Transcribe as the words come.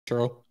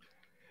True.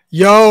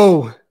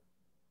 Yo,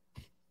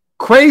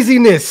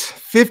 craziness.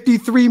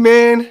 53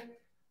 man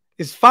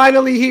is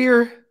finally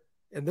here,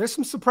 and there's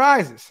some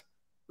surprises.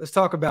 Let's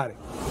talk about it.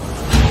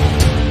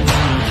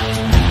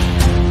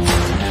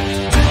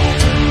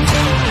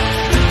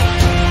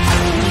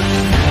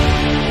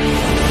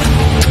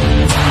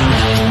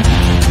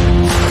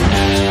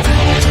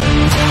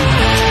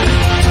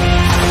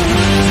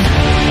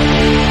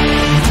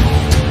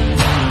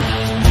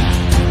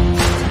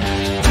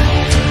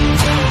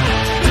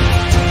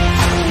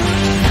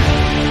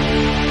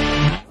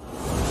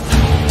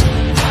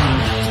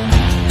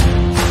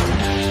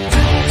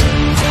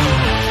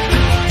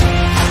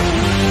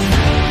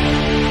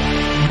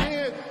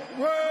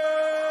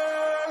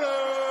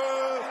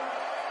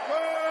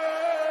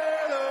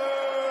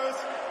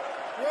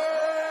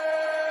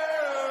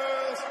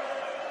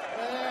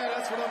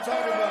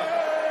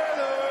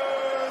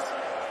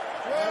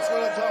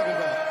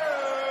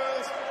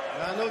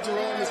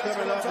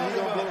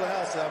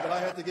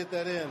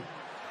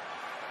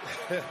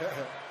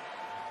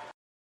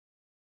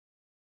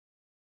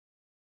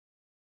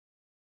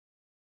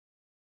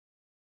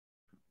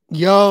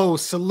 Yo,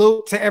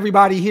 salute to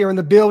everybody here in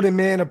the building,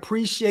 man.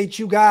 Appreciate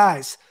you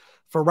guys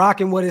for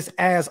rocking with us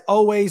as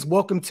always.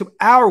 Welcome to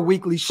our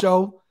weekly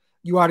show.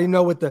 You already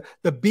know, with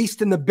the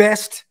Beast and the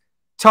Best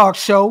talk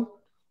show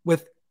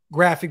with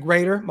Graphk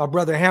Raider, my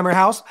brother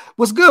Hammerhouse.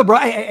 What's good, bro?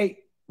 Hey,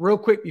 real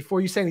quick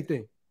before you say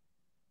anything.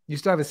 You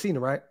still haven't seen it,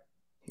 right?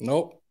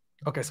 Nope.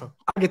 Okay, so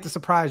I get to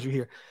surprise you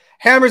here.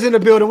 Hammer's in the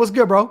building. What's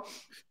good, bro?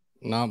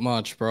 Not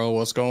much, bro.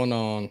 What's going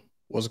on?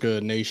 What's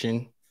good,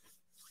 nation?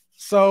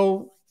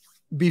 So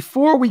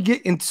before we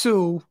get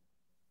into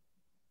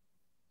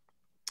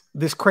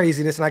this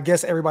craziness, and I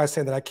guess everybody's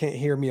saying that I can't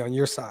hear me on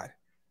your side.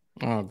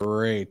 Oh,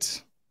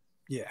 great.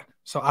 Yeah.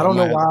 So I don't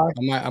know why.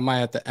 I might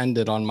have to end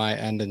it on my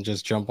end and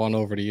just jump on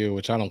over to you,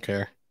 which I don't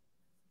care.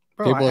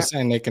 Bro, people are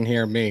saying they can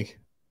hear me.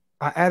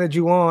 I added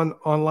you on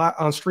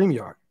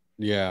StreamYard.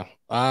 Yeah.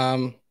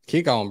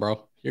 Keep going,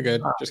 bro. You're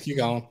good. Just keep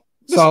going.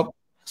 So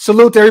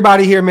salute to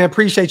everybody here, man.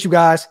 Appreciate you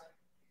guys.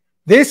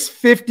 This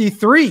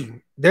 53.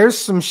 There's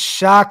some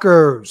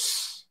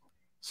shockers.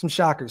 Some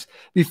shockers.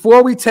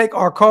 Before we take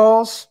our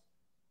calls,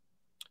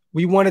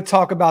 we want to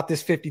talk about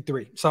this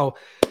 53. So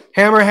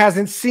Hammer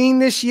hasn't seen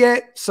this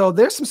yet, so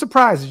there's some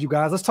surprises, you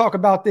guys. Let's talk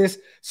about this.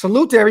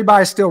 Salute to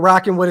everybody still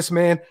rocking with us,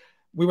 man.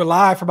 We were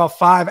live for about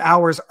 5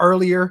 hours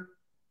earlier,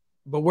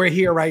 but we're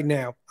here right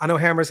now. I know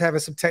Hammer's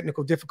having some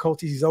technical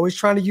difficulties. He's always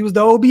trying to use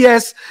the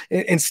OBS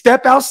and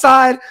step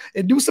outside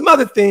and do some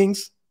other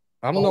things.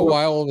 I don't know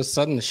why all of a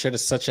sudden the shit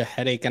is such a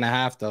headache and a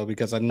half, though,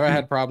 because I never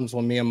had problems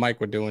when me and Mike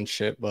were doing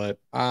shit, but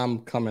I'm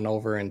coming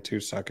over in 2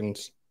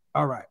 seconds.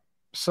 All right.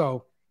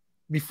 So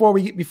before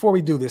we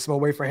do this, I'm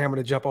gonna wait for Hammer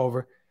to jump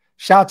over.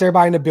 Shout out to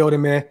everybody in the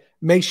building, man.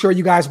 Make sure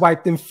you guys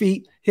wipe them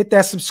feet. Hit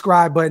that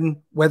subscribe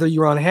button, whether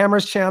you're on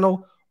Hammer's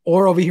channel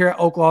or over here at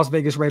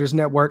OakLosVegas Raiders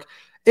Network.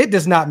 It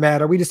does not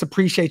matter. We just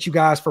appreciate you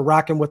guys for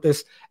rocking with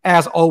us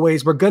as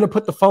always. We're going to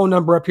put the phone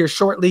number up here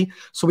shortly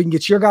so we can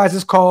get your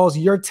guys' calls,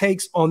 your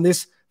takes on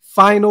this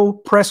final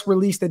press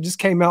release that just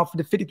came out for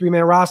the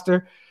 53-man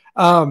roster.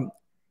 I'm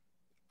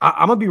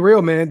gonna be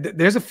real, man.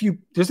 There's a few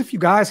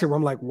guys here where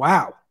I'm like,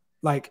 wow,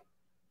 like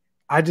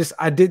I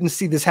didn't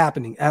see this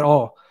happening at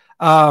all.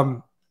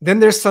 Then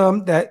there's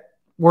some that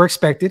were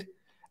expected.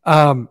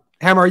 Hammer,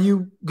 are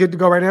you good to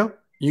go right now?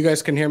 You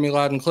guys can hear me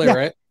loud and clear,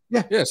 right?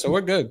 Yeah. So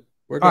we're good.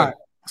 We're good. All right.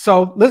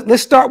 So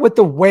let's start with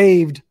the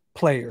waived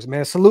players,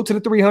 man. Salute to the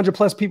 300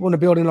 plus people in the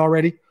building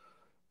already.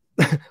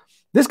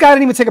 This guy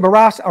didn't even take up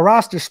a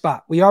roster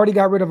spot. We already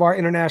got rid of our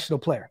international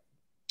player.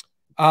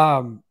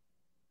 Our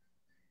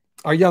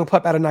young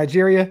pup out of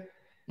Nigeria,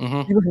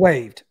 He was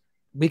waived.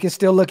 We can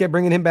still look at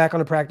bringing him back on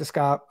the practice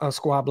squad,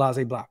 blah,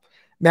 blah, blah.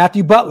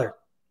 Matthew Butler,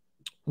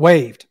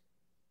 waived.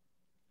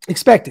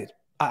 Expected.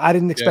 I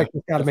didn't expect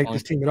this guy to make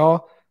this team at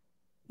all.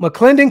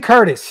 McClendon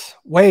Curtis,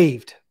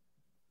 waived.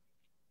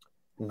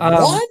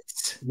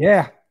 What?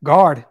 Yeah,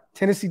 guard.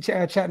 Tennessee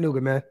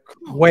Chattanooga, man.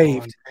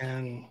 Waived.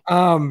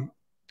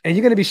 And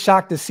you're going to be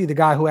shocked to see the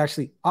guy who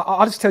actually –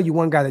 I'll just tell you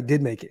one guy that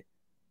did make it.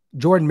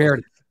 Jordan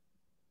Meredith.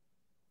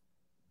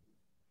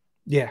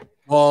 Yeah.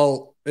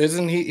 Well,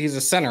 isn't he's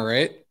a center,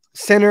 right?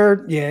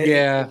 Center, yeah.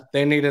 Yeah,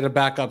 they needed a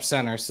backup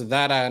center, so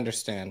that I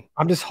understand.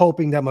 I'm just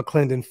hoping that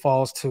McClendon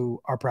falls to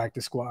our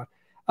practice squad.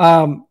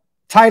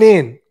 Tight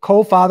end,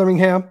 Cole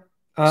Fotheringham.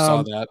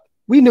 Saw that.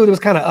 We knew it was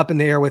kind of up in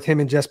the air with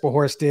him and Jesper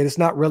Horsted. It's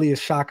not really a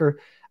shocker.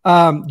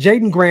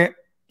 Jaden Grant,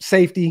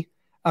 safety,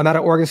 out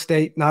of Oregon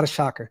State, not a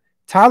shocker.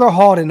 Tyler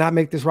Hall did not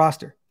make this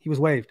roster. He was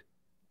waived.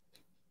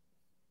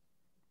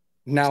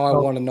 Now I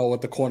want to know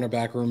what the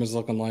cornerback room is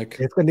looking like.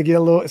 It's going to get a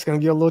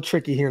little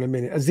tricky here in a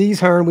minute. Aziz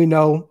Hearn, we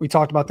know. We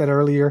talked about that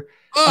earlier.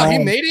 Oh, he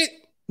made it?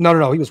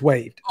 No. He was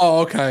waived.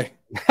 Oh, okay.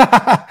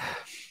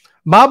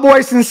 My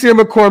boy Sincere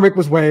McCormick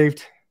was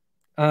waived.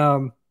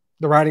 The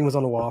writing was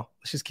on the wall.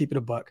 Let's just keep it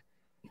a buck.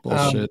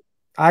 Bullshit.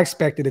 I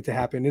expected it to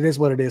happen. It is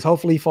what it is.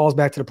 Hopefully he falls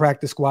back to the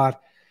practice squad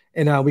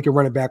and we can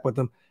run it back with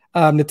him.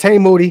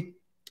 Natay Moody,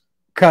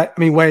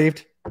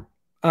 waived.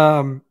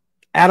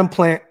 Adam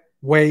Plant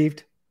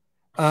waived.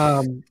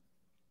 The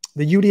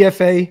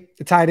UDFA,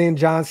 the tight end,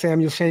 John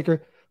Samuel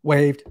Shanker,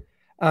 waived.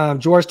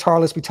 George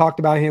Tarlis, we talked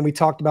about him. We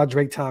talked about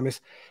Drake Thomas.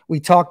 We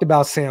talked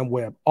about Sam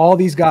Webb. All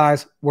these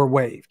guys were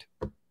waived.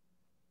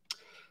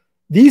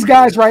 These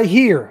guys right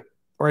here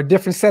are a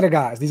different set of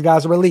guys. These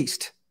guys are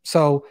released.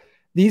 So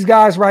these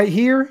guys right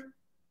here,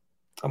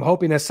 I'm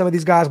hoping that some of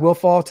these guys will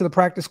fall to the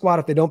practice squad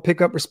if they don't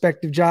pick up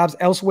respective jobs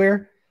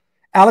elsewhere.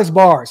 Alex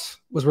Bars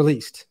was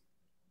released.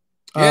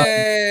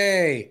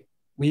 Yay!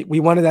 We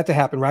wanted that to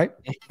happen, right?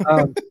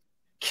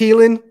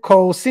 Keelan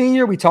Cole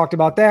Sr., we talked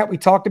about that. We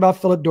talked about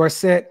Philip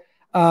Dorsett.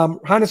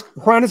 Hannes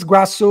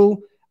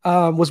Grasu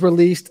was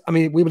released. I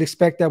mean, we would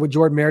expect that with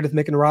Jordan Meredith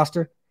making the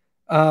roster.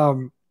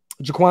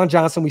 Jaquan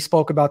Johnson, we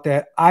spoke about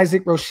that.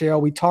 Isaac Rochelle,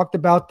 we talked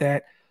about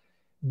that.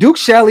 Duke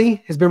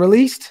Shelley has been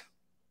released.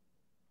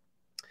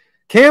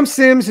 Cam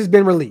Sims has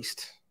been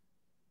released.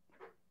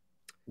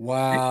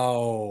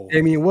 Wow.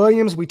 Damian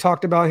Williams, we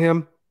talked about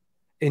him.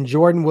 And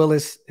Jordan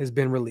Willis has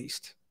been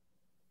released.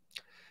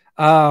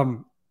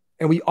 And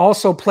we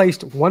also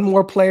placed one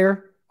more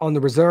player on the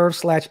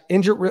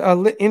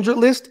reserve/injured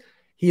list.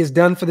 He is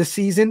done for the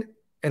season,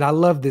 and I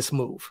love this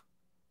move.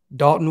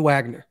 Dalton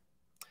Wagner.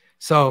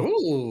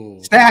 So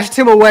stashed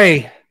him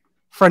away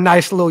for a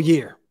nice little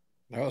year.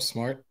 That was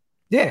smart.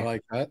 Yeah. I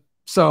like that.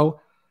 So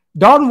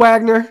Dalton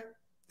Wagner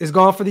is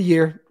gone for the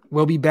year.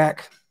 We'll be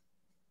back,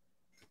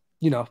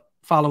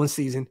 following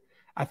season.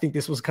 I think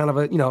this was kind of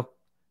a,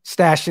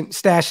 stash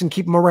and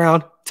keep him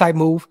around type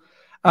move.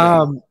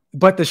 Yeah.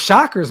 But the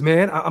shockers,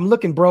 man, I'm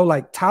looking, bro,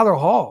 like Tyler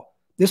Hall.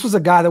 This was a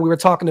guy that we were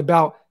talking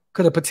about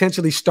could have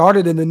potentially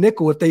started in the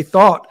nickel if they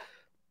thought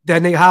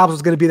that Nate Hobbs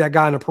was going to be that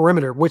guy in the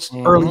perimeter, which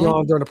early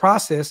on during the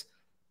process,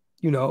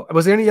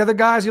 was there any other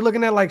guys you're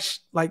looking at like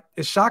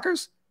as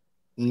shockers?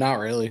 Not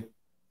really.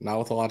 Not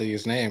with a lot of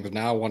these names.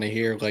 Now I want to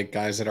hear like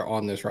guys that are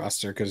on this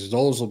roster because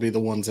those will be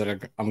the ones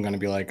that I'm going to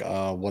be like,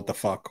 what the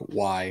fuck?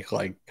 Why?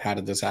 Like, how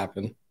did this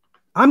happen?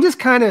 I'm just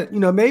kind of,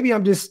 maybe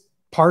I'm just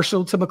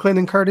partial to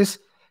McClendon Curtis.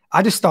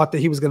 I just thought that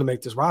he was going to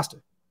make this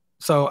roster.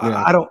 So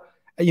yeah. I don't,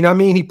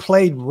 he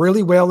played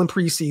really well in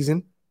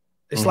preseason.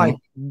 It's like,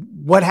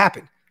 what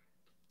happened?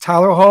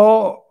 Tyler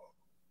Hall,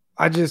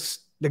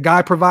 the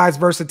guy provides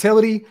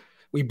versatility.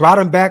 We brought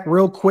him back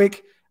real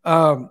quick.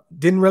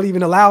 Didn't really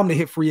even allow him to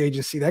hit free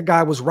agency. That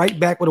guy was right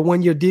back with a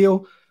 1-year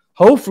deal.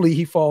 Hopefully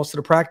he falls to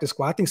the practice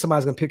squad. I think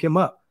somebody's going to pick him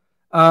up.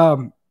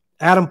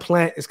 Adam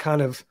Plant is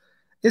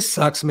it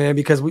sucks, man,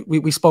 because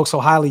we spoke so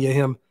highly of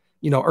him,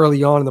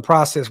 early on in the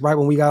process, right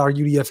when we got our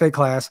UDFA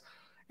class,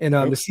 and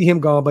to see him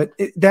gone. But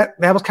that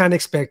was kind of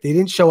expected. He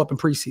didn't show up in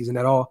preseason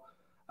at all.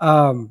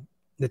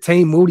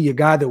 Natane Moody, a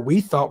guy that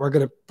we thought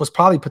was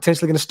probably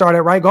potentially going to start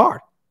at right guard.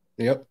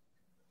 Yep.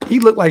 He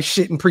looked like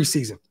shit in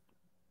preseason.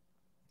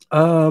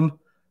 But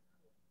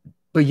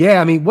yeah,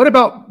 I mean, what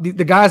about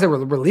the guys that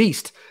were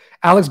released?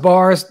 Alex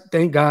Bars,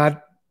 thank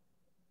God.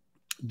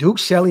 Duke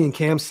Shelley and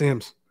Cam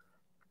Sims.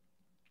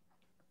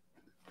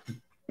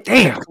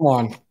 Damn.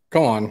 Come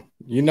on.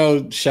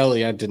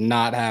 Shelley, I did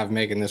not have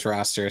making this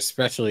roster,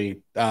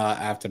 especially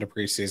after the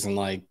preseason.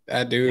 Like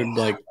that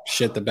dude,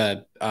 shit the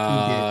bed. He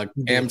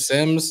did. Cam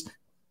Sims,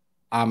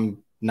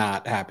 I'm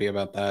not happy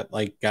about that.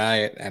 Like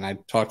guy, and I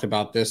talked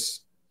about this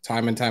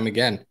time and time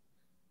again.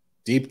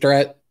 Deep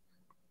threat,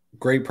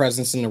 great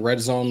presence in the red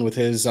zone with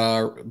his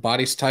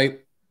body's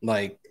type.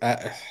 Like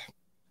I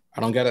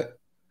don't get it.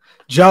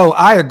 Joe,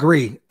 I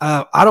agree.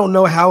 I don't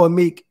know how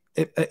Amik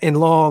and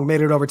Long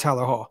made it over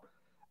Tyler Hall.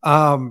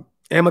 And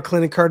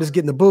McClendon Curtis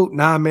getting the boot.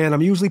 Nah, man,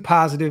 I'm usually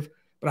positive,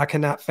 but I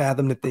cannot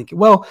fathom the thinking.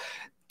 Well,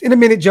 in a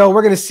minute, Joe,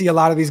 we're going to see a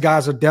lot of these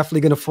guys are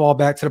definitely going to fall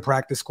back to the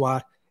practice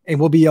squad, and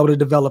we'll be able to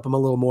develop them a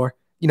little more.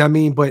 You know what I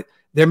mean? But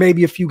there may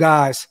be a few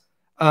guys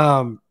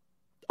on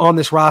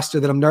this roster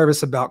that I'm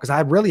nervous about because I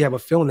really have a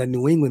feeling that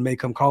New England may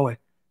come calling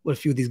with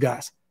a few of these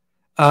guys.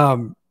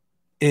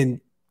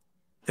 And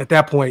at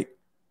that point,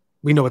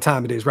 we know what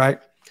time it is, right?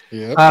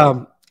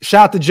 Yeah.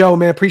 Shout out to Joe,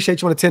 man.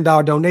 Appreciate you on a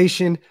 $10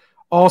 donation.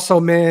 Also,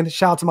 man,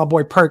 shout out to my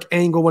boy Perk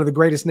Angle, one of the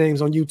greatest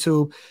names on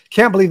YouTube.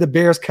 Can't believe the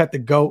Bears cut the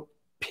GOAT.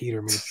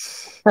 Peterman.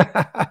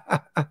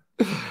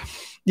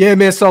 Yeah,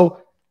 man.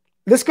 So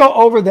let's go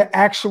over the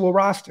actual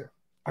roster.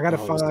 I got to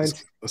find.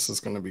 This is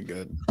going to be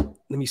good.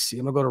 Let me see.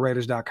 I'm going to go to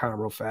Raiders.com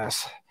real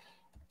fast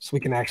so we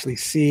can actually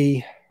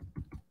see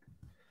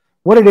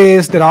what it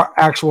is that our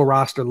actual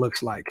roster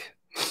looks like.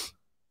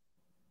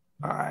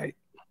 All right.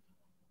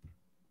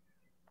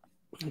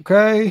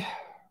 Okay.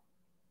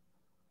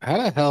 How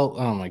the hell?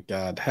 Oh my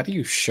God! How do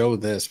you show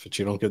this, but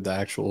you don't give the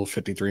actual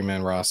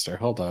 53-man roster?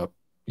 Hold up.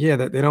 Yeah,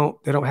 they don't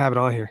have it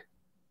on here.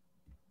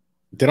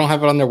 They don't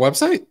have it on their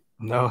website?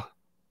 No.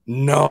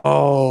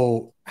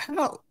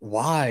 How?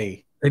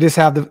 Why? They just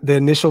have the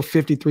initial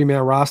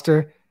 53-man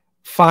roster,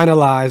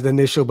 finalized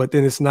initial, but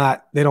then it's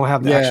not. They don't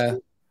have the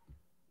actual.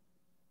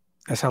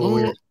 That's hella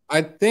weird.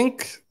 I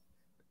think.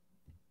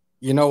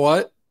 You know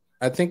what?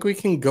 I think we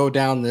can go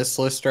down this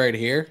list right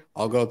here.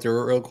 I'll go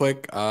through it real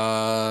quick.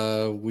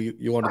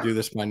 You want to do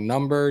this by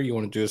number? You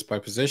want to do this by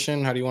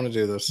position? How do you want to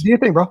do this? Do you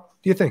think, bro?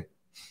 Do you think?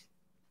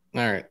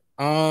 All right.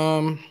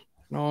 You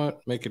know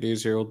what? Make it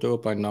easier. We'll do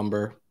it by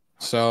number.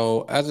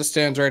 So as it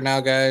stands right now,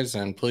 guys,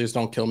 and please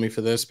don't kill me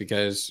for this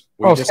because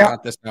we just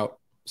got this out.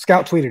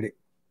 Scout tweeted it.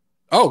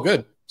 Oh,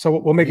 good. So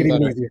we'll make it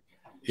even easier.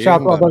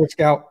 Shout out to our brother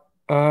Scout.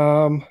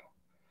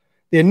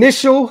 The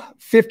initial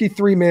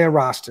 53-man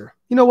roster.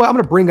 You know what? I'm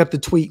going to bring up the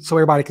tweet so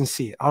everybody can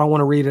see it. I don't want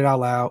to read it out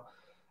loud.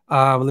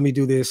 Let me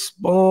do this.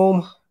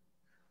 Boom.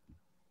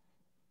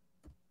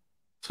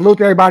 Salute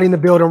to everybody in the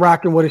building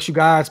rocking with us, you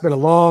guys. It's been a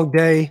long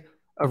day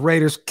of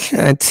Raiders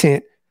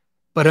content.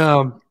 But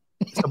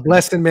it's a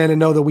blessing, man, to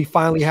know that we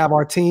finally have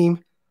our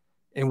team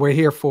and we're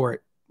here for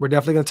it. We're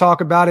definitely going to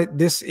talk about it.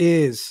 This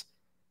is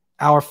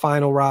our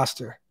final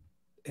roster.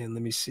 And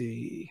let me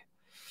see.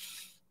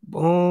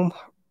 Boom.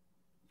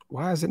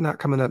 Why is it not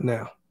coming up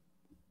now?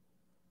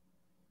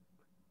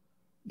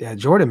 Yeah,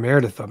 Jordan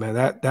Meredith, though, man.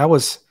 That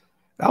was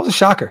a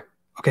shocker.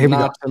 Okay, here we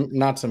go.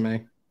 Not to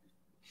me.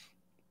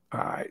 All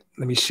right,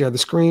 let me share the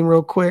screen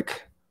real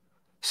quick.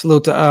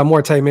 Salute to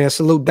Morte, man.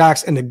 Salute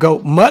Docs and the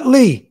GOAT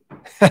Muttley.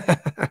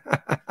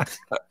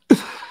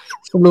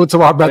 Salute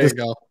to our brother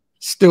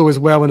Stu as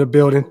well in the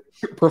building.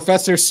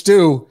 Professor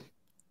Stu.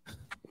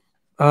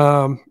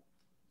 I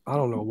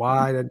don't know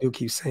why that dude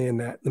keeps saying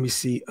that. Let me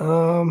see.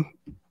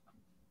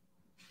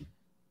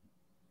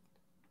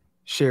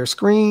 Share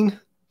screen.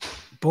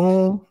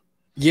 Boom.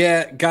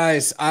 Yeah,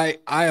 guys, I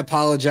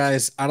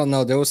apologize. I don't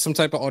know. There was some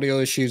type of audio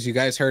issues. You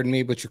guys heard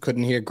me, but you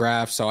couldn't hear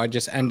Graphk, so I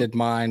just ended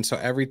mine. So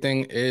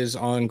everything is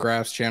on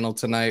Graph's channel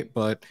tonight.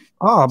 But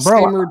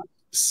bro,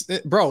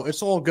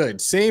 it's all good.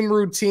 Same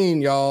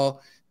routine,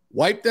 y'all.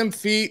 Wipe them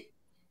feet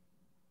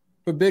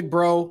for big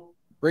bro.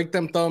 Break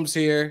them thumbs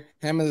here.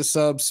 Hammer the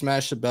sub.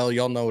 Smash the bell.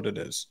 Y'all know what it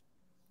is.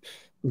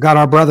 We got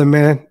our brother,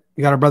 man.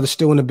 We got our brother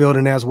Stu in the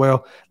building as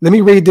well. Let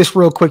me read this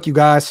real quick, you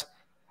guys.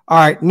 All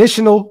right,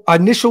 initial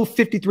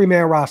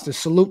 53-man roster.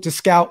 Salute to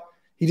Scout.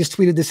 He just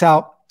tweeted this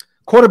out.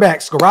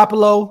 Quarterbacks,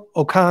 Garoppolo,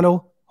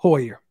 O'Connell,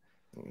 Hoyer.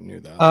 We knew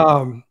that.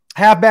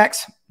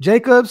 Halfbacks,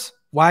 Jacobs,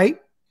 White,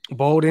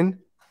 Bolden,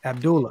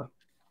 Abdullah.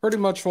 Pretty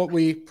much what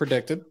we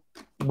predicted.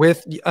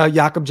 With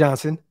Jakob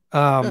Johnson.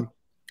 Wide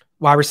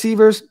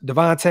receivers,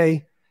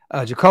 Devontae,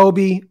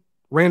 Jacoby,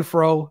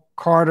 Renfro,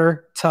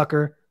 Carter,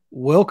 Tucker,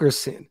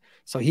 Wilkerson.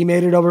 So he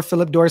made it over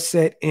Philip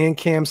Dorsett and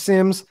Cam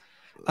Sims.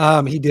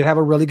 He did have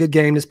a really good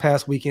game this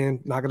past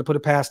weekend. Not going to put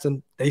it past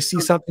him. They see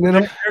something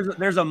in him.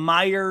 There's a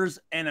Myers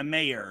and a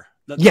Mayer.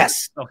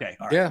 Yes. Okay.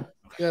 All right.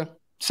 Yeah.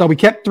 So we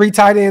kept 3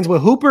 tight ends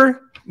with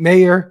Hooper,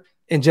 Mayer,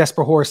 and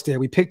Jesper Horsted.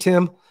 We picked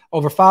him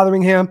over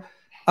Fotheringham.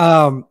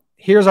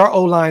 Here's our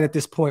O-line at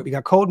this point. We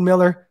got Colton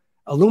Miller,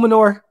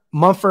 Illuminor,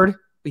 Mumford.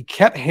 We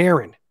kept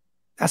Herron.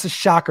 That's a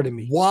shocker to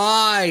me.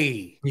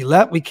 Why?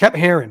 We kept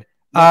Herron.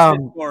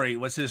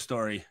 What's his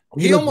story?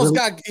 He almost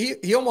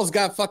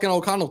got fucking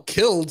O'Connell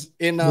killed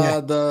in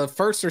the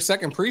first or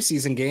second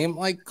preseason game.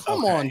 Like,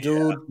 come on,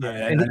 dude.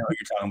 Yeah, I know what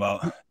you're talking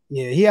about.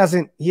 Yeah, he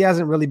hasn't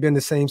really been the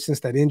same since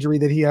that injury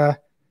that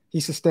he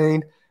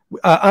sustained.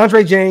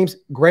 Andre James,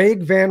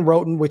 Greg Van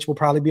Roten, which will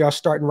probably be our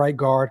starting right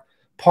guard.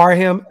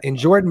 Parham and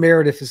Jordan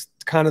Meredith is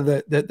kind of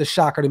the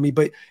shocker to me.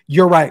 But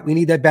you're right. We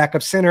need that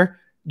backup center.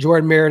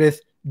 Jordan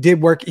Meredith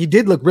did work. He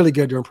did look really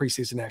good during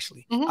preseason,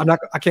 actually. Mm-hmm.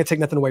 I can't take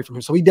nothing away from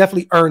him. So he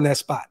definitely earned that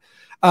spot.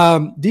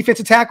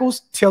 Defensive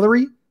tackles,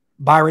 Tillery,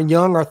 Byron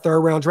Young, our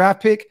 3rd-round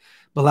draft pick,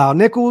 Bilal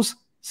Nichols,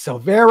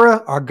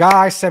 Silvera, our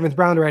guy, 7th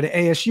rounder at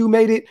ASU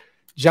made it.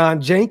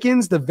 John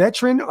Jenkins, the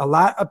veteran, a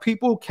lot of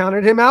people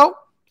counted him out.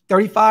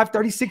 35,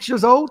 36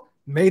 years old,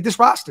 made this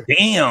roster.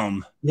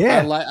 Damn.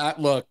 Yeah.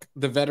 Look,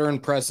 the veteran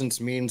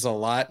presence means a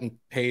lot and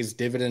pays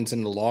dividends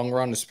in the long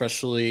run,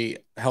 especially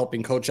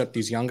helping coach up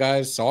these young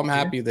guys. So I'm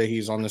happy that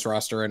he's on this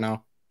roster right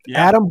now.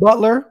 Yeah. Adam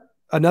Butler,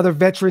 another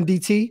veteran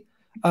DT,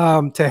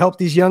 to help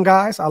these young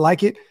guys. I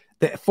like it.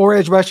 The 4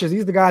 edge rushers,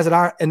 these are the guys that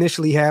I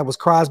initially had was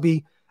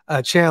Crosby,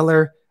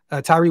 Chandler,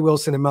 Tyree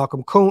Wilson, and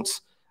Malcolm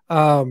Kuntz.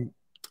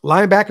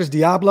 Linebackers,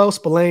 Diablo,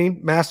 Spillane,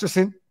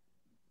 Masterson,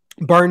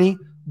 Bernie,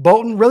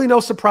 Bolton. Really no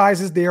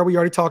surprises there. We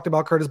already talked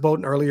about Curtis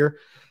Bolton earlier.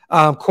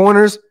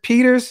 Corners,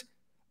 Peters,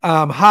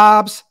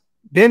 Hobbs,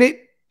 Bennett,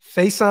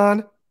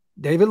 Faison,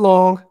 David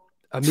Long,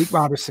 Amik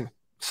Robertson.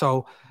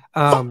 So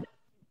a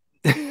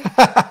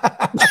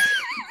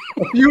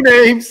few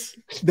names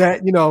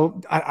that,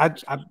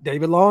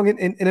 David Long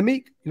and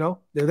Amik,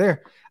 they're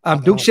there.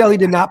 Duke Shelley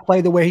did not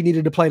play the way he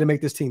needed to play to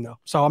make this team, though.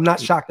 So I'm not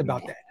shocked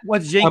about that.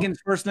 What's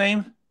Jenkins' first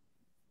name?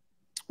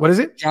 What is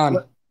it? John.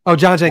 Oh,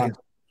 John Jenkins.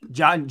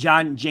 John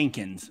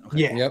Jenkins. Okay.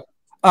 Yeah. Yep.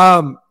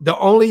 The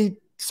only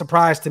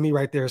surprise to me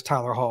right there is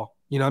Tyler Hall.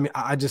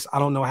 I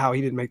don't know how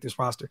he didn't make this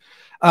roster.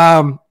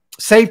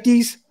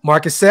 Safeties,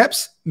 Marcus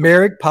Sepps,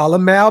 Merrick, Paula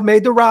Mal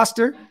made the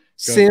roster. Good.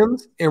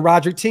 Sims and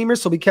Roderick Teamer.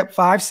 So we kept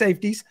 5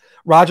 safeties.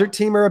 Roderick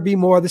Teamer will be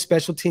more of the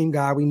special team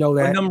guy. We know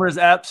that. What number is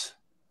Epps?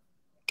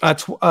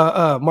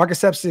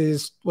 Marcus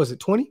Epps was it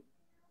 20?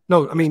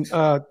 No,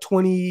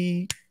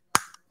 20.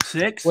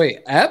 6. Wait,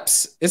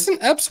 Epps?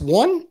 Isn't Epps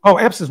 1? Oh,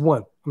 Epps is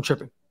 1. I'm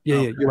tripping.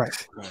 Yeah, you're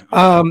right.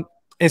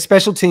 And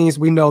special teams,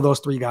 we know those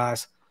 3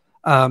 guys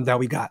that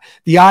we got.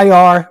 The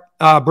IR,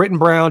 Britton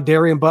Brown,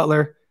 Darian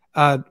Butler,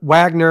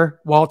 Wagner,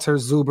 Walter,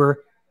 Zuber,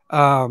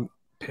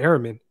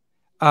 Perriman,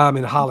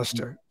 and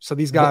Hollister. So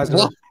these guys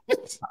are,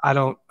 I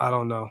don't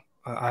know.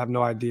 I have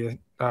no idea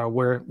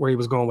where he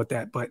was going with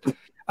that. But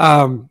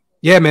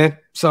yeah, man.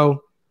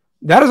 So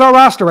that is our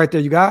roster right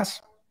there, you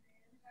guys.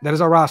 That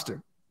is our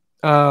roster.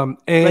 And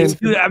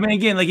I mean,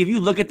 again, like if you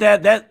look at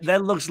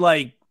that looks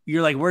like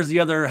you're like, where's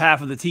the other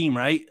half of the team,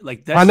 right?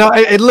 Like that's, I know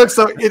it looks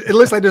so. It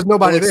looks like there's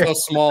nobody there. So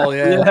small,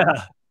 yeah.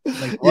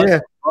 Like what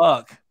the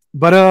fuck?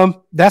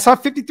 But that's our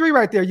 53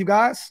 right there, you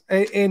guys.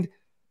 And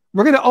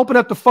we're gonna open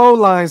up the phone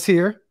lines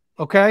here.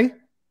 Okay.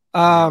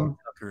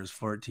 Tucker is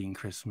 14.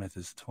 Chris Smith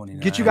is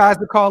 29. Get you guys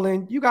to call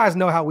in. You guys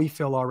know how we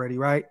feel already,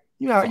 right?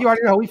 You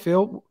already know how we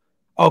feel.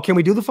 Oh, can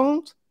we do the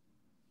phones?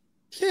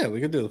 Yeah,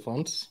 we could do the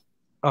phones.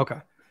 Okay.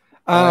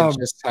 I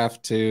just have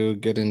to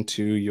get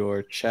into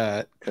your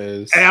chat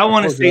because I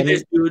want to say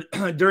this, dude.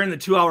 During the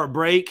 2-hour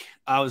break,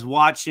 I was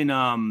watching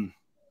the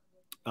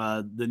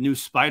new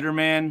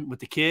Spider-Man with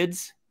the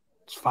kids.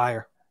 It's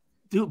fire,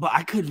 dude. But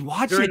I couldn't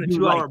watch during the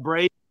 2-hour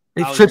break.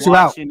 It trips you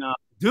out,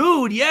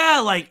 dude.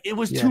 Yeah, like it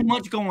was too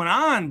much going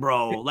on,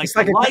 bro. Like it's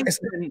like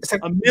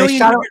a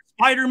million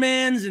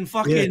Spider-Mans and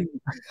fucking.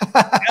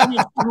 I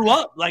almost threw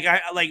up. Like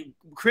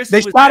Chris.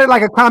 They shot it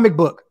like a comic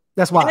book.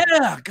 That's why.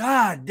 Yeah,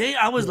 God,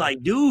 I was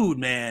like, dude,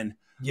 man.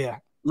 Yeah.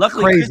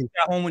 Luckily, Chris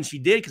got home when she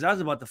did because I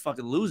was about to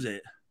fucking lose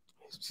it.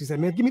 She said,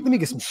 "Man, let me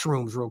get some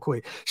shrooms real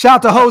quick." Shout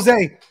out to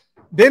Jose.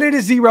 Bennett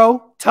is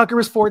 0. Tucker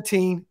is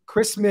 14.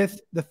 Chris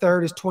Smith the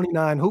third is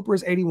 29. Hooper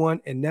is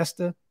 81, and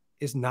Nesta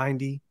is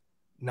 99.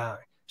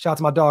 Shout out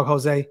to my dog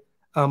Jose.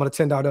 On a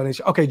 $10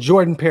 donation. Okay,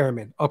 Jordan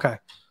Perriman. Okay,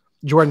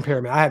 Jordan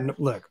Perriman.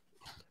 Look.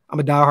 I'm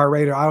a diehard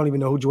Raider. I don't even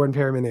know who Jordan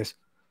Perriman is.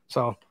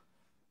 So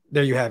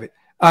there you have it.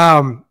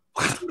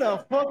 Who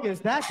the fuck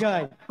is that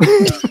guy?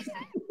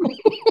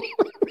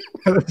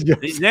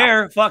 He's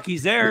there. Fuck,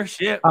 he's there.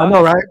 Shit. I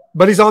know, right?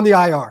 But he's on the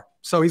IR,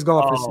 so he's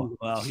going for season.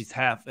 Well, he's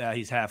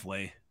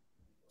halfway.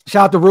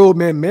 Shout out to Rube,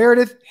 man.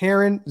 Meredith,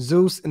 Heron,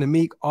 Zeus, and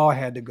Amik all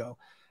had to go.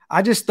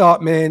 I just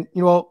thought, man,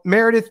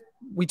 Meredith,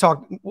 we'll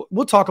talk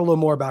a little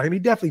more about him. He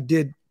definitely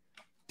did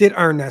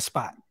earn that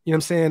spot. You know what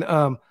I'm saying?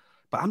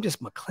 But I'm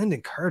just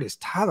McClendon Curtis,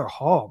 Tyler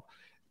Hall.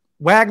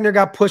 Wagner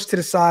got pushed to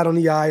the side on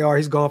the IR.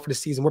 He's gone for the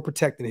season. We're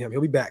protecting him.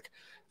 He'll be back.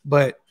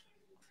 But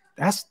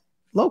that's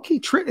low-key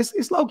trip.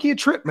 It's low-key a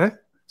trip, man.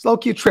 It's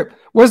low-key a trip.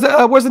 Where's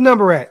the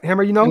number at?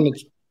 Hammer, you know?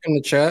 In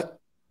the chat.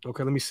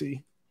 Okay, let me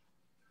see.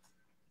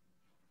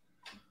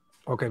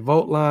 Okay,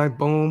 vote line,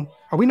 boom.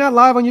 Are we not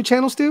live on your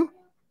channel still?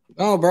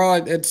 Oh,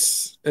 bro,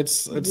 it's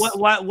what's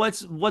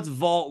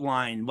vault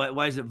line?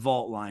 Why is it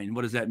vault line?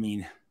 What does that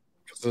mean?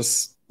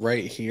 This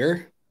right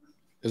here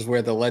is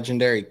where the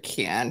legendary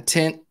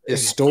content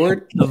is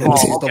stored. The vault.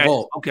 Okay. The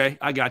vault. Okay,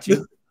 I got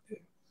you.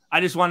 I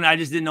just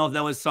didn't know if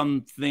that was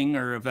something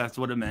or if that's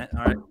what it meant.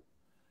 All right.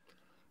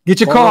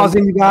 Get your calls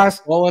in, you guys.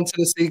 Call into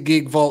the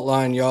SeatGeek Vault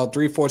line, y'all.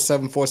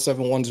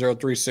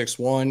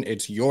 347-471-0361.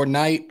 It's your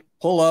night.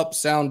 Pull up,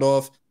 sound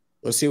off.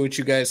 Let's see what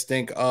you guys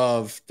think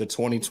of the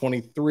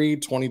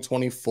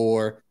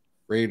 2023-2024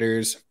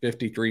 Raiders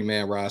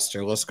 53-man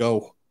roster. Let's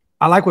go.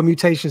 I like what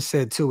Mutation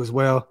said, too, as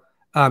well.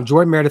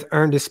 Jordan Meredith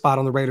earned his spot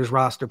on the Raiders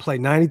roster,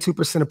 played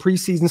 92% of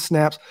preseason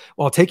snaps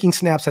while taking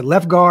snaps at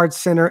left guard,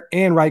 center,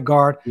 and right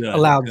guard,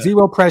 allowed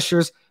 0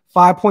 pressures,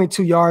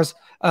 5.2 yards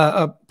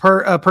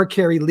per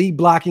carry, lead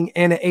blocking,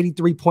 and an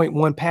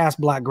 83.1 pass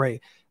block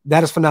grade.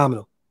 That is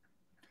phenomenal.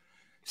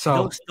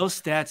 So those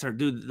stats are,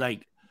 dude,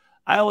 like,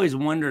 I always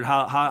wondered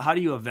how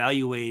do you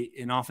evaluate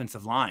an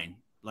offensive line?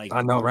 Like,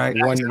 I know, right?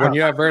 When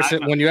you have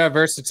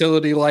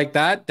versatility like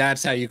that,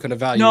 that's how you can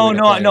evaluate.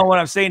 No. What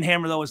I'm saying,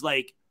 Hammer, though, is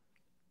like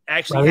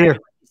actually right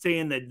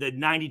saying that the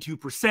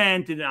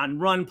 92% and on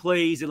run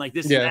plays and like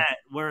this and that.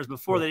 Whereas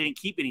before they didn't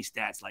keep any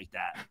stats like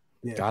that.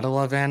 Yeah. Gotta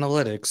love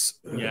analytics.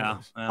 Yeah.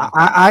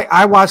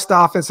 I watched the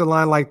offensive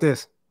line like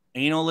this.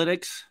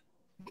 Analytics?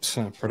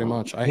 Pretty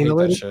much. I hate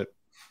that shit.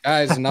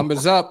 Guys,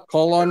 numbers up.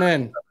 Call on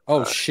in.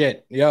 Oh,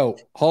 shit. Yo,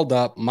 hold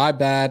up. My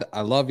bad.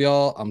 I love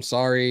y'all. I'm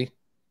sorry.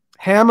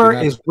 Hammer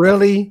is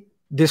really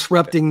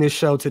disrupting this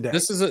show today.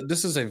 This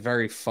is a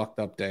very fucked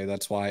up day.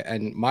 That's why.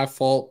 And my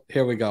fault.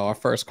 Here we go. Our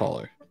first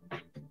caller.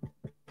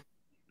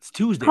 It's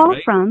Tuesday, Call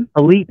right? from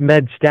Elite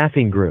Med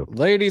Staffing Group.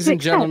 Ladies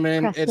and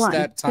gentlemen, it's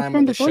that time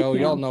of the show.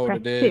 Y'all know what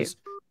it is.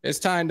 It's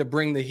time to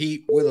bring the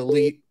heat with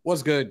Elite.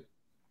 What's good?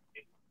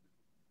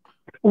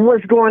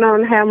 What's going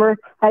on, Hammer?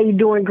 How you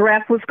doing,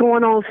 Graphk? What's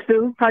going on,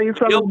 Stu? How you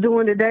fellas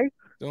doing today?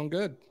 Doing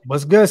good.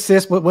 What's good,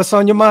 sis? What's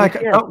on your mind?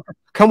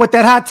 Come with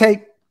that hot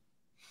take.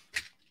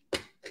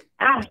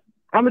 I'm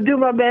going to do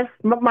my best.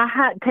 My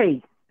hot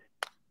take.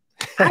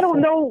 I don't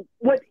know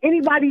what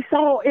anybody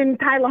saw in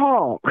Tyler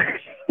Hall. I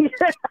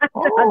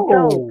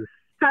don't.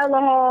 Tyler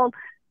Hall,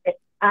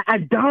 I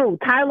don't.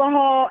 Tyler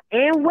Hall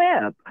and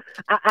Webb.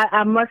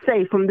 I must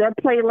say, from their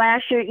play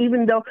last year,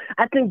 even though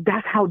I think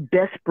that's how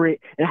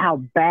desperate and how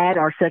bad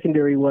our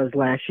secondary was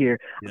last year,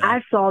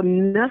 I saw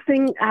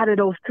nothing out of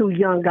those two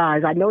young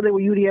guys. I know they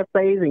were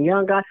UDFAs and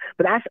young guys,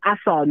 but I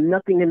saw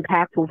nothing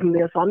impactful from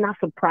there, so I'm not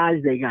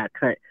surprised they got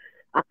cut.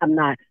 I'm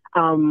not.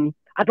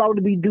 I thought it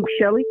would be Duke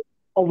Shelley.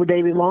 over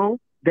David Long.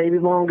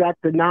 David Long got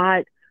the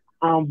nod.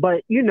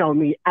 But you know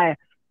me,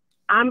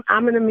 I'm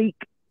a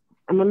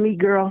Meek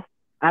girl.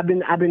 I've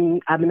been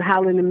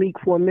hollering to Meek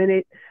for a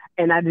minute,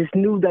 and I just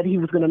knew that he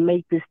was going to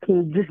make this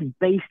team just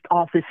based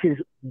off of his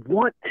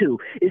want to.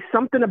 It's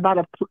something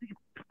about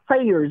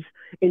players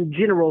in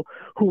general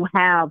who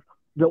have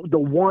the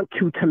want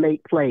to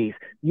make plays.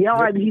 Yeah,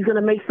 all right, he's going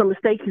to make some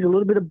mistakes. He's a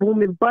little bit of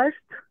boom and bust,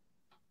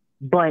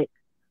 but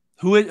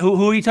who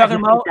are you talking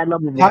about?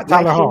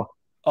 Tyler Hall.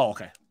 Oh,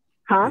 okay.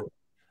 Huh?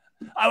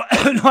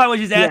 I was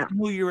just asking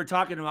who you were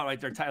talking about right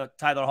there,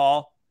 Tyler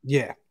Hall.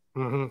 Yeah.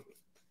 Mm-hmm.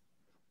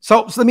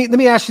 So let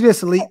me ask you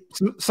this, Elite.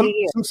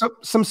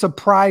 Some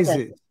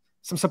surprises,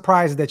 some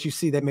surprises that you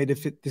see that made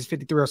this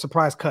 53 or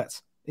surprise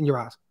cuts in your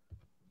eyes.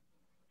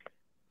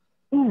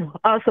 Ooh,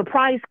 a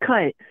surprise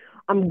cut.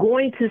 I'm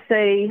going to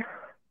say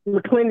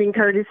McClendon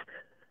Curtis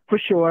for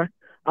sure.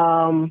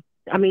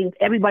 I mean,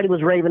 everybody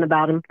was raving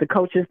about him, the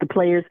coaches, the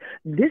players.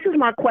 This is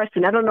my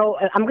question. I don't know.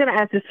 I'm going to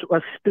ask this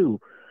to Stu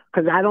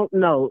because I don't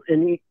know.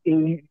 And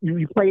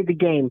you played the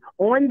game.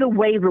 On the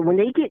waiver, when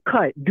they get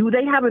cut, do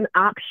they have an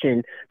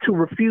option to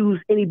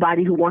refuse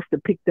anybody who wants to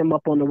pick them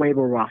up on the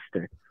waiver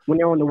roster when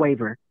they're on the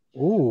waiver?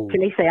 Ooh. Can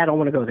they say, I don't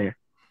want to go there?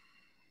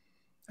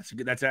 That's a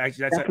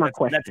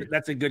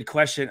good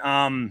question.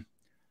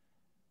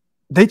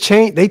 They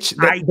change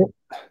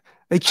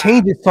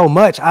it so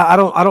much. I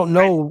don't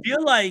know. I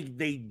feel like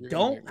they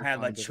don't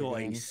have a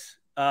choice.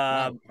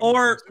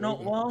 Or no,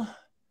 well,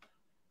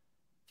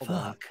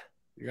 fuck.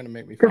 You're gonna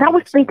make me. Because I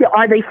was thinking,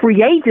 are they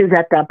free agents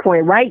at that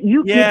point, right?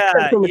 You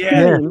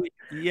team,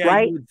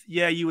 right?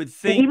 You would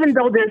think. Even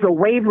though there's a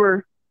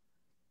waiver,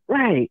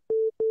 right?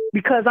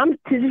 Because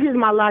here's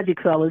my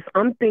logic, fellas.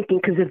 I'm thinking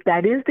because if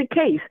that is the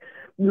case,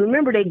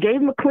 remember they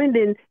gave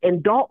McClendon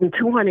and Dalton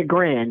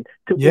 $200,000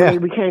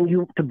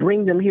 to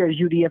bring them here as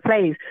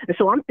UDFAs, and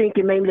so I'm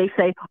thinking maybe they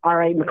say, all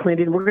right,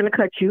 McClendon, we're going to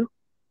cut you.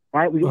 All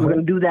right, we're going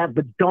to do that,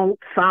 but don't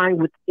sign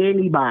with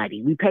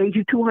anybody. We paid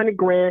you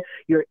 $200,000.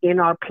 You're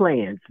in our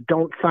plans.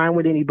 Don't sign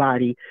with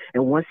anybody.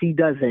 And once he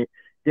doesn't,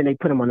 then they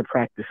put him on the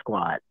practice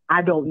squad.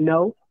 I don't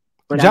know.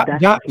 But I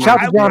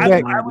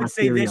would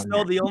say this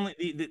though.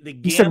 The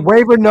game. You said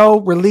waiver no,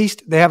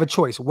 released. They have a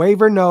choice.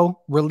 Waiver no,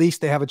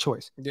 released. They have a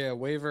choice. Yeah,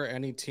 waiver.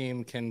 Any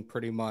team can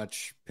pretty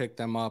much pick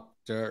them up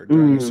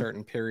during a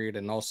certain period,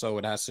 and also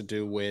it has to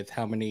do with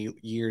how many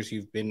years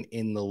you've been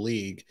in the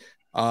league.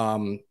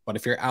 But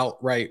if you're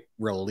outright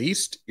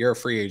released, you're a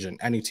free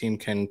agent. Any team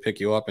can pick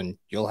you up, and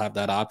you'll have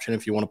that option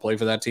if you want to play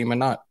for that team or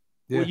not.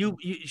 Yeah.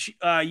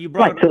 Well, you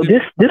brought right. So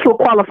this will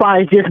qualify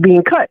as just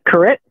being cut,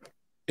 correct?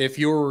 If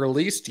you were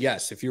released,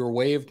 yes. If you were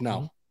waived,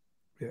 no.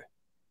 Yeah.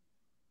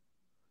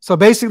 So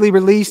basically,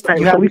 released. Right,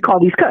 so we call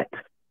these cuts.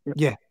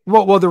 Yeah.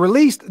 Well, the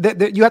released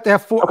that you have to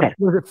have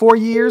 4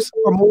 years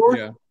or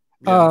more.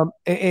 Yeah.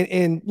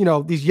 And you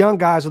know these young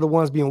guys are the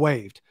ones being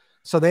waived,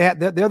 so they're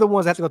the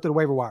ones that have to go through the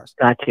waiver wires.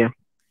 Gotcha.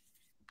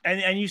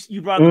 And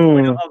you brought the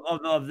point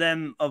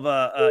of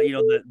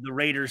the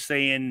Raiders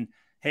saying,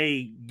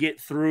 hey, get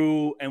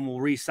through and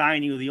we'll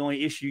re-sign you. The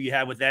only issue you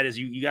have with that is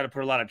you got to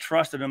put a lot of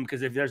trust in them,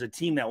 because if there's a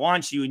team that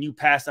wants you and you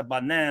pass up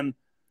on them,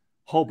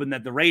 hoping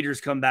that the Raiders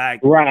come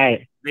back,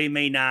 right? They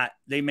may not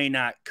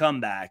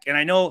come back. And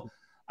I know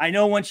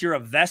once you're a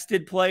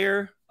vested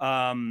player,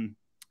 it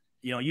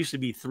used to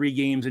be 3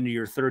 games into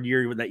your 3rd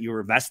year that you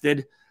were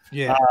vested.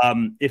 Yeah.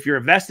 If you're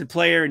a vested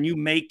player and you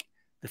make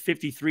the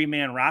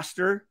 53-man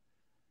roster,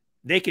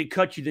 they could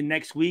cut you the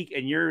next week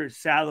and your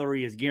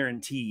salary is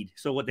guaranteed.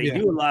 So what they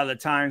do a lot of the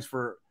times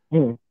for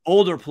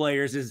older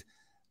players is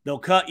they'll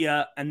cut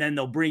you and then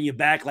they'll bring you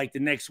back like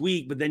the next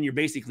week, but then you're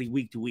basically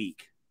week to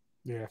week.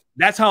 Yeah.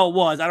 That's how it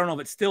was. I don't know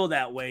if it's still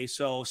that way.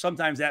 So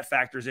sometimes that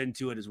factors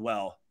into it as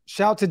well.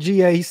 Shout out to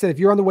GA. He said, if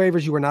you're on the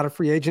waivers, you are not a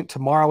free agent.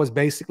 Tomorrow is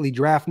basically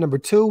draft number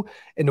 2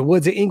 in the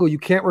Woods of Ingle. You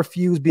can't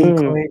refuse being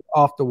claimed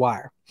off the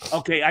wire.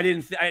 Okay. I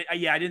didn't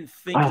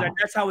think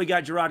that's how we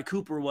got Gerard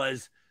Cooper,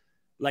 was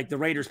like the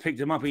Raiders picked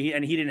him up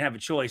and he didn't have a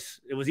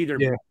choice. It was either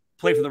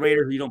play for the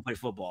Raiders or you don't play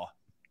football.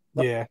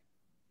 Yeah.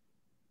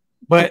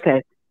 But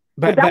that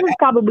was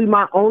probably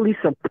my only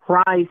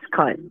surprise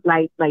cut,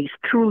 like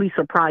truly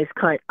surprise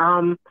cut.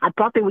 I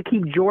thought they would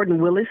keep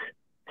Jordan Willis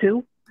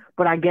too,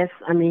 but I guess,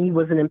 he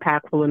wasn't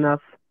impactful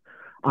enough.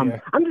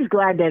 I'm just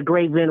glad that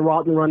Greg Van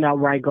Roten run that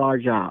right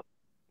guard job.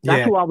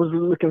 That's who I was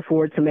looking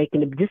forward to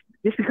making it, just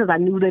because I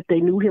knew that they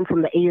knew him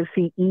from the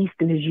AFC East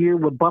in his year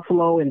with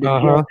Buffalo and the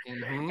Jets,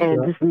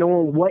 and just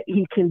knowing what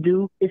he can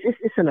do, it's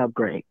an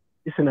upgrade.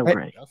 It's an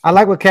upgrade. I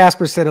like what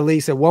Casper said.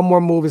 Elise said one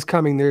more move is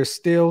coming. There's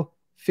still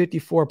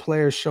 54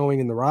 players showing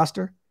in the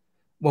roster.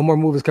 One more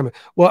move is coming.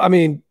 Well, I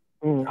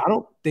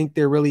don't think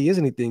there really is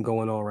anything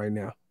going on right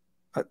now.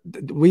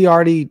 We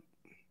already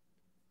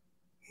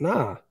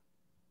No,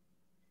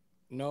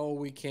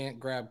 we can't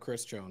grab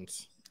Chris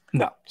Jones.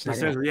 No.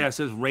 It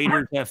says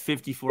Raiders have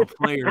 54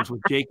 players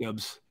with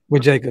Jacobs.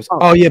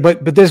 Oh, yeah,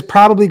 but there's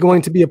probably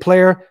going to be a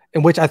player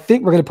in which I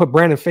think we're going to put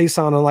Brandon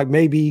Faison on, like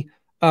maybe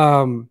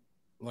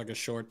like a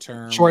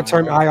short-term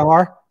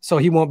IR, so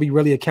he won't be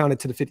really accounted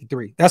to the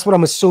 53. That's what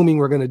I'm assuming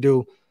we're going to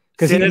do,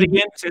 Say that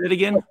again. Say that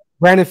again.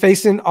 Brandon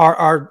Faison,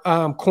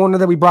 our corner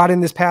that we brought in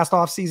this past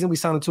offseason, we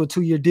signed him to a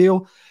 2-year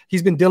deal.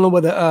 He's been dealing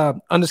with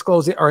a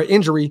undisclosed or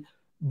injury,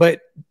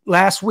 but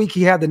last week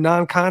he had the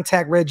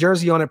non-contact red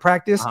jersey on at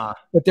practice.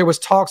 But there was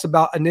talks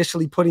about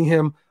initially putting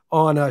him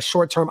on a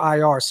short-term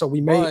IR. So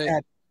we may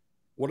add.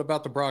 What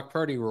about the Brock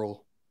Purdy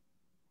rule?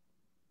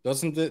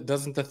 Doesn't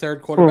the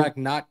third quarterback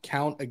not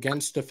count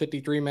against a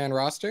 53-man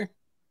roster?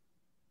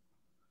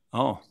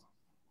 Oh.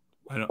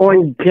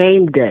 On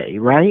game day,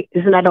 right?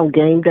 Isn't that on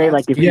game day?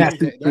 Like if game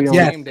you day.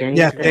 Game day.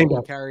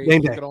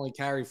 You could only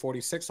carry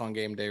 46 on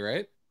game day,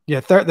 right?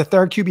 Yeah, the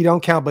third QB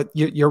don't count, but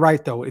you're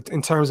right though. It's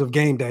in terms of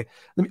game day.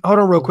 Hold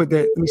on real quick.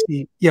 Let me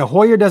see. Yeah,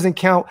 Hoyer doesn't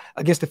count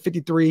against the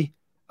 53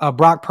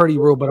 Brock Purdy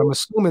rule, but I'm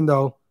assuming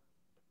though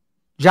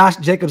Josh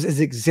Jacobs is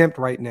exempt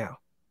right now.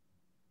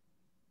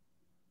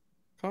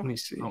 Let me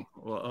see.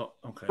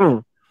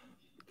 Okay.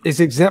 It's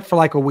exempt for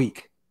like a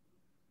week.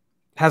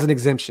 Has an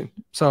exemption.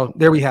 So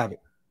there we have it.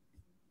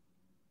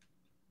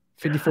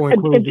 54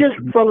 and just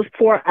fellas,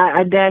 before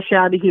I dash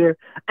out of here,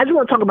 I just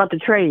want to talk about the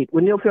trade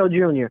with Neil Field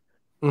Jr.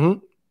 Mm-hmm.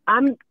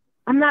 I'm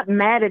not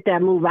mad at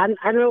that move. I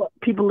know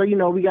people,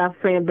 we got a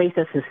fan base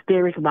that's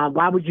hysterical about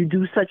why would you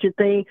do such a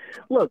thing.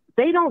 Look,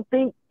 they don't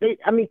think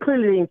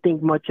clearly they didn't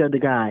think much of the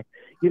guy.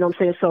 You know what I'm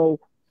saying?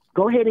 So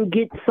go ahead and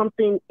get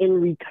something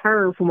in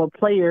return from a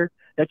player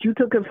that you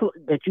took a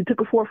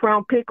 4th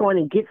round pick on,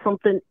 and get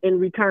something in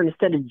return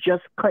instead of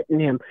just cutting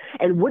him.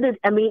 And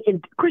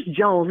and Chris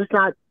Jones, it's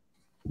not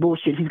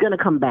bullshit. He's going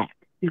to come back.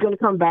 He's going to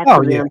come back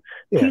for them.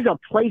 Yeah. He's a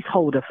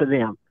placeholder for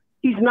them.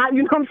 He's not,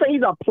 you know what I'm saying?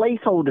 He's a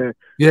placeholder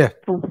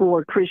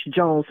for Chris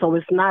Jones. So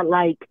it's not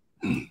like,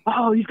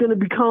 oh, he's going to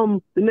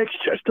become the next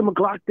Chester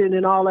McLaughlin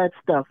and all that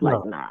stuff.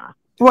 Like, nah.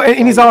 Well,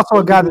 and he's also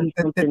a guy that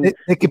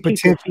they can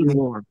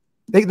potentially,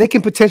 they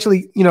can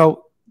potentially,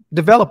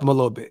 develop him a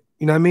little bit.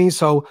 You know what I mean?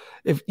 So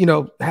if,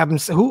 have him,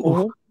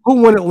 who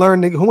wouldn't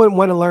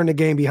want to learn the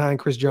game behind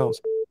Chris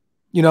Jones?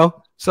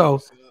 So,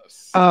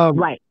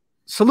 right.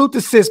 Salute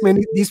to Sis,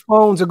 man. These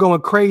phones are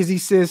going crazy,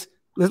 Sis.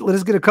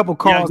 Let's get a couple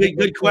calls. Yeah,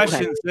 good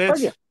questions,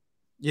 Sis.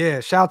 Yeah,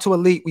 shout out to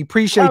Elite. We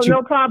appreciate you.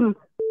 No problem.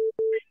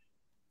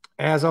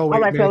 As always,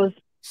 all right, man. Fellas.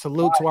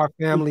 Salute to our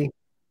family,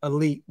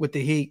 Elite with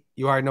the heat.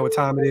 You already know what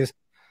time it is.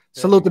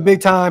 Salute the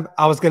big time.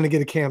 I was going to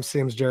get a Cam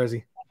Sims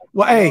jersey.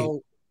 Well, hey,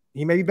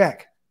 he may be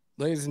back.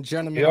 Ladies and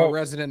gentlemen, our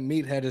resident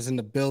meathead is in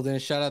the building.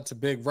 Shout out to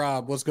Big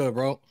Rob. What's good,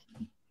 bro?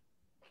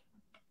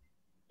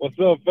 What's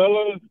up,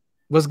 fellas?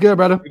 What's good,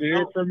 brother? Good to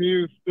hear from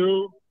you,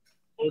 Stu.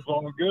 Hope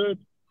all good.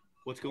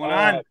 What's going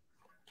on?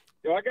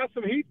 Yo, I got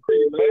some heat for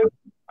you, man.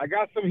 I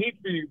got some heat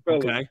for you,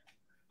 fellas. Okay.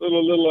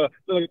 Little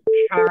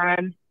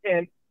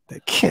content. The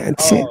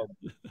content.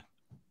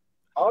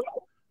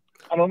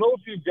 I don't know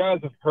if you guys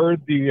have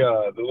heard the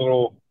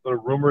little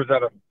rumors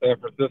out of San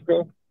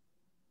Francisco.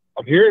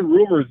 I'm hearing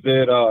rumors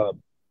that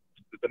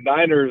the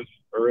Niners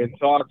are in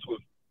talks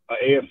with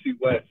AFC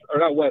West, or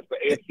not West, but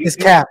AFC. It's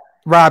Cap,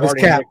 Rob. It's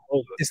Cap.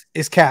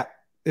 It's Cap.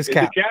 It's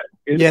Cap.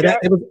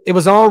 It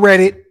was on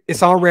Reddit.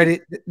 It's on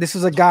Reddit. This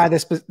is a guy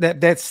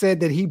that said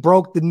that he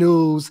broke the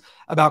news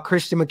about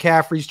Christian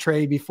McCaffrey's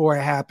trade before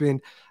it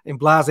happened, and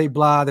blah,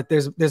 blah, that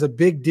there's a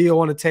big deal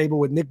on the table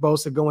with Nick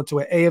Bosa going to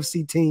an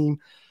AFC team.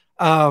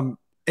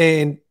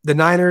 And the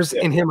Niners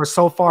and him are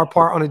so far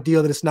apart on a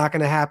deal that it's not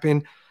going to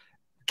happen.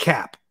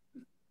 Cap.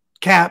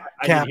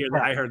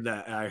 I heard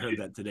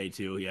that today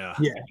too. Yeah.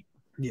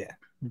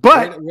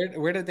 But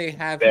where did they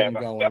have him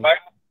going?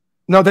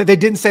 No, they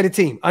didn't say the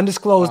team.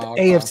 Undisclosed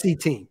AFC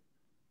team.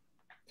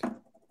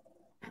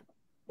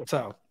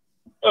 So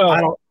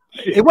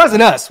it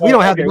wasn't us. We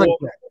don't have the money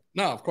for that.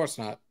 No, of course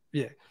not.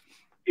 Yeah.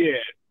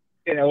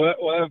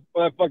 Well,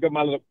 I fuck up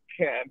my little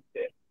can.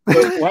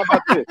 But how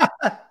about this?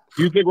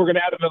 Do you think we're going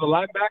to add another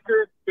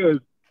linebacker?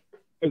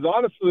 Because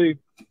honestly,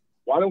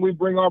 why don't we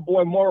bring our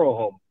boy Morrow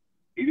home?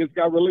 He just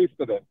got released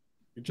today.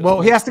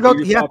 Well, he has to go.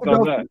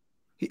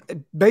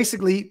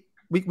 Basically,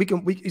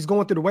 he's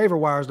going through the waiver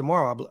wires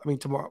tomorrow.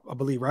 Tomorrow, I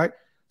believe, right?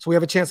 So we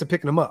have a chance of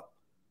picking him up.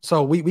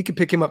 So we can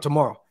pick him up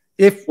tomorrow.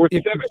 If 7th,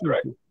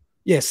 right?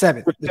 Yeah,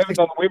 7th. We're 7th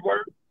on the waiver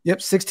wire?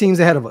 Yep, 6 teams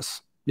ahead of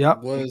us.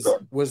 Yep.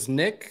 Was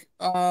Nick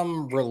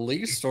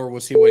released or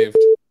was he waived?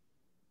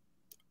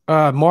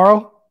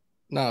 Morrow?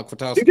 No,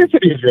 Kwiatkowski. He just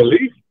said he was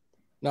released.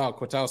 No,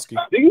 Kwiatkowski.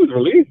 I think he was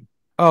released.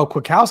 Oh,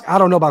 Kwiatkowski? I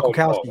don't know about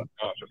Kwiatkowski.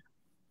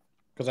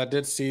 Because I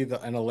did see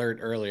an alert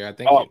earlier. I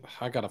think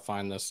I got to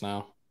find this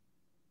now.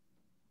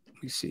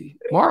 Let me see.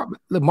 Morrow would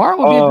be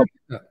a good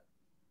pickup.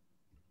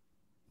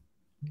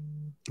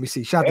 Let me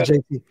see. Shout out to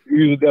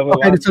JT.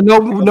 Okay, so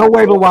no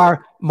waiver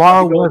wire.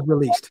 Morrow was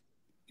released.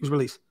 He was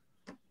released.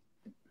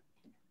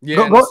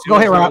 Yeah, go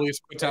ahead, Rob.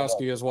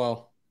 Kwiatkowski as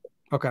well.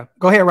 Okay.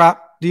 Go ahead, Rob.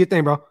 Do your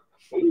thing, bro.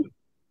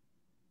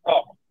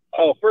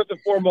 Oh, first and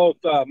foremost,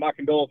 my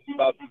condolences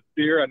about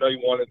Stuart. I know you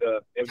wanted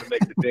him to make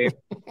the team.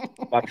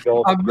 My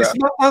condolences. I miss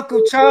my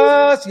Uncle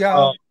Charles,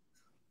 y'all.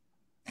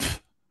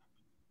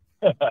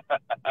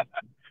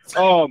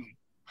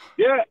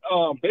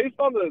 Based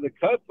on the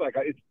cuts,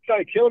 it's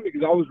kind of killing me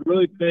because I was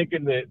really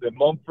thinking that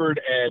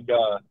Mumford and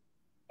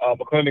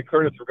McClendon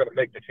Curtis were going to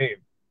make the team.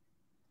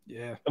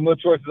 Yeah. Some of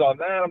the choices on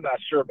that I'm not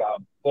sure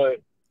about, but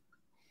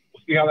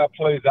we'll see how that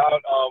plays out.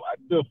 I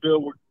still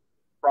feel we're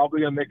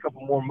probably gonna make a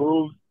couple more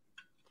moves,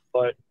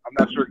 but I'm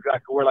not sure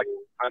exactly where. Like,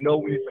 I know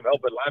we need some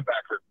help at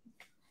linebacker,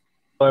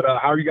 but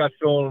how are you guys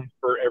feeling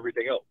for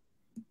everything else?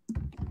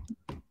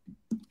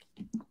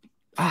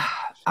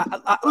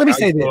 Let me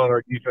say this. On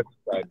our defensive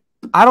side?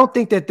 I don't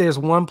think that there's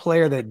one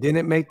player that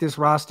didn't make this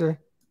roster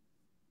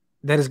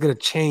that is going to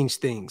change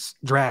things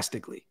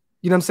drastically.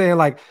 You know what I'm saying?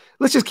 Like,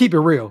 let's just keep it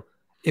real.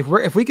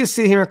 If we can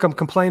sit here and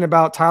complain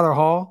about Tyler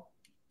Hall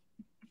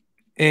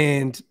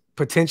and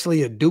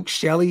potentially a Duke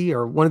Shelley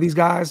or one of these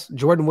guys,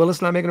 Jordan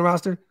Willis not making a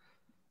roster,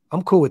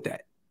 I'm cool with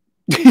that.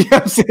 You know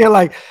what I'm saying?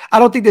 Like, I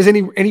don't think there's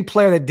any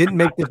player that didn't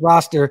make this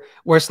roster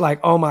where it's like,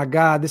 oh my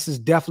God, this is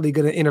definitely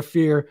going to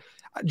interfere.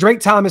 Drake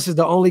Thomas is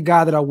the only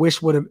guy that I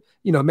wish would have,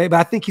 maybe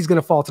I think he's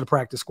going to fall to the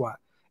practice squad.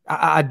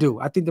 I do.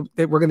 I think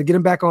that we're going to get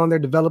him back on there,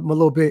 develop him a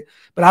little bit,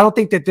 but I don't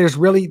think that there's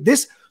really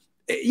this,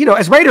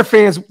 as Raider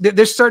fans,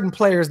 there's certain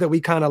players that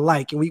we kind of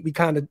like and we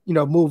kind of,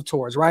 move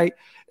towards, right?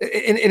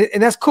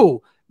 And that's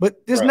cool.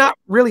 But there's not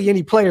really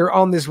any player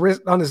on this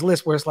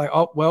list where it's like,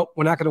 oh, well,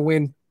 we're not going to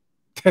win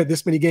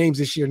this many games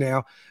this year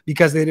now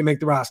because they didn't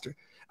make the roster.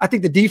 I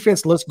think the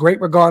defense looks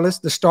great regardless.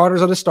 The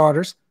starters are the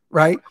starters,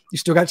 right? You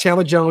still got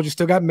Chandler Jones. You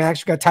still got Max.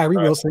 You got Tyree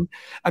Wilson.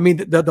 I mean,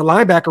 the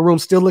linebacker room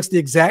still looks the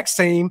exact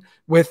same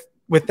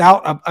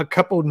without a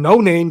couple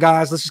no-name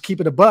guys. Let's just keep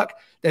it a buck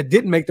that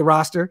didn't make the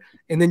roster.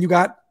 And then you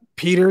got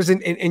Peters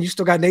and you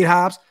still got Nate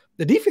Hobbs.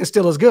 The defense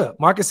still is good.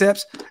 Marcus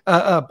Epps.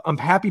 I'm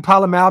happy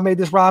Palomal made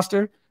this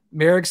roster.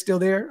 Merrick's still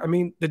there. I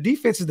mean, the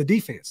defense is the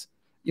defense.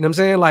 You know what I'm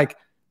saying? Like,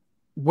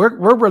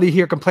 we're really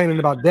here complaining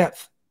about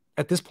depth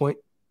at this point.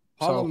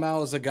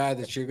 Palomal is a guy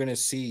that you're going to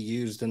see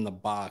used in the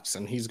box,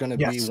 and he's going to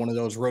be one of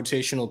those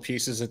rotational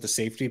pieces at the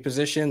safety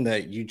position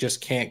that you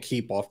just can't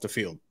keep off the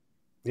field.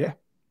 Yeah.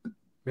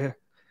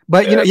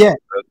 But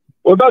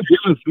What about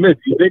Jalen Smith?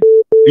 Do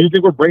you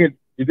think we'll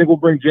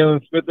bring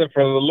Jalen Smith in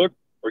for the look,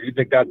 or do you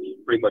think that's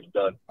pretty much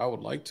done? I would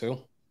like to.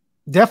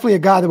 Definitely a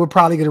guy that we're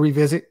probably going to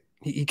revisit.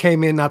 He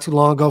came in not too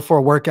long ago for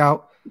a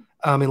workout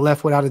and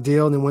left without a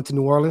deal and then went to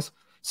New Orleans.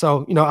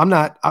 So,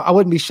 I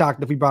wouldn't be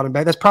shocked if we brought him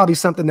back. That's probably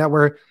something that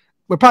we're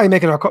probably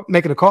making a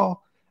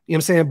call. You know what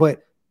I'm saying?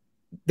 But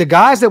the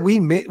guys that we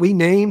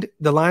named,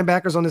 the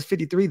linebackers on this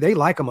 53, they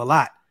like him a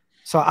lot.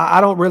 So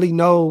I don't really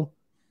know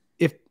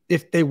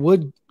if they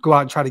would go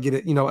out and try to get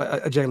it,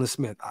 a Jalen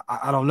Smith.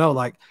 I don't know.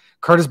 Like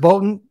Curtis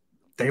Bolton,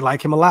 they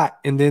like him a lot.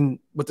 And then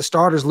with the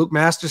starters, Luke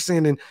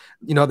Masterson, and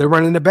they're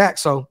running the back.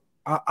 So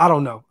I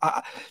don't know.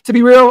 To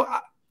be real,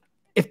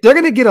 if they're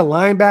going to get a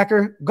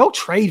linebacker, go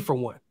trade for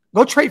one.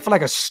 Go trade for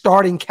like a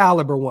starting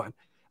caliber one.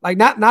 Like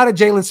not a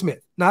Jalen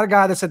Smith, not a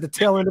guy that's at the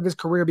tail end of his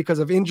career because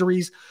of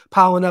injuries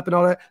piling up and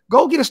all that.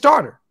 Go get a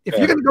starter. If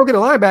you're going to go get a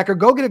linebacker,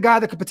 go get a guy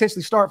that could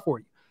potentially start for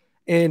you.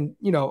 And,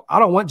 I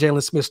don't want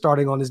Jalen Smith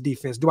starting on this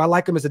defense. Do I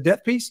like him as a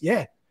depth piece?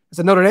 Yeah. As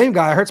a Notre Dame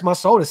guy, it hurts my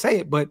soul to say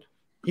it, but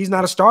he's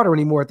not a starter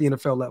anymore at the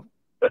NFL level.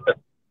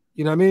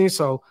 You know what I mean?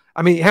 So,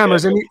 Hammer,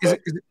 is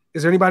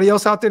there anybody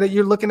else out there that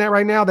you're looking at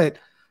right now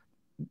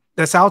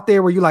that's out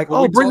there where you're like,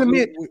 bring them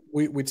in?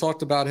 We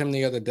talked about him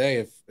the other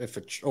day.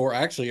 Or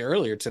actually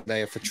earlier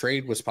today, if a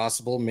trade was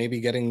possible,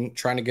 maybe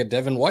trying to get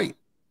Devin White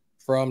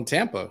from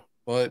Tampa.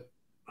 But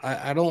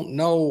I don't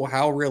know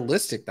how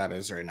realistic that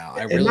is right now.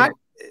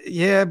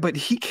 Yeah, but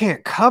he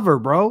can't cover,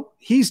 bro.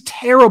 He's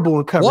terrible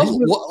in cover.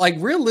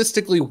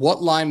 Realistically, what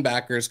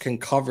linebackers can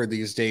cover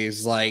these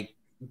days? Like,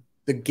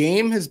 the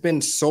game has been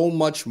so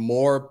much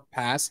more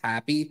pass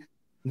happy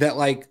that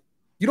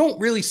you don't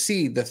really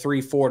see the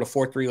 3-4 to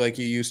 4-3 like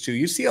you used to.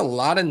 You see a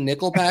lot of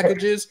nickel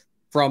packages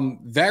from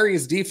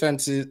various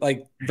defenses,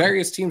 like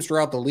various teams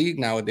throughout the league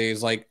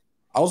nowadays. Like,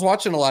 I was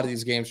watching a lot of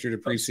these games through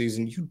the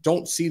preseason. You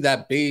don't see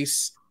that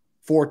base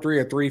 4-3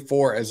 or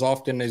 3-4 as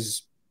often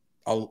as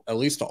at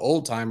least the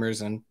old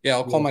timers. And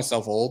I'll call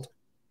myself old.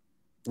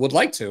 Would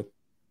like to.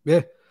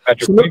 Yeah.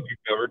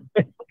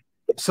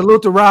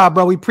 Salute to Rob,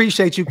 bro. We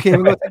appreciate you,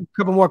 Kim. We'll take a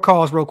couple more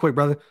calls real quick,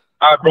 brother.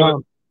 All right, brother.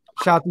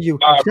 Shout out to you.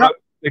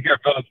 Take care,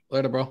 fellas.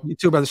 Later, bro. You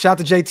too, brother. Shout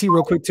out to JT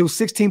real quick, too.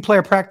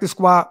 16-player practice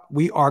squad.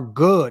 We are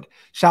good.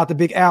 Shout out to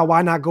Big Al.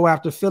 Why not go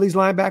after Phillies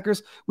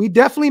linebackers? We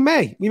definitely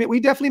may. We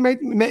definitely may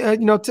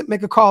to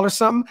make a call or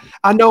something.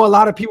 I know a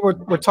lot of people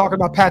were talking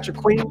about Patrick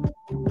Queen.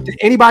 Did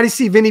anybody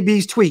see Vinny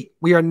B's tweet?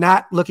 We are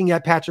not looking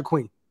at Patrick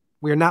Queen.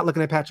 We are not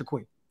looking at Patrick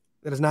Queen.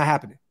 That is not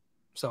happening.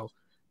 So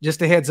just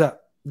a heads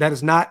up. That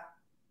is not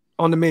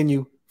on the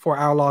menu for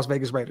our Las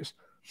Vegas Raiders.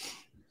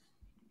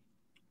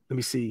 Let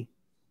me see.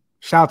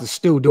 Shout out to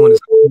Stu doing his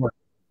homework.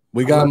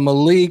 We got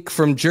Malik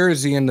from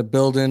Jersey in the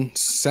building.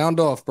 Sound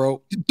off,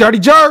 bro. Dirty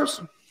Jers.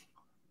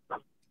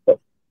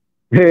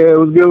 Hey,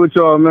 what's good with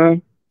y'all,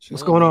 man?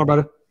 What's going on,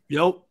 brother?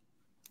 Yo.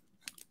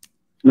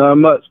 Not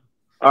much.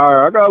 All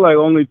right, I got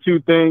only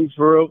two things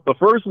for real. The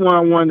first one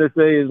I wanted to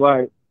say is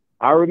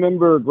I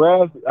remember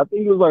Graphk, I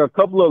think it was a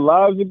couple of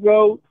lives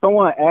ago,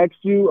 someone asked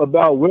you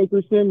about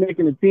Wilkerson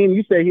making the team.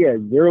 You said he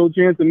had zero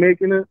chance of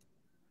making it.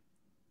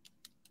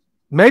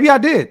 Maybe I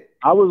did.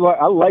 I was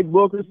I like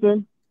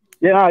Wilkerson.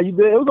 Yeah, you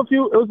did. It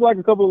was like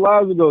a couple of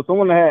lives ago.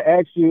 Someone had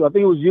asked you, I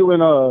think it was you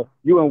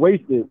and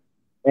Wasted,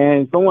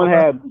 and someone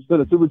had said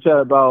a super chat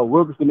about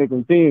Wilkerson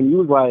making the team. He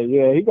was like,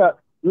 yeah,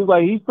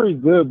 he's pretty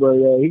good, but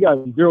yeah, he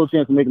got zero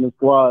chance of making the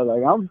squad.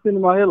 Like, I'm sitting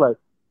in my head like,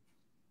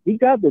 he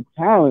got the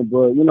talent,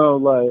 but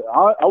like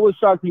I was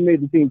shocked he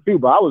made the team too.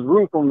 But I was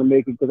rooting for him to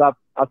make it because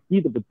I see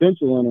the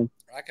potential in him.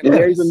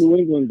 He's a New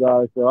England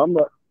guy, so I'm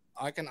not.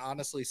 I can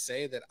honestly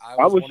say that I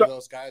was one of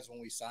those guys when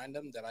we signed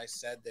him that I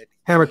said that.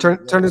 Hammer,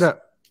 turn it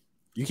up.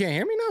 You can't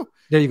hear me now?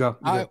 There you go.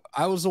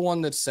 I was the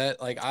one that said,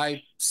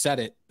 I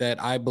said it,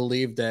 that I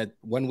believed that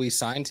when we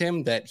signed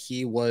him that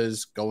he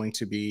was going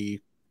to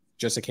be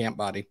just a camp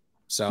body.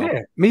 So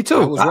yeah, me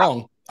too. I was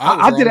wrong.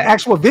 I did an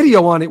actual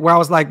video on it where I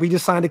was like, we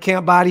just signed a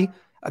camp body,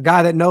 a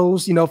guy that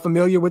knows,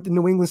 familiar with the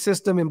New England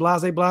system and blah,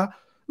 blah, blah.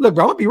 Look,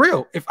 bro, I'm gonna be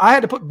real. If I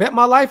had to bet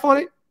my life on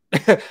it,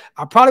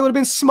 I probably would have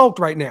been smoked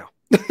right now.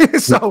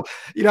 So,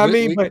 what I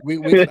mean? But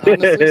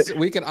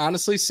we can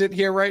honestly sit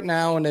here right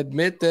now and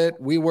admit that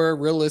we were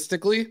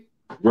realistically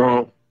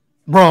wrong.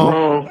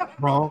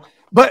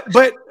 But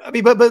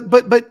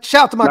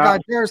shout out to my guy,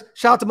 Jairus.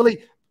 Shout out to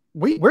Malik.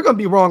 We're gonna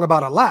be wrong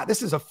about a lot.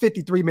 This is a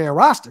 53-man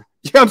roster.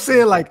 You know what I'm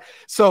saying? Like,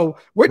 so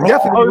we're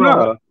definitely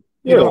wrong.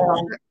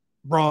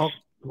 Wrong.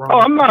 Oh,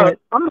 I'm not like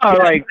I'm not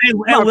gonna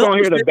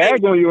hear the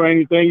bag on you or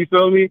anything. You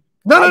feel me?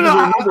 No.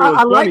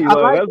 I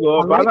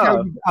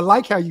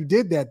like how you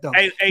did that though.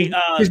 Hey,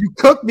 because you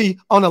cooked me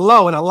on the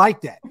low, and I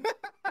like that.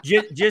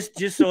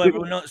 Just so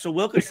everyone knows, so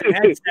Wilkerson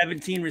had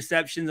 17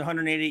 receptions,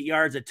 188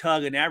 yards, a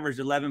tug, and averaged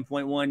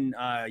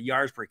 11.1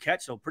 yards per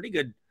catch. So pretty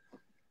good.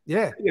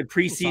 Yeah, pretty good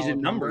preseason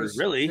numbers,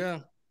 really. Yeah.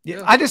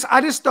 I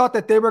just thought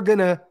that they were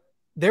gonna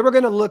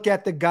look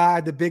at the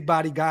guy, the big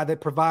body guy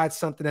that provides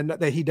something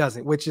that he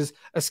doesn't, which is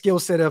a skill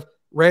set of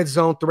red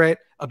zone threat,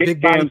 a big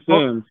body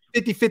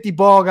 50-50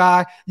 ball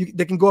guy.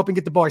 That can go up and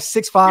get the ball. He's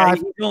 6'5". Yeah,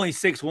 he's only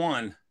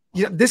 6'1".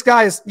 Yeah, this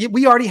guy is.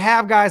 We already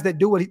have guys that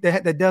do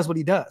that does what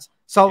he does.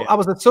 So I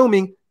was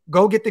assuming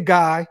go get the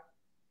guy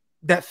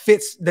that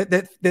fits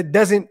that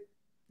doesn't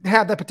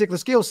have that particular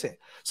skill set.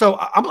 So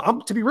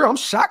I'm to be real, I'm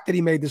shocked that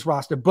he made this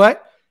roster,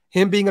 but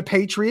him being a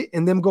Patriot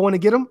and them going to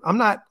get him, I'm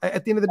not.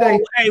 At the end of the day,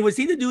 hey, was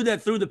he the dude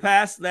that threw the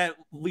pass that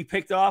we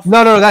picked off?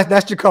 No,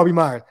 that's Jacoby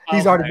Myers.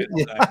 He's already.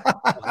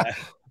 Okay.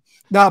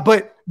 No,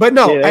 but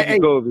no. Yeah,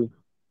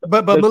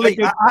 but Malik,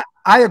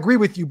 I agree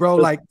with you, bro.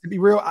 Like, to be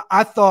real,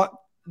 I thought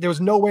there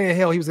was no way in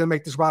hell he was going to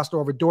make this roster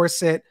over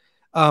Dorsett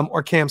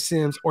or Cam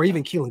Sims or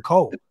even Keelan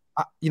Cole.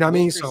 You know what I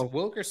mean? So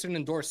Wilkerson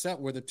and Dorsett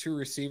were the two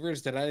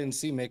receivers that I didn't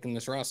see making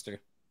this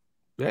roster.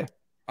 Yeah,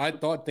 I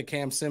thought that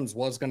Cam Sims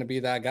was going to be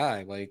that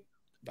guy. Like,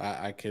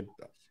 I could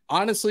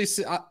honestly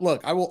see.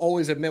 Look, I will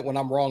always admit when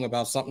I'm wrong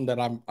about something that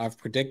I've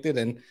predicted,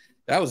 and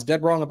that was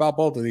dead wrong about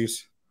both of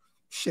these.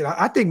 Shit,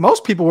 I think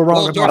most people were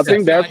wrong about that. I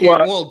think that's why.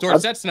 Well,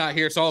 Dorsett's not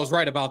here, so I was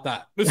right about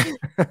that.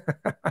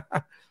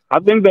 I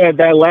think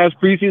that last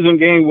preseason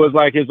game was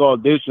like his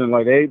audition.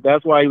 Like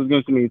that's why he was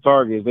getting so many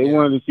targets. They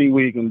wanted to see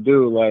what he can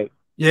do. Like,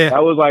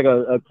 that was like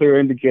a clear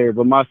indicator.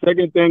 But my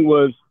second thing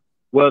was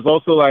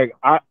also like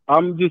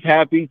I'm just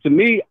happy. To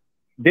me,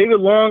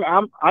 David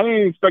Long, I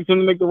didn't expect him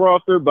to make the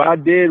roster, but I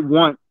did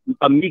want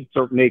Amik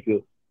to make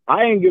it.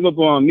 I didn't give up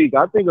on Amik.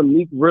 I think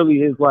Amik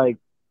really is like.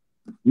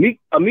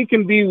 Amik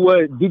can be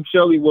what Duke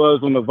Shelley was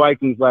on the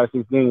Vikings last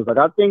 6 games. Like,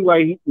 I think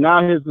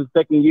now his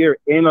second year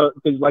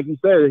because like you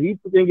said, he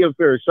didn't get a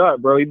fair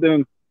shot, bro.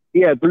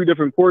 He had 3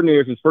 different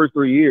coordinators his first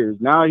 3 years.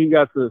 Now he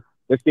got the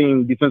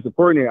same defensive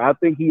coordinator. I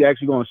think he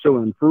actually going to show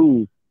and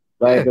improve.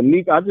 Like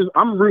Amik,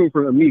 I'm rooting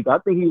for Amik. I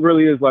think he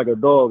really is like a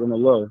dog in the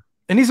low.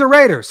 And he's a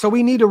Raider, so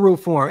we need to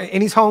root for him.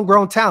 And he's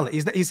homegrown talent.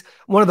 He's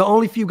one of the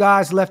only few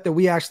guys left that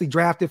we actually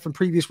drafted from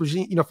previous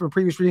regime.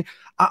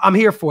 I'm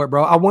here for it,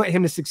 bro. I want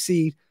him to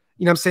succeed.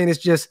 You know what I'm saying? It's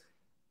just,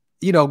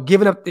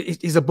 giving up.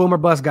 He's a boomer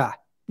bust guy.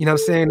 You know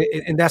what I'm saying?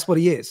 And that's what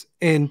he is.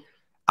 And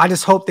I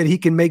just hope that he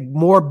can make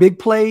more big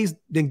plays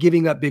than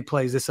giving up big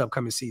plays this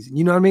upcoming season.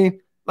 You know what I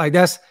mean? Like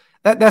that's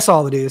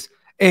all it is.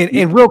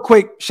 And real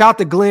quick, shout out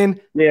to Glenn.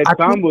 Yeah,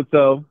 time will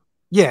tell.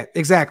 Yeah,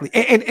 exactly.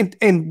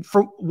 And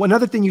for one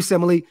other thing you said,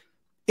 Malik,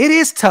 it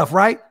is tough,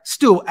 right?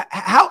 Stu,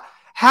 how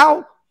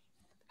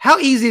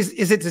easy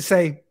is it to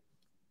say,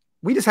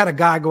 we just had a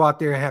guy go out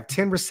there and have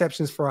 10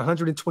 receptions for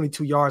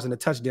 122 yards and a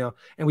touchdown,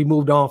 and we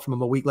moved on from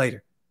him a week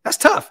later. That's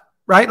tough,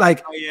 right?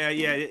 Like, yeah,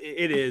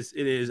 it is.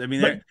 It is. I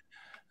mean,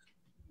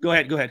 go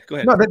ahead.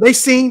 No, they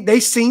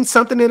seen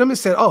something in him and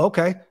said, "Oh,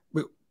 okay,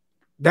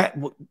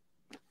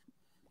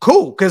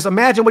 cool." Because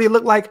imagine what he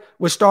looked like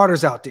with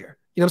starters out there.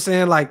 You know what I'm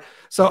saying? Like,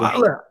 so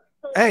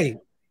hey,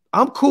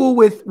 I'm cool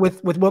with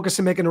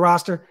Wilkerson making the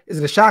roster. Is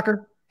it a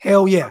shocker?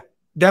 Hell yeah,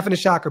 definite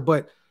shocker.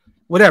 But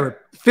whatever.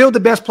 Field the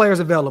best players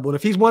available. And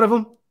if he's one of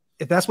them,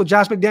 if that's what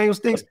Josh McDaniels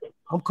thinks,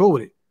 I'm cool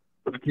with it.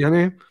 You know what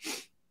I mean?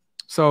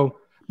 So,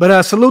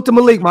 but salute to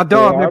Malik, my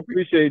dog. I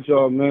appreciate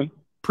y'all, man.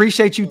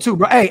 Appreciate you too,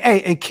 bro.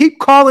 Hey, and keep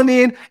calling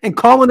in and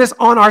calling us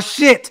on our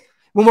shit.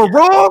 When we're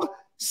wrong,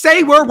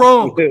 say we're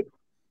wrong.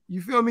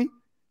 You feel me?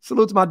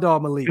 Salute to my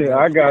dog, Malik. Yeah,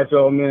 I got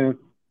y'all, man.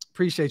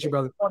 Appreciate you,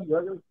 brother.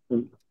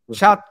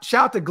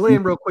 Shout to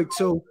Glenn real quick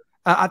too.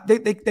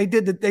 They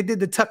did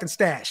the tuck and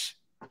stash.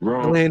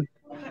 Wrong.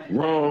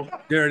 Wrong.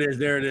 There it is.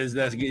 There it is.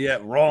 That's yeah.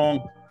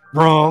 Wrong.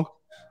 Wrong.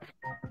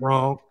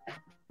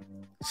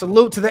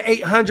 Salute to the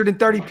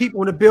 830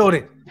 people in the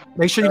building.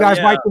 Make sure you guys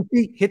wipe your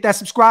feet. Hit that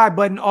subscribe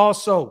button.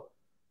 Also,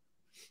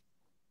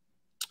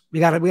 we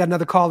got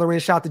another caller in.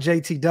 Shout out to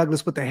JT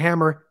Douglas with the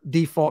hammer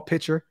default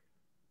picture.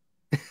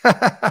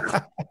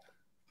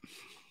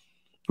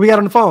 We got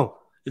on the phone.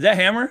 Is that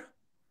Hammer?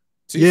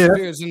 Yeah,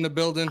 Spears in the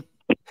building.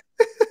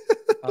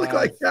 Look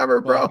like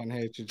Hammer, bro.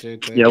 Hate you,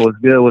 JT. Yeah, what's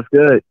good? What's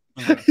good?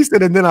 He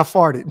said, and then I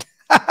farted.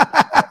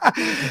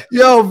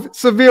 Yo,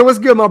 Severe, what's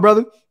good, my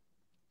brother?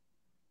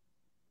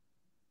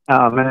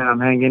 Oh man, I'm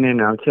hanging in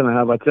there. I'm chilling.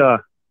 How about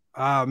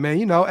y'all? Man,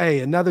 you know, hey,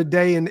 another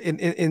day in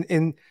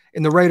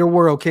the Raider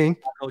world, King.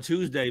 Oh,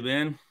 Tuesday,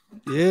 man.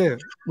 Yeah.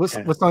 What's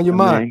on your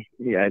mind?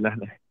 Yeah,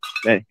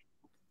 hey.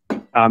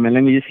 Man,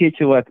 let me just hit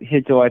you like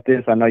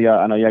this. I know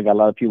y'all got a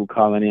lot of people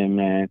calling in,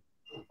 man.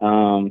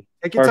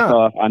 First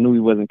off, I knew he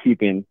wasn't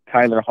keeping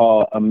Tyler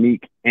Hall,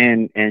 Amik,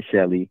 and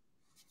Shelley.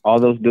 All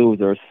those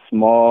dudes are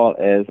small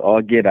as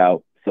all get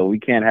out, so we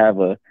can't have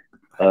a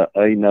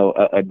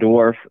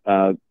dwarf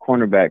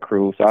cornerback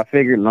crew. So I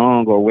figured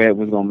Long or Webb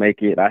was gonna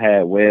make it. I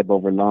had Webb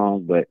over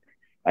Long, but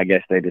I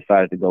guess they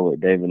decided to go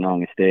with David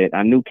Long instead.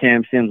 I knew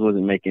Cam Sims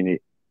wasn't making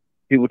it.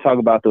 People talk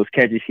about those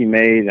catches he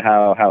made,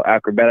 how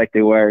acrobatic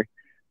they were,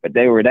 but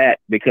they were that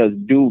because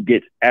dude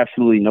gets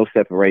absolutely no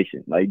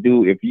separation. Like,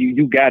 dude, if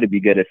you got to be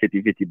good at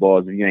 50-50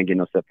 balls if you ain't getting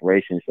no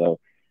separation. So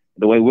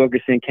the way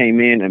Wilkerson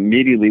came in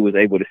immediately was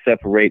able to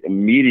separate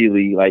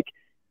immediately, like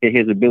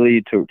his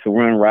ability to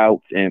run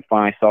routes and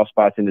find soft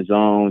spots in the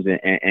zones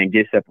and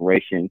get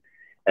separation.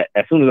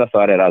 As soon as I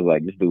saw that, I was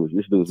like, this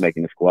dude's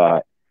making the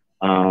squad.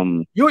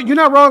 You're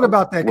not wrong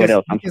about that. What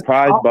else? I'm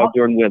surprised about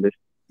Jordan Willis.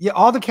 Yeah,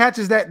 all the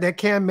catches that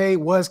Cam made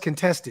was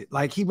contested.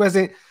 Like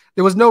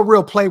there was no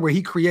real play where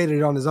he created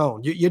it on his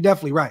own. You're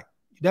definitely right.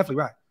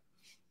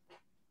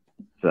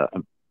 So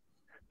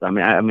I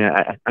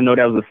know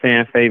that was a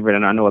fan favorite,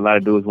 and I know a lot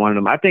of dudes wanted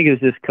him. I think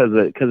it's just because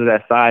of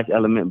that size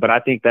element, but I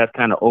think that's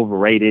kind of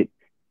overrated,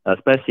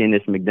 especially in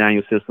this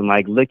McDaniel system.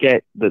 Like, look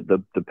at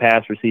the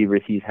pass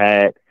receivers he's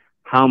had.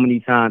 How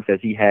many times has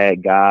he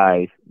had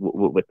guys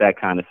with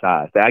that kind of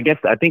size? I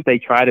think they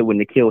tried it with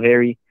N'Keal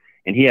Harry,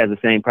 and he has the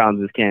same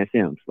problems as Cam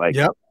Sims. Like,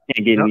 can't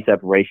get any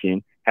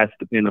separation, has to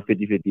depend on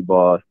 50-50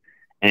 balls,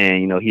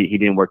 and he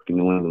didn't work in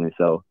New England.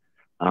 So,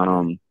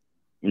 I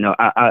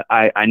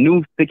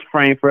knew fixed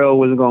frame Farrell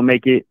wasn't gonna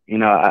make it.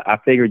 I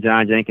figured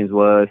John Jenkins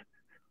was.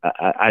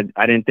 I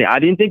didn't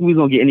think we was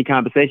gonna get any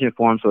compensation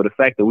for him. So the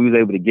fact that we was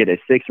able to get a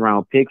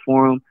 6th-round pick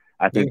for him,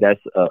 I think that's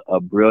a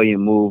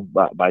brilliant move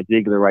by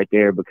Ziegler right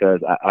there,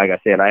 because like I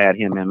said, I had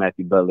him and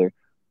Matthew Butler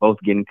both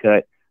getting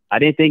cut. I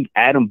didn't think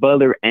Adam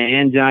Butler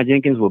and John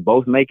Jenkins would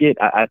both make it.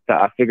 I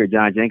figured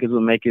John Jenkins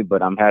would make it,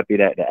 but I'm happy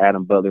that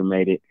Adam Butler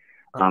made it.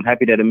 I'm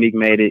happy that Amik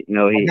made it.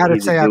 I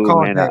gotta say, I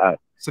called that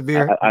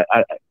Severe.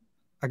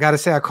 I gotta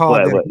say, I called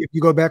that. If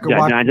you go back and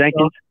watch John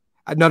Jenkins.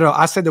 No,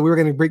 I said that we were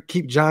going to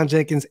keep John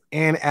Jenkins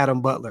and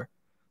Adam Butler,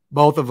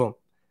 both of them.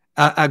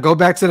 I go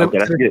back to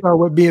the show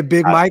with being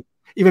Big Mike.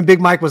 Even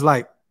Big Mike was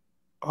like,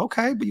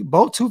 "Okay, but you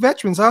both 2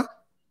 veterans, huh?"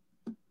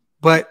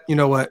 But you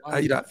know what?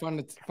 I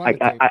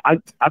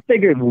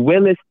figured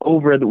Willis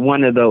over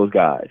one of those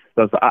guys.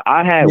 So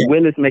I had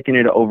Willis making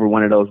it over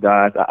one of those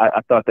guys. I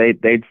thought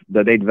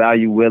they'd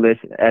value Willis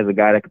as a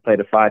guy that could play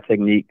the 5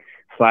 technique,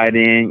 slide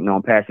in,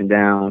 on passing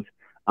downs,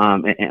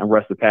 and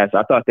rush the pass.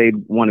 I thought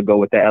they'd want to go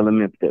with that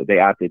element. They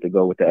opted to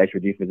go with the extra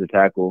defensive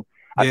tackle.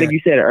 I think you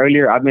said it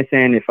earlier. I've been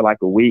saying it for like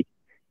a week.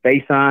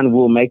 Faison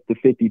will make the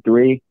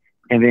 53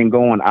 and then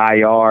go on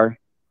IR.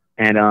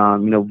 And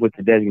with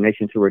the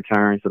designation to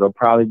return, so they'll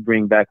probably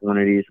bring back one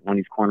of these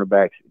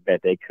cornerbacks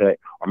that they cut,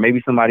 or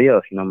maybe somebody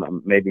else.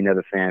 Maybe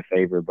another fan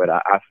favorite. But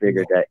I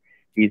figured that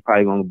he's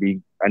probably going to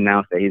be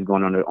announced that he's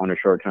going on a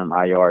short-term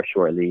IR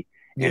shortly,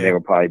 and they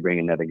will probably bring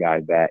another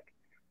guy back.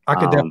 I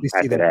could definitely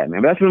see that,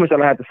 man. But that's pretty much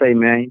all I have to say,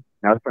 man.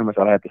 That's pretty much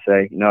all I have to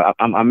say.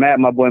 I'm mad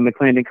my boy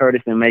McClendon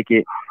Curtis didn't make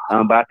it,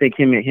 but I think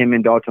him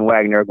and Dalton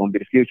Wagner are going to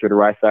be the future, the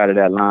right side of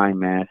that line,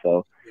 man.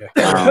 So.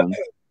 I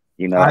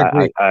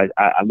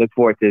look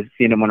forward to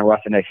seeing him on the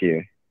roster next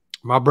year.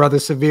 My brother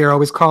Severe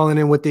always calling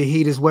in with the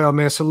heat as well,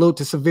 man. Salute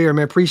to Severe,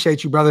 man.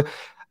 Appreciate you, brother.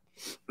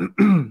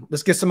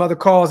 Let's get some other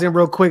calls in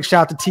real quick.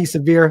 Shout out to T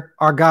Severe,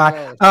 our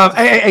guy.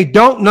 Hey,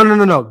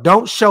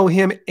 don't show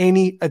him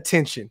any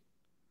attention.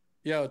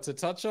 Yo, to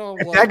touch on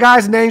if that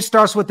guy's name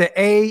starts with the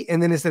A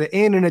and then it's an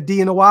N and a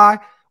D and a Y,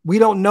 we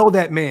don't know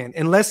that man.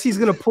 Unless he's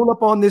going to pull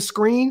up on this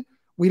screen,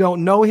 we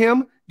don't know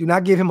him. Do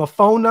not give him a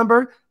phone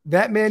number.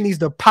 That man needs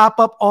to pop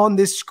up on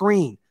this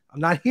screen.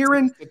 I'm not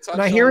hearing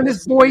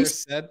his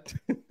voice. Go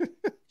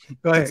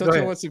ahead. To touch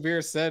on what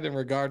Severe said in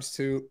regards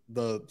to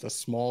the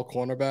small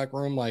cornerback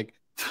room, like,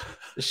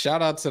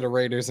 shout out to the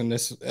Raiders in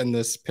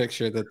this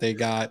picture that they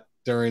got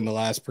during the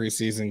last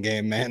preseason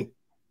game, man.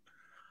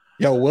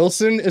 Yo,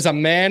 Wilson is a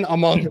man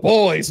among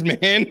boys,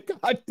 man.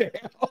 God damn.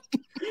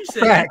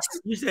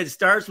 You said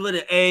starts with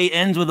an A,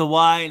 ends with a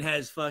Y, and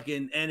has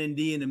fucking N and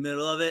D in the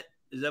middle of it.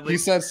 Is that what he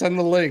said? Send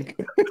the link.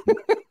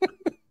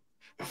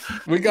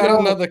 We got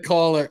another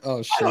caller.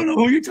 Oh shit! I don't know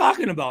who you're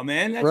talking about,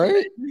 man. That's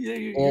right?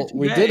 Well,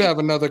 we did have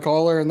another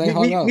caller, and they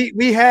hung up.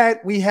 We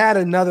had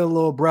another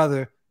little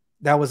brother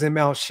that was in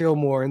Mount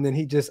Shillmore, and then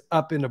he just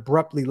up and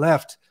abruptly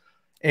left,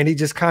 and he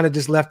just kind of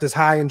just left us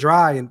high and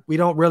dry, and we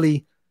don't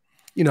really,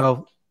 we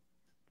don't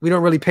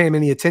really pay him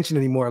any attention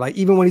anymore. Like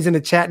even when he's in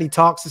the chat and he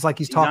talks, it's like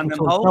he's talking on them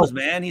to hoes, himself.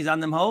 man. He's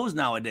on them hoes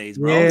nowadays,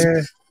 bro.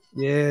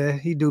 Yeah,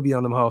 he do be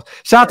on them hoes.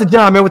 Shout out to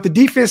John, man. With the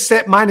defense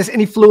set minus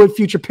any fluid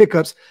future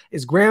pickups,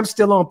 is Graham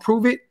still on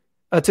prove it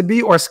to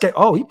be or escape?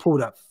 Oh, he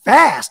pulled up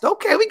fast.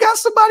 Okay, we got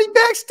somebody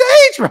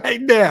backstage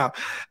right now.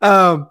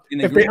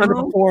 If they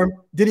underperform,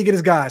 did he get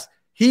his guys?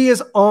 He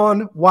is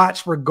on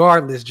watch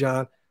regardless,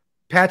 John.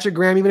 Patrick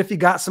Graham, even if he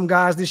got some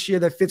guys this year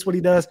that fits what he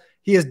does,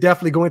 he is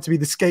definitely going to be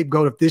the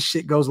scapegoat if this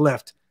shit goes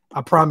left.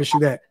 I promise you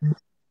that.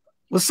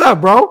 What's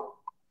up, bro?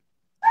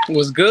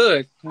 Was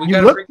good. We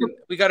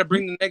gotta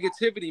bring the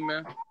negativity,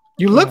 man.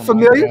 You look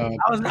familiar.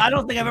 I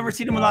don't think I've ever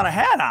seen him without a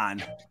hat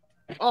on.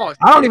 Oh,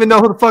 I don't even know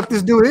who the fuck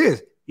this dude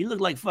is. He looked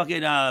like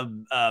fucking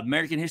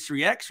American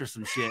History X or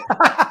some shit.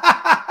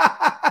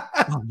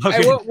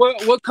 Hey,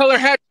 what color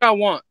hat I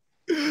want?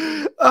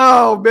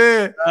 Oh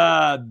man.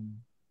 I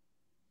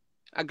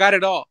got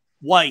it all.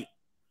 White.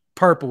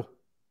 Purple.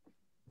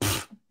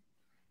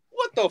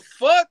 What the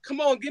fuck? Come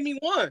on, give me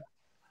one.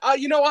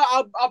 You know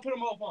what? I'll put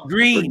them off on.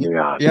 Green.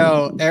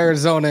 Yo,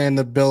 Arizona in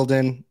the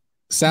building.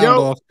 Sound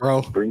off,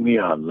 bro. Bring me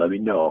on. Let me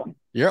know.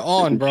 You're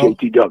on, bro.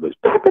 JT Douglas.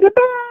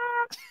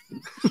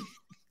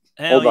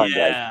 Hold on,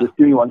 guys. Just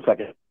give me 1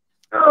 second.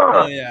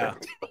 Hell yeah.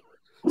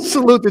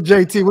 Salute to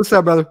JT. What's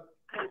up, brother?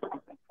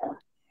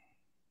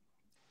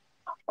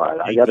 All right,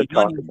 I got to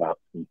talk about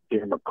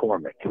Sincere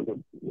McCormick.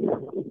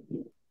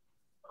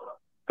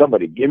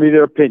 Somebody give me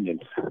their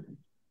opinions.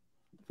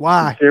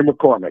 Why? Sincere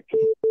McCormick.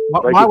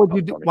 Why would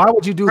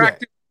you do Practice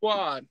that?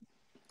 squad.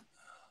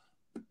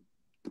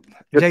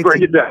 Just JT,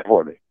 break it down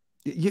for me.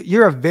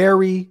 You're a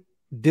very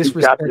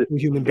disrespectful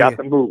human being. You got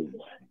the moves.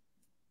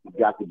 You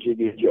got the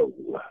jiggy Joe.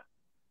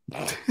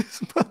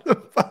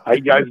 How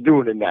you guys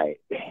doing tonight?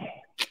 Yo,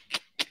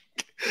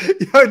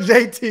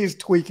 JT is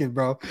tweaking,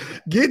 bro.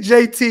 Get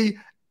JT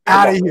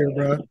out of here,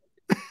 bro.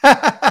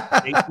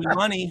 JT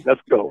money.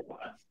 Let's go.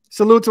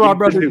 Salute to our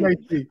brother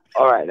JT.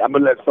 All right, I'm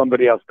gonna let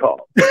somebody else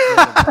call.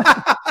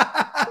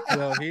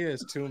 Yo, he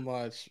is too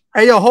much.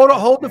 Hey, yo,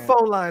 hold the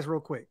phone lines real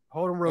quick.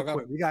 Hold them real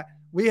quick.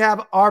 We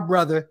have our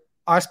brother,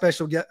 our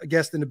special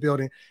guest in the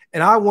building,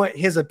 and I want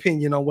his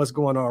opinion on what's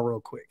going on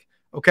real quick.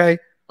 Okay.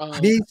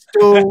 Me,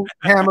 Stu,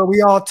 Hammer,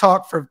 we all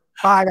talked for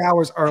 5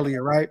 hours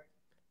earlier, right?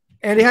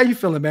 Andy, how you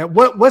feeling, man?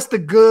 What's the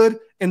good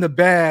and the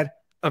bad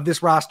of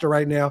this roster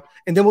right now?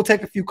 And then we'll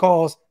take a few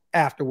calls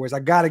afterwards. I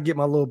got to get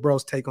my little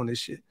bro's take on this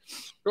shit.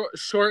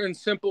 Short and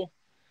simple.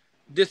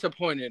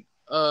 Disappointed.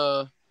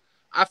 I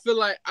feel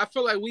like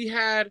we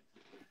had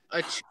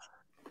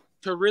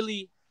to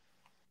really.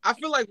 I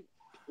feel like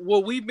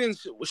what we've been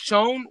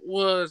shown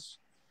was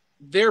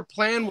their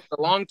plan was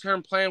a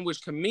long-term plan, which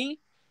to me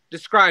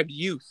described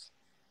youth.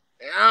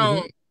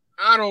 I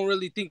don't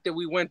really think that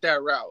we went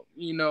that route.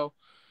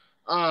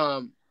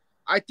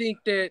 I think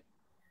that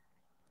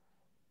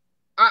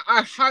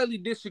I highly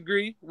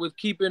disagree with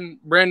keeping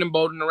Brandon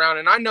Bolden around,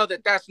 and I know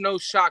that that's no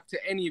shock to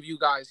any of you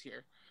guys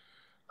here.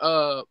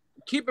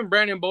 Keeping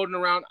Brandon Bolden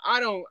around, I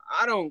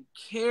don't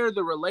care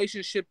the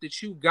relationship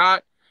that you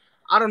got.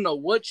 I don't know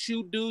what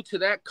you do to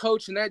that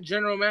coach and that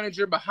general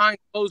manager behind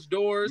closed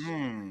doors.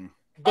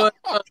 But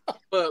I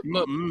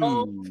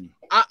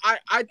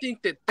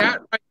think that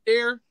right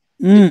there.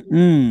 I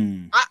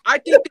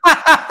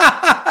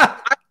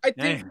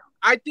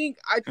think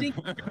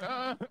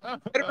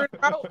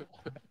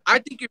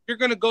if you're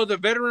gonna go the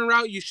veteran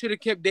route, you should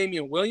have kept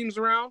Damian Williams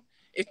around.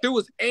 If there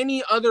was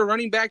any other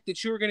running back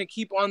that you were gonna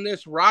keep on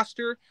this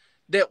roster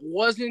that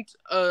wasn't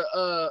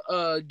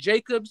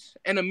Jacobs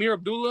and Amir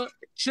Abdullah,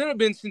 it should have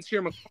been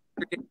Sincere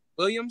McCormick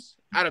Williams.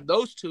 Out of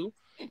those two,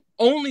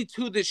 only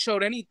two that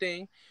showed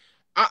anything.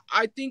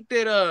 I think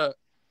that I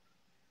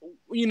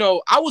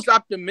was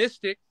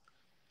optimistic.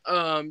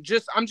 I'm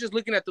just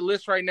looking at the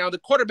list right now. The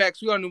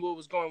quarterbacks, we all knew what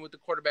was going with the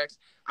quarterbacks.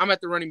 I'm at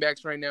the running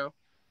backs right now.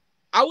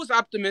 I was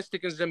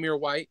optimistic in Zamir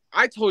White.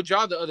 I told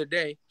y'all the other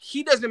day,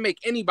 he doesn't make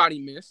anybody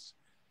miss.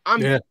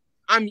 I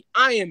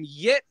am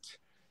yet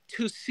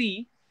to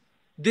see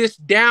this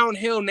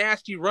downhill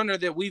nasty runner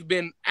that we've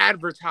been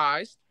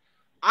advertised.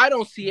 I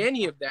don't see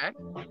any of that.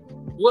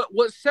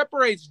 What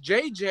separates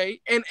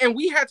JJ, and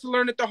we had to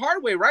learn it the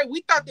hard way, right?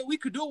 We thought that we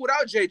could do it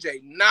without JJ.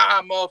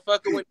 Nah,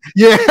 motherfucker.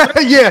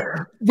 Yeah.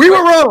 We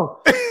were wrong.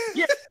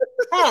 Yeah,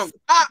 wrong.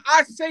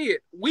 I say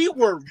it. We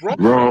were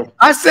wrong.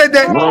 I said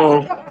that.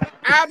 Wrong.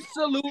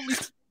 Absolutely.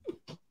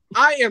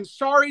 I am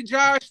sorry,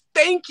 Josh.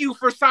 Thank you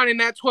for signing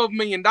that $12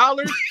 million.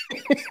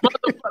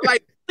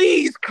 Like,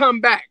 please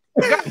come back.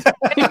 That's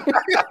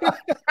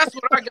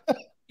what I got.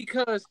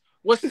 Because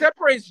what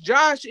separates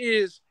Josh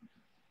is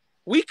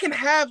we can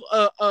have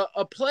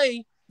a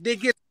play that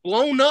gets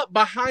blown up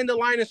behind the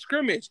line of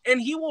scrimmage,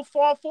 and he will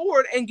fall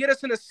forward and get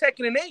us in a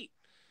 2nd and 8.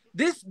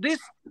 This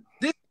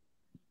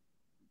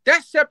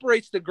that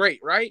separates the great,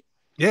 right?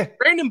 Yeah.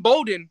 Brandon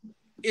Bolden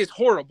is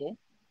horrible.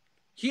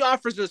 He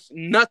offers us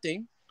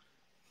nothing,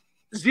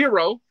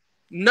 zero,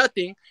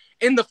 nothing.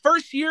 In the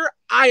first year,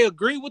 I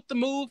agree with the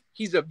move.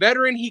 He's a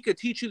veteran. He could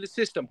teach you the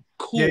system.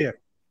 Cool.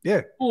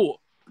 Yeah.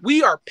 Cool.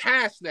 We are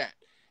past that.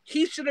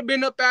 He should have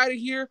been up out of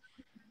here.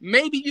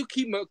 Maybe you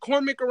keep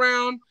McCormick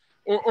around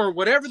or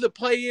whatever the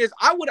play is.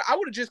 I would have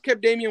just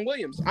kept Damian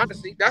Williams.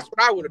 Honestly, that's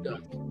what I would have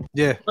done.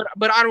 Yeah.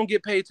 But I don't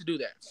get paid to do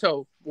that.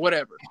 So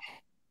whatever.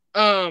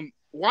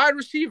 Wide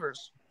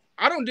receivers.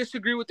 I don't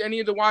disagree with any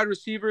of the wide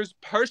receivers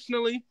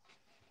personally.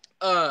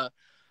 I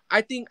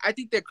think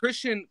that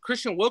Christian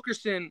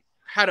Wilkerson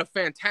had a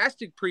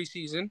fantastic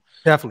preseason.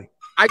 Definitely.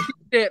 I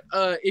think that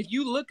if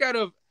you look out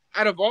of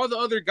all the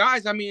other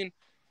guys, I mean,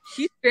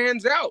 he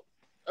stands out.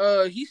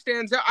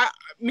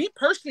 Me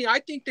personally, I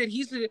think that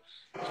he's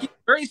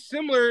very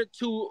similar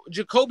to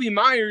Jacoby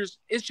Myers.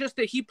 It's just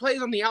that he plays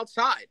on the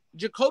outside.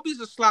 Jacoby's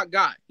a slot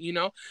guy, you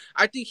know.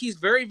 I think he's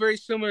very, very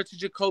similar to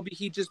Jacoby.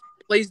 He just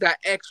plays that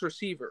X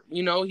receiver,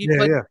 you know.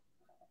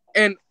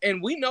 And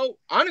we know,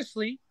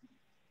 honestly,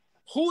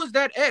 who is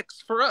that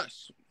X for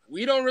us?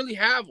 We don't really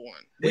have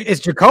one.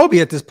 It's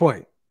Jacoby at this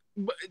point.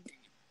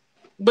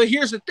 But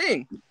here's the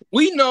thing.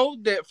 We know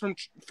that from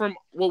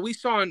what we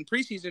saw in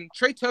preseason,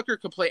 Trey Tucker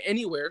could play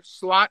anywhere,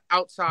 slot,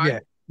 outside. Yeah,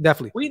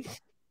 definitely.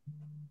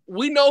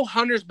 We know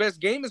Hunter's best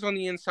game is on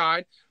the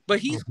inside, but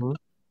he's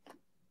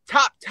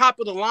top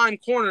of the line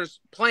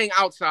corners playing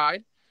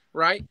outside,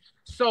 right?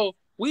 So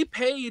we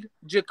paid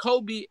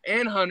Jacoby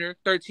and Hunter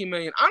 $13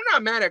 million. I'm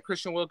not mad at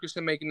Christian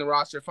Wilkerson making the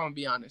roster, if I'm gonna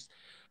be honest.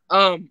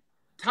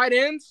 Tight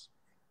ends,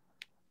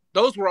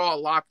 those were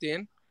all locked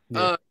in.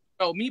 Yeah.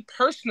 So me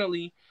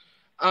personally,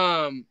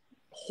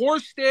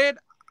 Horsted,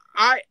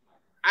 I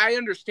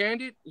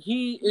understand it.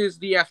 He is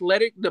the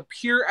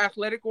pure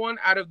athletic one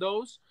out of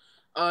those.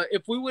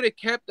 If we would have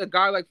kept a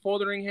guy like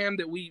Folderingham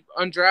that we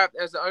undrafted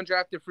as an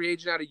undrafted free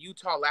agent out of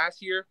Utah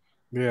last year,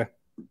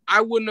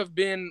 I wouldn't have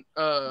been.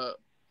 I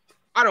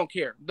don't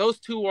care. Those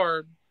two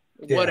are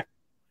whatever.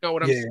 You know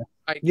what I'm saying?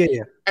 Like,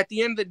 at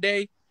the end of the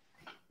day,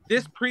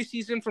 this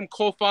preseason from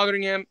Cole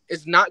Fotheringham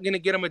is not going to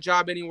get him a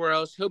job anywhere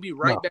else. He'll be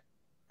right back in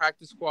the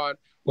practice squad,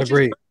 which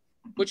is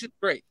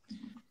great.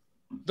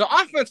 The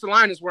offensive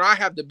line is where I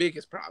have the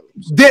biggest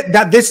problems.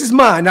 This is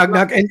mine.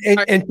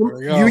 And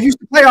you used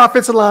to play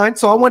offensive line,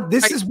 so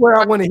this is where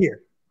I want to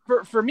hear.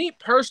 For me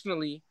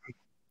personally,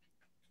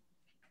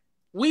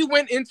 we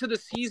went into the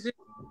season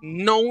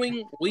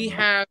knowing we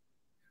have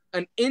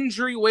an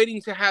injury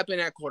waiting to happen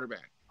at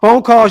quarterback.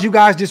 Phone calls, you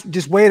guys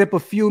just wait up a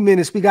few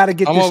minutes. We got to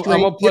get this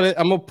straight. I'm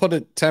gonna put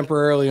it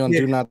temporarily on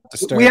do not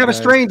disturb. We have a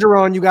stranger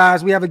on, you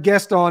guys. We have a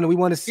guest on, and we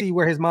want to see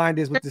where his mind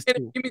is with this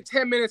team. Give me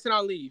 10 minutes and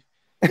I'll leave.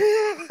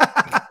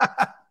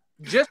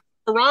 Just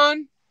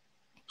Haran,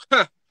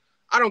 I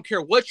don't care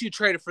what you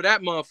traded for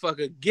that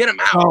motherfucker. Get him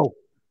out. Oh.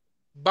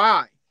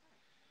 Bye.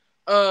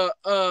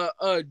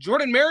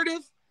 Jordan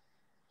Meredith,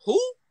 who?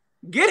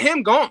 Get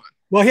him gone.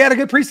 Well, he had a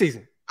good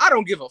preseason. I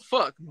don't give a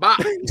fuck. Bye.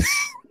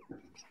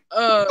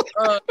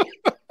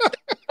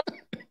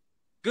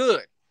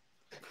 Good.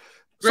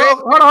 So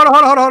hold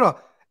on.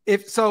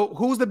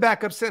 Who's the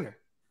backup center?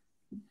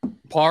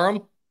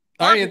 Parham.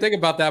 I didn't even think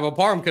about that, but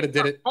Parham could have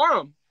did it.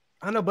 Parham.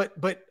 I know, but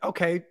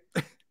okay.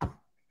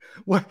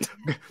 What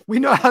we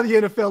know how the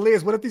NFL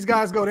is. What if these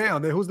guys go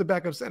down? Then who's the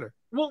backup center?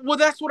 Well,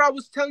 that's what I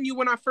was telling you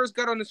when I first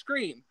got on the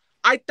screen.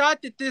 I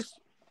thought that this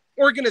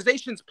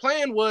organization's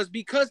plan was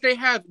because they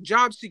have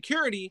job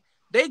security,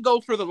 they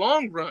go for the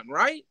long run,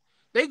 right?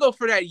 They go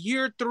for that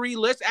year 3.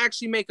 Let's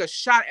actually make a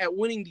shot at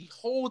winning the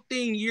whole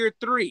thing year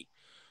 3,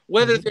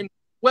 whether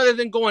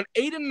than going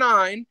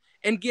 8-9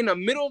 and getting a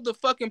middle of the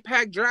fucking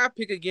pack draft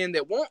pick again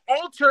that won't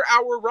alter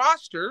our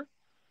roster.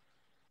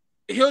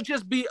 He'll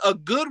just be a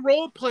good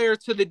role player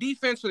to the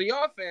defense or the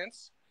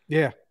offense.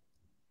 Yeah.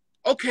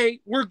 Okay,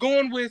 we're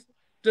going with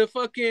the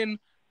fucking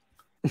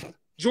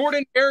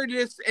Jordan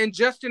Meredith and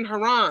Justin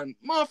Haran.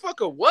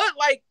 Motherfucker, what?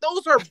 Like,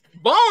 those are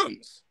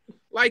bums.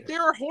 Like,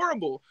 they're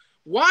horrible.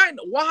 Why?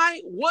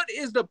 What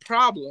is the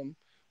problem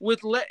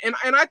with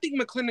and I think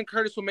McClendon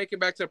Curtis will make it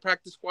back to the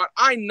practice squad.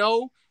 I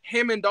know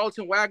him and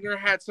Dalton Wagner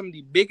had some of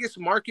the biggest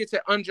markets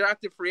at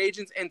undrafted free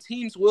agents, and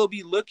teams will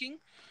be looking.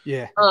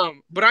 Yeah.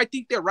 But I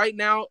think that right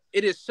now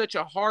it is such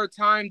a hard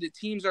time that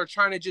teams are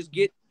trying to just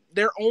get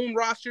their own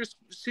rosters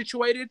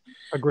situated.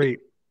 Agreed.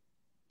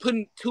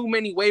 Putting too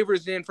many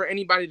waivers in for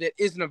anybody that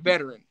isn't a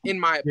veteran, in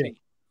my opinion.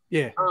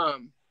 Yeah.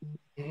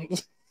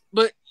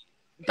 But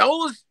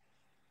those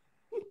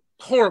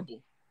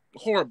horrible.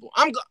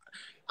 I'm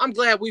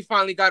glad we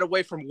finally got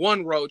away from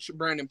one roach,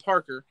 Brandon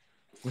Parker.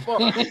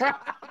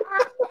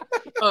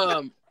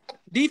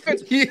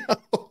 Defensive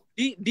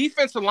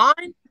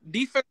line.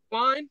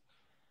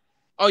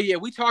 Oh yeah,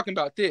 we talking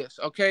about this,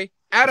 okay?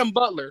 Adam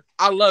Butler,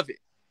 I love it.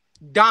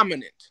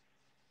 Dominant.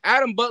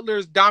 Adam Butler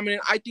is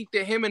dominant. I think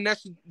that him and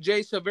Nestor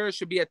J. Silvera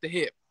should be at the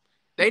hip.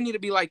 They need to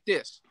be like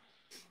this.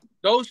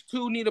 Those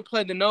two need to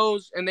play the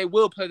nose, and they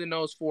will play the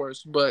nose for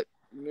us, but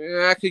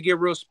that could get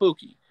real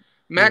spooky.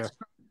 Max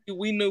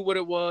we knew what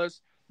it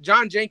was.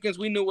 John Jenkins,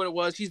 we knew what it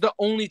was. He's the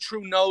only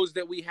true nose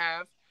that we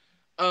have.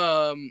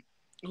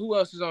 Who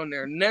else is on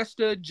there?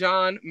 Nesta,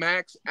 John,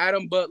 Max,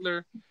 Adam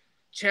Butler,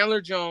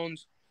 Chandler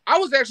Jones. I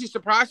was actually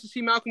surprised to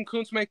see Malcolm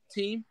Kuntz make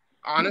the team,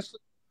 honestly.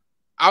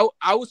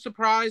 I was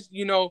surprised.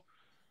 You know,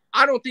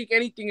 I don't think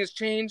anything has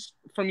changed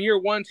from year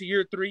 1 to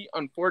year 3,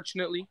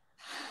 unfortunately.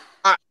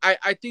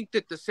 I think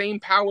that the same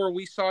power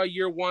we saw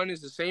year 1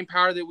 is the same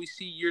power that we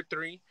see year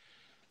 3.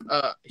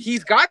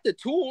 He's got the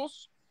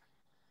tools.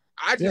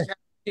 I just haven't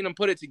seen him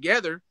put it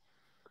together.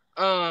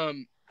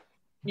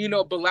 You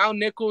know, Bilal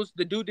Nichols,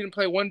 the dude didn't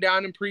play one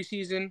down in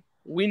preseason.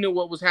 We knew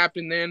what was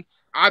happening then.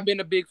 I've been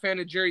a big fan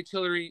of Jerry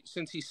Tillery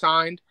since he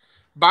signed.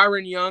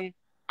 Byron Young,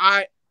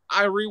 I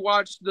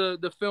rewatched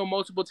the film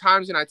multiple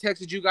times, and I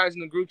texted you guys in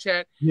the group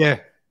chat.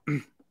 Yeah.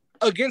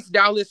 Against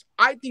Dallas,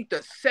 I think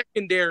the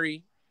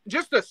secondary,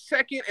 just the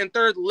second and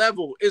third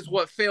level, is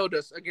what failed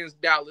us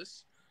against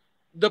Dallas.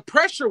 The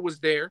pressure was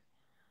there,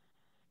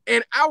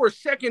 and our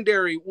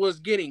secondary was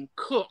getting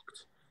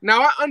cooked.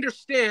 Now, I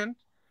understand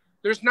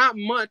there's not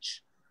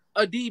much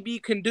a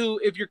DB can do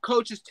if your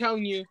coach is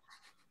telling you,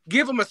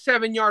 give him a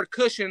 7-yard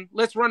cushion,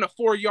 let's run a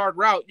 4-yard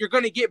route. You're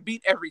going to get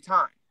beat every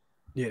time.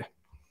 Yeah.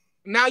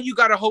 Now you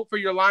got to hope for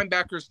your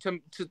linebackers to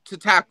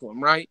tackle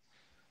him, right?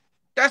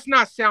 That's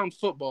not sound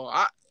football.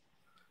 I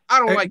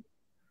don't like.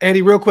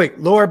 Andy, real quick,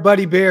 Lord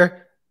Buddy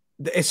Bear,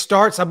 it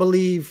starts, I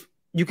believe,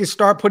 you can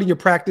start putting your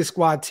practice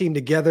squad team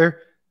together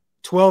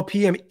 12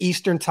 p.m.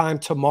 Eastern time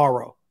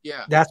tomorrow.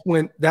 Yeah. That's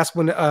when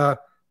the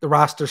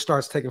roster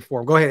starts taking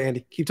form. Go ahead,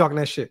 Andy. Keep talking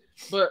that shit.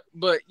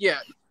 But yeah,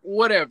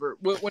 whatever.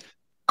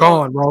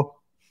 Go on, bro.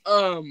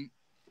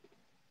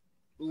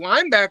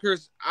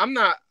 Linebackers, I'm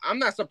not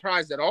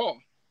surprised at all.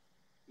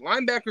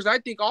 Linebackers, I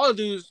think all of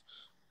those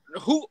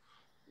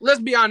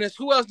let's be honest,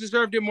 who else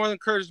deserved it more than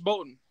Curtis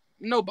Bolton?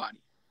 Nobody.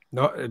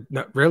 No,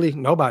 really,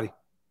 nobody.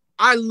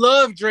 I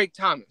love Drake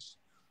Thomas.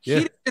 Yeah.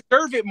 He didn't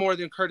deserve it more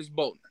than Curtis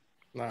Bolton.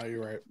 No,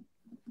 you're right.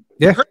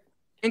 Yeah.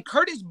 And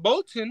Curtis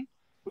Bolton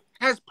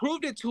has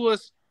proved it to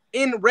us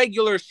in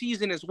regular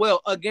season as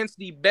well against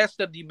the best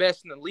of the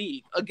best in the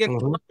league,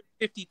 against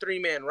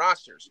 53-man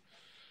rosters.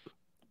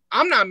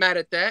 I'm not mad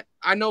at that.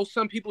 I know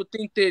some people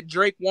think that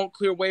Drake won't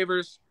clear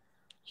waivers.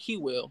 He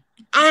will.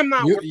 I'm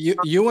not.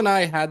 You and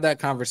I had that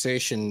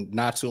conversation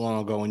not too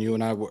long ago when you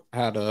and I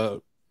had a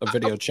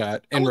video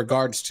chat in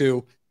regards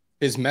to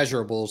his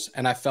measurables,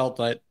 and I felt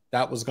that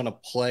was going to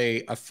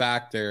play a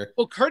factor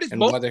in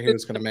whether he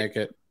was going to make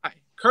it.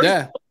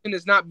 Curtis Bolton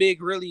is not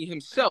big really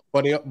himself.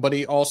 But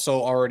he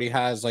also already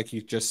has, like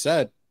you just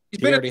said,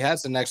 he already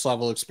has the next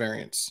level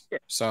experience. Yeah.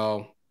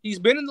 So he's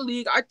been in the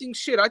league. I think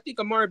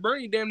Amari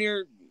Burney damn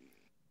near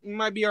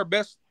might be our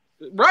best.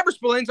 Robert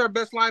Spillane's our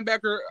best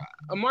linebacker.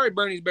 Amari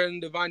Burney's better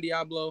than Devon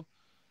Diablo.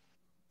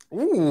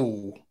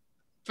 Ooh.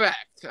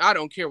 Fact. I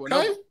don't care what.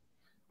 Okay.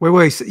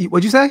 Wait.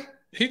 What'd you say?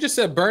 He just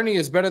said Burney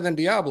is better than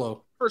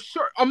Diablo. For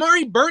sure.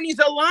 Amari Burney's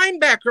a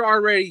linebacker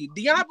already.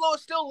 Diablo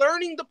is still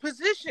learning the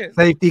position.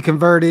 Safety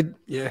converted.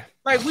 Yeah.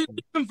 Like we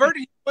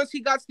converted him once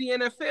he got to the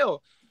NFL.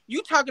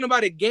 You talking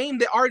about a game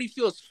that already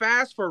feels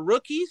fast for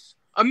rookies?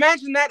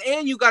 Imagine that,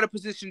 and you got a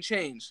position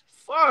change.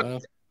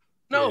 Fuck.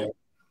 No. Yeah.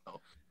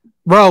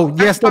 Bro,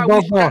 yes, they're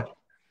both wrong.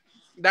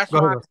 That's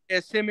why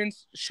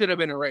Simmons should have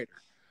been a Raider.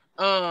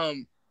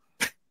 Cornerbacks.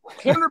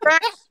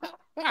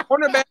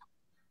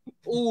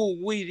 Ooh,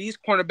 these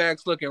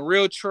cornerbacks looking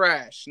real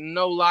trash.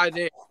 No lie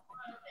there.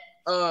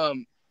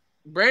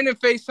 Brandon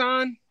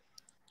Faison,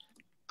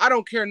 I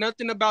don't care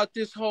nothing about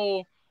this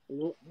whole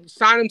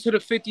sign him to the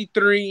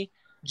 53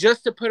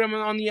 just to put him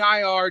on the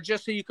IR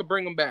just so you could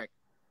bring him back.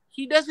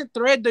 He doesn't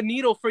thread the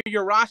needle for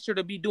your roster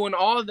to be doing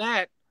all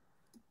that.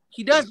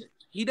 He doesn't.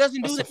 He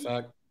doesn't do that. That's a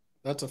fact.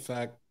 That's a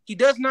fact. He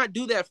does not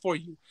do that for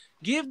you.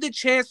 Give the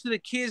chance to the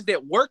kids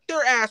that worked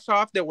their ass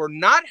off, that were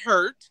not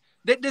hurt,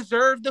 that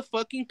deserve the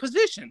fucking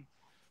position.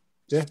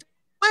 Yeah.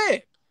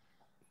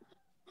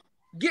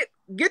 Get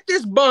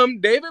this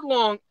bum, David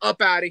Long, up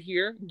out of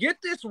here.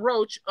 Get this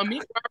roach,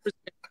 Amik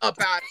Robertson,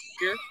 up out of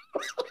here.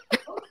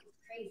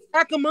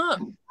 Pack him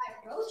up.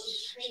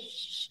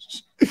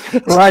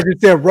 Right,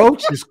 just said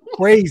roach is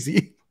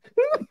crazy.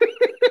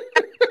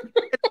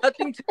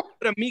 Nothing to do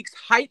with Amik's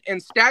height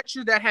and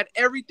stature. That had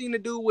everything to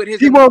do with his.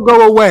 He won't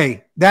go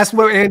away. That's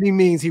what Andy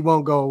means. He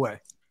won't go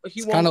away.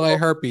 It's kind of like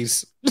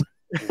herpes.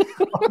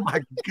 Oh my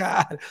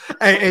God!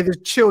 Hey, there's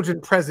children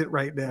present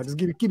right now. Just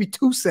give me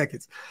 2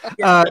 seconds.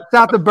 Shout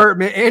to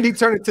Bertman. Andy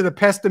turned it to the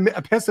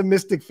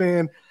pessimistic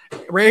fan.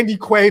 Randy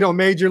Quaid on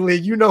Major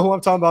League. You know who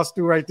I'm talking about,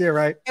 Stu, right there,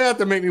 right? You have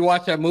to make me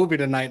watch that movie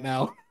tonight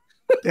now.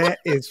 That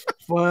is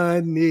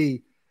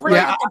funny.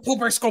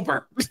 Pooper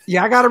scooper.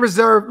 Yeah, I got to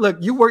reserve. Look,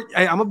 you were.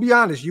 Hey, I'm gonna be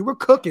honest. You were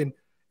cooking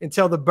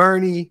until the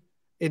Bernie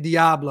and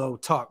Diablo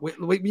talk.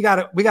 We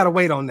gotta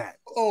wait on that.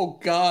 Oh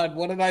God,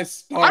 what did I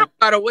start? I don't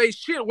gotta wait.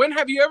 Shit. When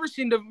have you ever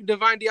seen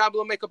Divine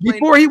Diablo make a play?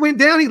 Before he went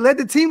down, he led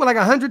the team with like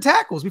 100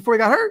 tackles before he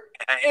got hurt.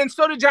 And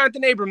so did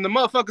Jonathan Abram. The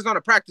motherfucker's on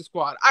a practice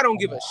squad. I don't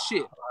give a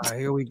shit. Right,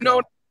 here we go.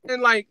 No,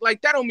 and like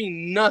that don't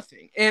mean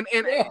nothing. And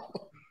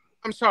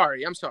I'm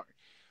sorry.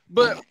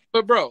 But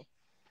bro,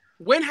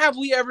 When have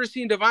we ever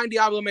seen Divine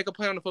Diablo make a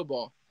play on the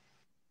football?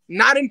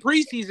 Not in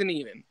preseason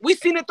even. We've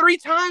seen it 3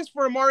 times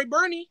for Amari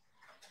Burney.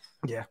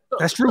 Yeah,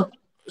 that's true.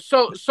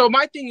 So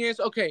my thing is,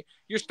 okay,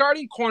 you're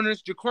starting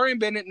corners, Jacorian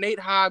Bennett, Nate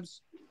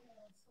Hobbs,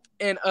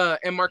 and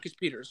Marcus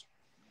Peters.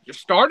 Your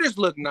starters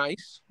look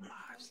nice.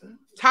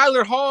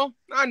 Tyler Hall,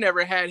 I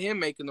never had him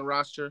making the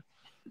roster.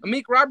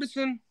 Amik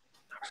Robertson,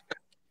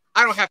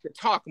 I don't have to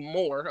talk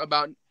more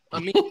about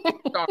Amik.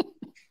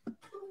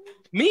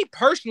 Me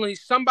personally,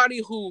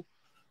 somebody who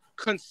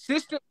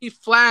consistently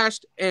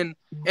flashed and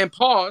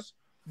paused,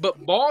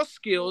 but ball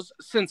skills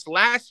since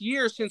last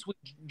year, since we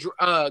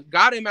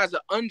got him as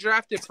an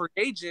undrafted free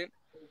agent,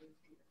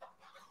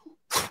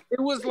 it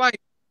was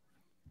like,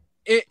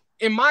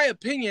 in my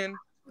opinion,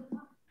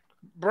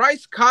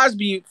 Bryce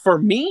Cosby, for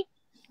me,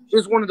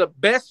 is one of the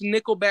best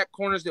nickelback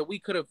corners that we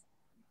could have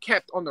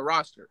kept on the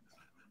roster.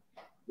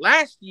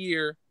 Last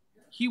year,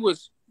 he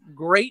was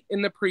great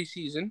in the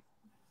preseason.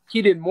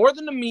 He did more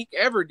than Amik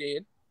ever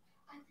did.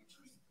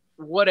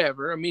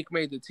 Whatever, Amik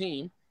made the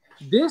team.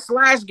 This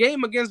last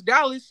game against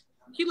Dallas,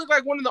 he looked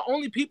like one of the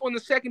only people in the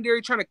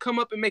secondary trying to come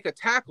up and make a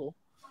tackle,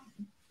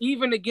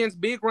 even against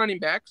big running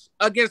backs,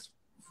 against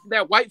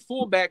that white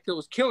fullback that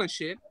was killing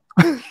shit,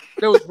 that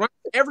was running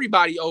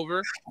everybody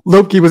over.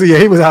 Luke, he was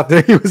out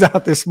there. He was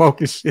out there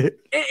smoking shit.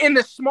 And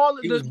the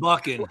smaller, he was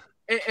bucking.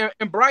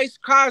 And Bryce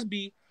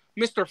Cosby,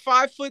 Mr.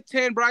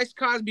 5'10", Bryce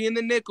Cosby in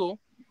the nickel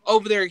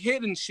over there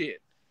hitting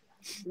shit.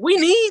 We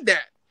need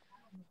that.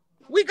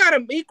 We got a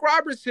Meek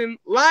Robertson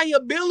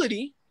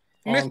liability.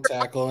 On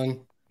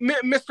tackling.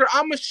 Mr.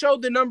 I'm going to show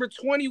the number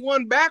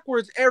 21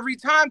 backwards every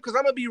time because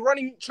I'm going to be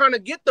running, trying to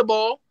get the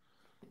ball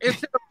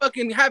instead of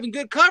fucking having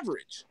good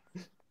coverage.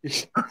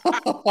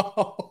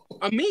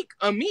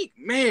 Amik,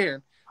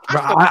 man.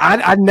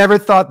 I never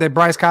thought that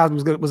Bryce Cosby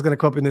was going to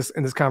come up in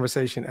this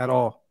conversation at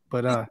all.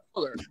 But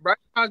Bryce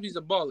Cosby's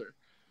a baller.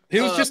 He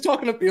was just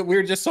talking. We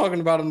were just talking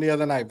about him the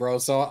other night, bro.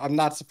 So I'm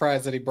not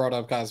surprised that he brought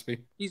up Cosby.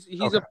 He's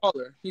okay. A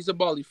baller. He's a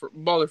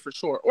baller for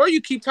sure. Or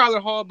you keep Tyler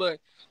Hall, but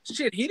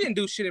shit, he didn't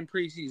do shit in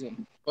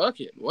preseason.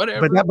 Fuck it,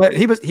 whatever. But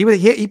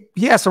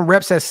he had some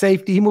reps at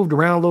safety. He moved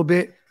around a little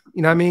bit.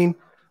 You know what I mean?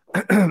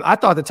 I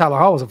thought that Tyler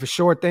Hall was a for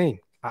sure thing.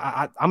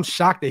 I'm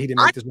shocked that he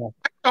didn't make this one.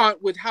 I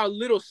thought with how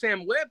little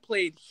Sam Webb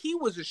played, he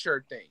was a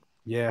sure thing.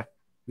 Yeah.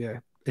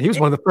 He was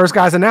one of the first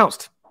guys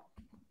announced.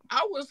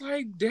 I was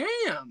like,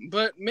 damn,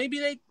 but maybe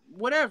they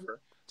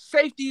whatever.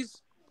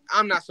 Safeties,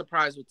 I'm not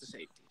surprised with the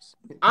safeties.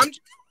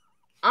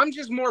 I'm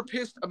just more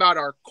pissed about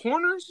our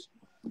corners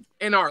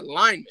and our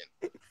linemen.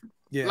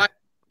 Yeah. Like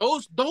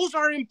those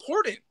are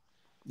important.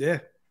 Yeah.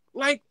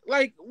 Like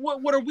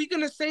what are we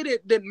gonna say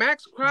that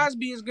Max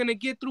Crosby is gonna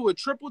get through a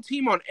triple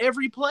team on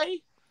every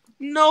play?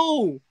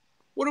 No.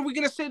 What are we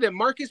gonna say that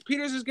Marcus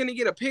Peters is gonna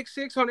get a pick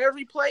six on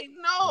every play?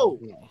 No.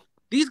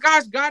 These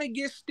guys gotta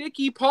get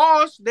sticky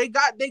paws. They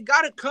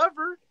gotta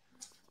cover.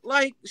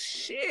 Like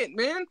shit,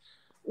 man.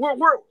 We're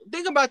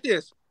think about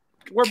this.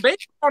 We're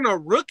banking on a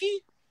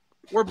rookie.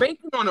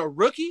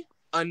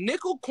 A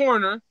nickel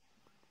corner,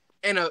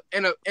 and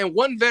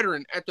one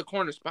veteran at the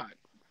corner spot.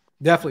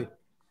 Definitely.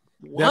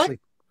 What? Definitely.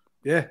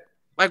 Yeah.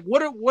 Like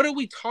what are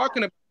we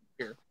talking about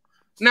here?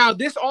 Now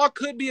this all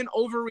could be an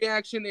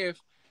overreaction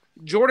if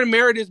Jordan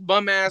Meredith's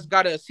bum ass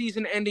got a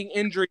season-ending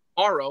injury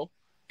tomorrow,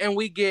 and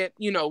we get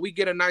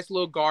a nice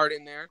little guard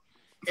in there,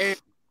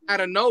 and out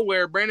of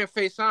nowhere, Brandon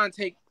Faison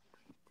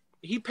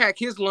pack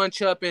his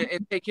lunch up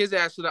and take his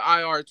ass to the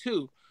IR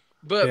too.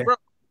 But yeah. Bro,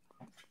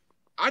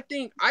 I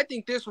think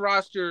this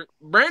roster: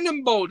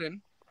 Brandon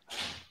Bolden,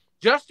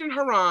 Justin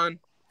Herron,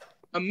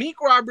 Amik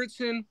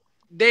Robertson,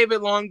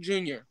 David Long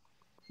Jr.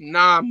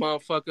 Nah,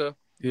 motherfucker.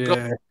 Yeah.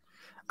 Go.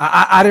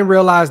 I didn't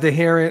realize the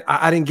Heron.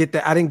 I didn't get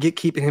that. I didn't get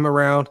keeping him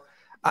around.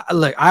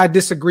 Look, I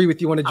disagree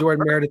with you on the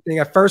Jordan Meredith thing.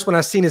 At first, when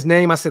I seen his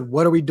name, I said,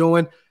 "What are we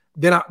doing?"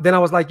 Then I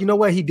was like, you know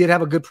what? He did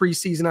have a good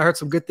preseason. I heard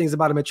some good things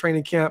about him at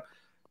training camp.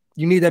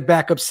 You need that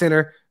backup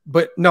center,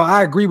 but no,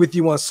 I agree with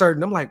you on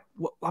certain. I'm like,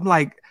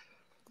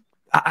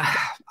 I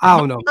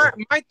don't know.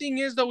 My thing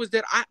is though, is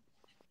that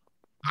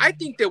I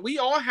think that we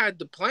all had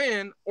the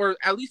plan, or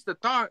at least the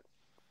thought,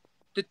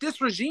 that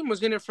this regime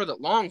was in it for the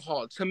long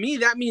haul. To me,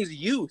 that means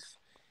youth.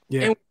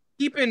 Yeah. And we're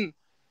keeping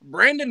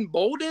Brandon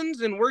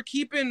Boldens, and we're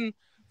keeping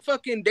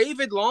fucking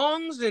David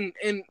Longs, and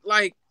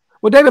like.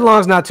 Well, David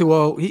Long's not too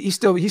old. He's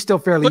still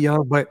fairly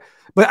young, but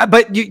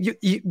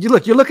you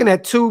look, you're looking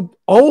at two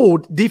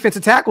old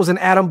defensive tackles in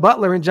Adam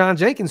Butler and John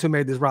Jenkins who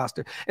made this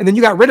roster, and then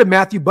you got rid of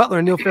Matthew Butler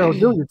and Neil Farrell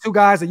Jr., two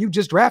guys that you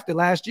just drafted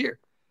last year.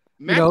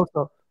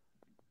 So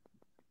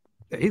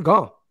yeah, he's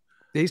gone.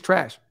 Yeah, he's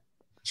trash.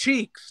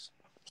 Cheeks,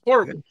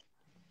 horrible.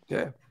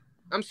 Yeah.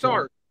 I'm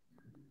sorry.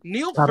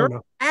 Neil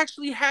Farrell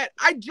actually had.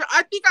 I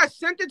think I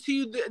sent it to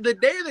you the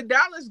day of the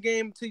Dallas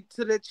game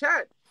to the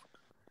chat.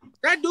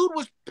 That dude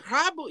was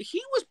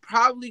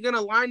probably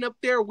gonna line up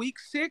there week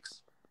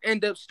 6,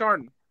 end up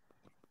starting.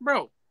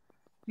 Bro,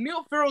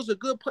 Neil Farrell's a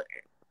good player.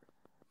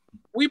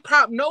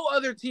 No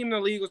other team in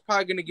the league was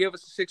probably gonna give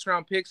us a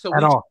 6th-round pick.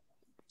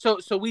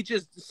 So we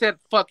just said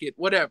fuck it,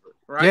 whatever,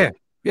 right?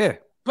 Yeah.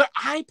 But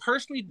I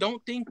personally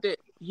don't think that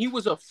he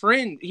was a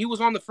friend. He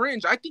was on the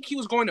fringe. I think he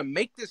was going to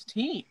make this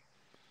team.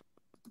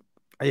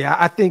 Yeah,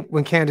 I think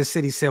when Kansas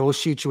City said we'll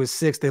shoot you at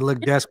 6, they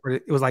looked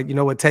desperate. It was like, you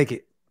know what, take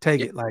it.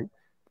 Like,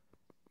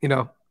 you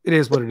know, it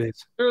is what it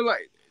is. They're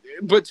like,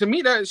 but to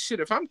me, that shit.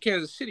 If I'm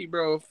Kansas City,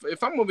 bro,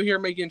 if I'm over here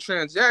making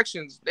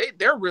transactions,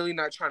 they're really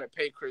not trying to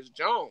pay Chris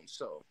Jones.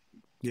 So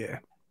yeah.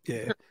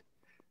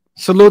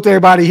 Salute to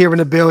everybody here in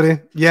the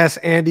building. Yes,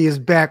 Andy is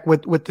back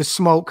with the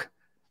smoke.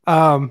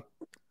 Salute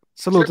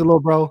to little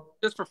bro.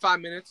 Just for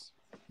 5 minutes.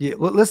 Yeah,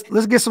 well, let's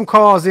get some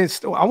calls in.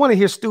 I want to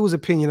hear Stu's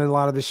opinion on a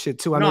lot of this shit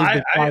too.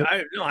 I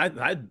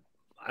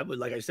would,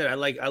 like I said, I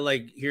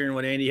like hearing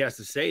what Andy has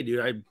to say,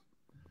 dude.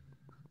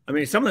 I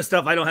mean, some of the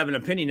stuff I don't have an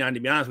opinion on, to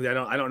be honest with you.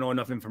 I don't know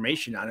enough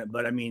information on it,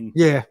 but I mean,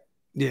 yeah.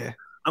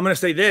 I'm gonna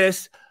say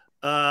this.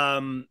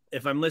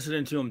 If I'm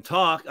listening to him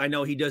talk, I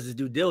know he does his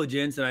due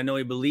diligence, and I know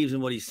he believes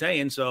in what he's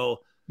saying.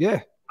 So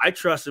yeah, I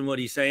trust in what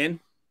he's saying.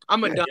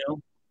 I'm a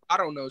dumb. I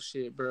don't know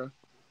shit, bro.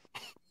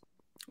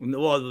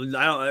 Well,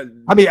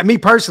 I mean, me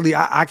personally,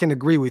 I can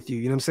agree with you.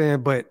 You know what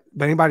I'm saying? But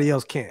anybody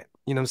else can't.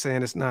 You know what I'm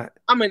saying? It's not.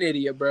 I'm an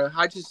idiot, bro.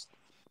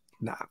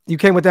 Nah. You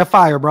came with that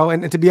fire, bro.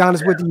 And to be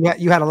honest with you,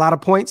 you had a lot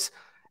of points.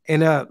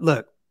 And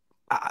look,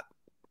 I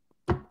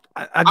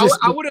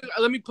would have.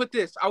 Let me put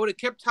this. I would have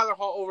kept Tyler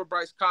Hall over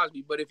Bryce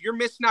Cosby. But if you're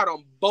missing out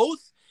on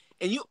both,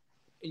 and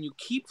you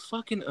keep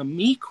fucking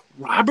Amik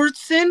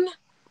Robertson,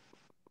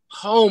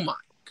 oh my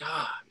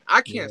god,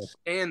 I can't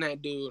stand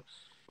that dude.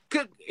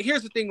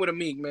 Here's the thing with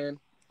Amik, man.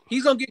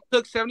 He's going to get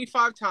cooked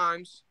 75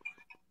 times.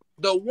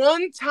 The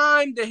one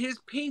time that his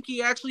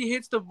pinky actually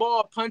hits the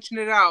ball punching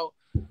it out,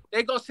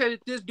 they going to say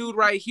that this dude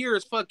right here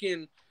is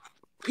fucking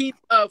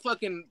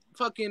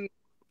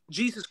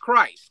Jesus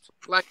Christ.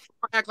 Like,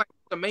 act like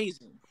it's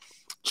amazing.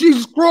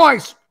 Jesus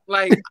Christ.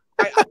 Like,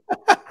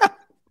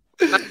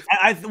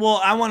 I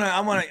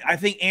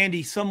think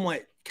Andy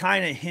somewhat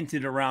kind of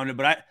hinted around it,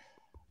 but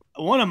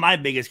one of my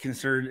biggest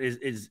concerns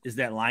is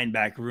that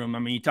linebacker room. I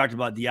mean, you talked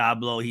about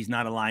Diablo. He's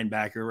not a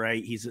linebacker,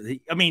 right?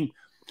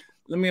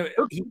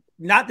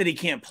 Not that he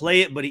can't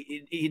play it, but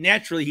he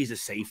naturally he's a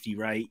safety,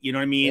 right? You know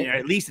what I mean? Or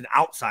at least an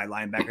outside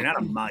linebacker,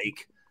 not a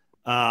Mike.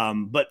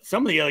 But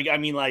some of the other, I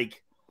mean,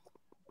 like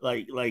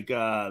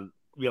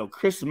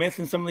Chris Smith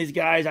and some of these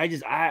guys,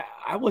 I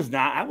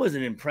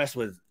wasn't impressed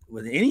with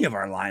any of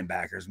our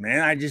linebackers,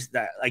 man. I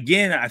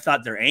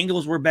thought their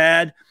angles were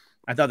bad.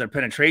 I thought their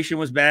penetration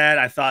was bad.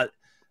 I thought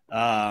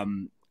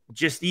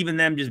just even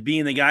them just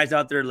being the guys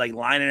out there like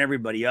lining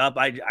everybody up.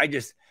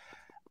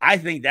 I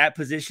think that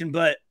position,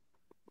 but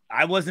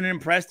I wasn't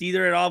impressed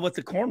either at all with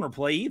the corner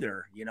play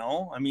either, you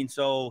know? I mean,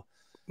 so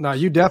no,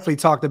 you definitely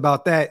talked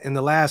about that in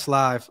the last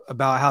live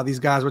about how these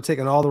guys were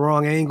taking all the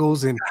wrong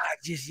angles and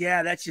that's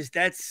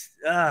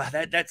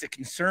a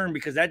concern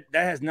because that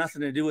has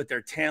nothing to do with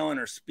their talent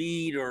or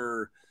speed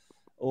or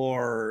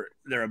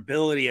their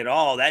ability at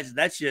all.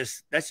 That's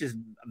just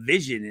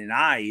vision and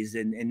eyes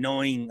and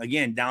knowing,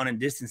 again, down in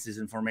distances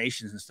and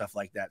formations and stuff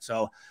like that.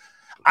 So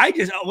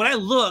when I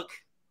look,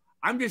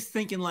 I'm just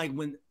thinking like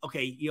all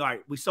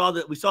right, we saw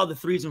the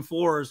 3s and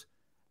 4s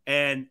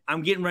and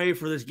I'm getting ready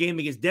for this game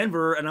against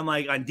Denver. And I'm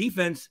like, on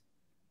defense,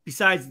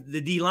 besides the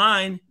D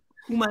line,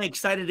 who am I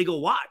excited to go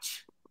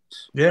watch?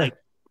 Yeah. Like,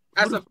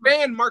 as a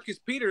fan, Marcus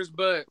Peters,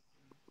 but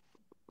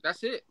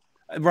that's it.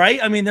 Right?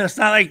 I mean, it's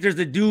not like there's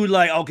a dude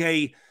like,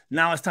 okay,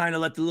 now it's time to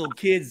let the little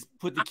kids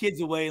put the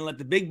kids away and let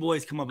the big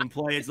boys come up and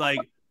play. It's like,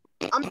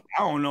 I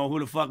don't know who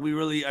the fuck we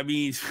really, I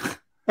mean.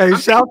 Hey,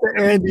 shout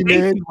to Andy,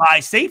 man.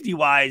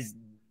 Safety-wise.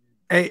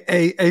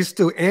 Hey,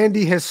 Stu,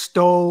 Andy has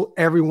stole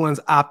everyone's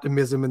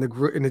optimism in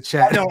the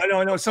chat.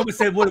 I know. Someone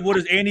said, what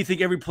does Andy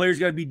think every player's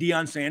got to be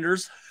Deion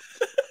Sanders?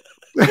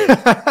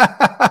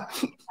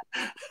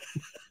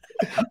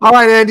 All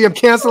right, Andy, I'm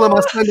canceling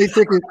my Sunday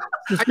ticket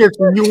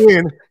subscription. You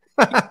win.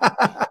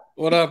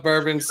 What up,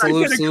 Bourbon?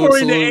 Salute.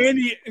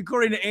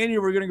 According to Andy,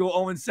 we're going to go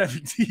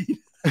 0-17.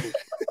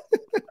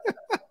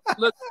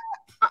 Look,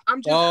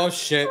 I'm just. Oh,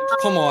 shit.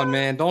 Come on,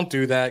 man. Don't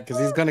do that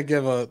because he's going to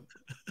give a.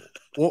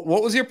 What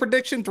was your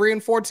prediction?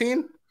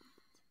 3-14?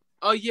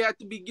 Oh yeah, at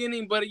the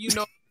beginning, but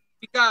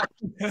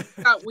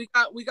we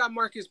got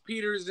Marcus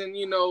Peters and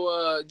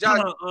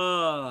Josh.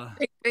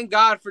 Thank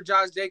God for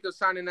Josh Jacobs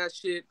signing that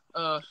shit.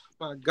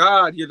 My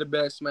God, you're the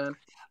best, man.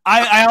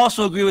 I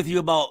also agree with you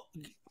about.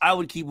 I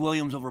would keep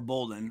Williams over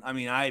Bolden. I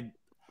mean, I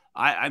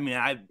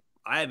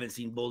haven't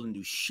seen Bolden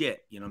do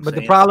shit. You know what I'm saying?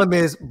 But the problem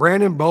is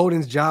Brandon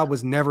Bolden's job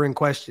was never in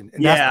question.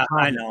 And yeah,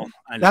 I know.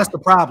 That's the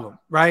problem,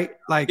 right?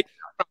 Like.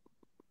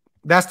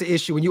 That's the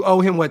issue. When you owe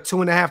him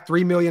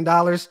 $2.5–3 million,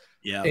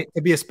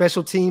 it'd be a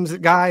special teams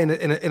guy and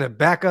a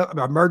backup,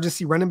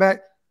 emergency running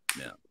back.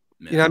 Yeah,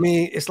 you know what I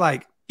mean? It's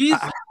like he's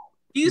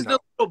the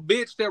little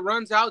bitch that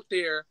runs out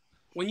there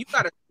when you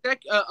got a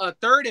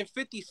 3rd and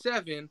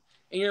 57, and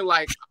you're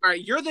like, all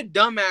right, you're the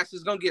dumbass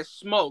that's gonna get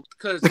smoked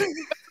because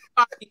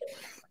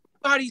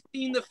everybody's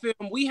seen the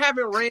film. We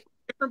haven't ran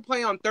a different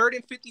play on 3rd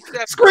and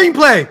 57.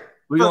 Screenplay.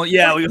 We're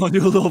gonna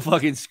do a little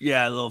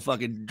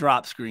fucking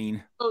drop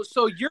screen.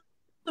 So you're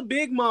the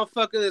big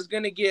motherfucker that's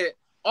gonna get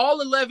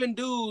all 11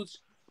 dudes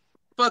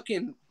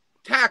fucking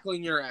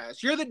tackling your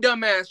ass. You're the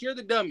dumbass. You're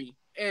the dummy.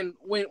 And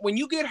when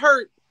you get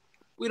hurt,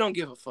 we don't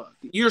give a fuck.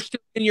 You're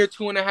still in your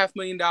 $2.5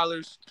 million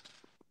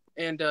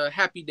and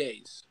happy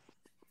days.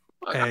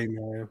 Hey,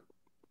 man.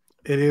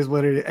 It is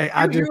what it is. Hey,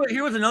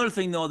 here was another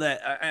thing, though,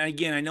 that,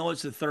 again, I know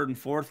it's the third and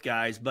fourth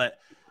guys, but,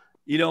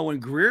 you know, when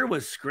Greer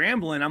was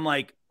scrambling, I'm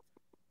like,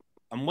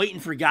 I'm waiting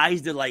for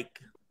guys to, like,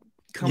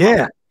 come up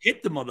and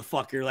hit the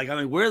motherfucker. Like, I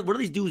mean, where are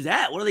these dudes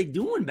at? What are they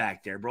doing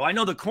back there, bro? I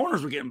know the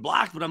corners were getting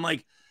blocked, but I'm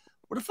like,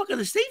 what the fuck are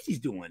the safeties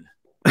doing?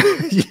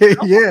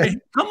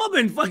 Come up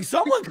and fuck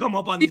someone come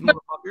up on these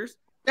motherfuckers.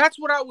 That's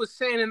what I was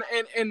saying.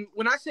 And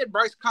when I said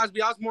Bryce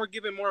Cosby, I was more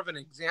giving more of an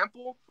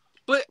example.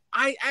 But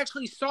I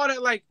actually saw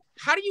that, like,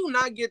 how do you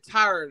not get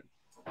tired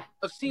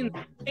of seeing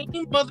the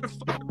same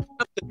motherfucker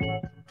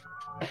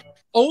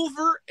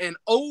over and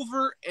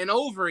over and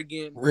over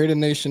again? Raider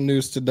Nation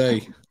news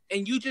today.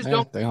 And you just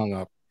don't. They hung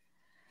up.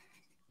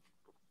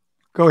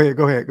 Go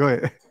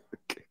ahead.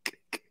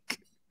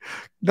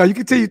 No, you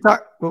continue to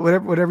talk.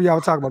 Whatever y'all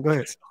were talking about. Go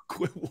ahead.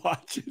 Quit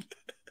watching.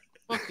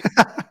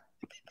 I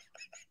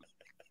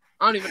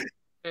don't even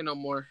say no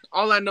more.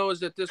 All I know is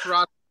that this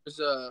roster is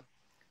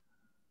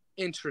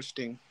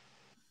interesting.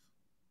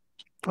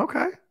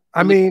 Okay.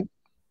 I mean,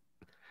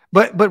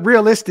 but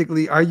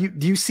realistically,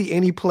 do you see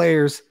any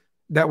players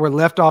that were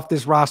left off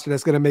this roster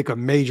that's going to make a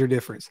major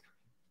difference?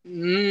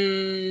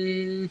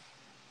 A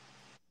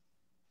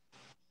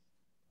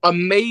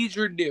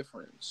major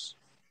difference.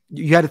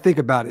 You had to think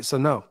about it, so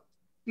no.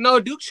 No,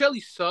 Duke Shelley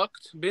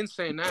sucked. Been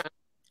saying that.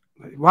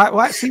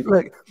 Why? See,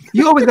 look,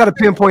 you always got to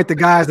pinpoint the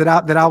guys that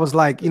I was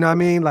like, you know what I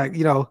mean? Like,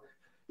 you know.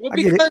 Well,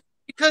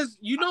 because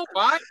you know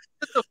why?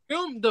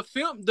 The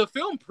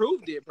film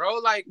proved it, bro.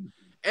 Like,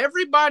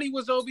 everybody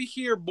was over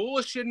here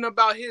bullshitting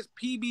about his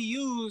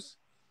PBUs.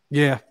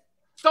 Yeah.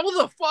 So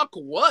the fuck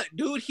what,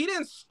 dude? He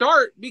didn't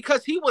start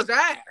because he was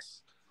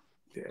ass.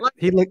 Yeah. Like,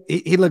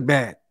 he looked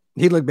bad.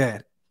 He looked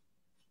bad,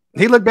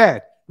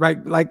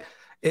 right? Like,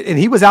 and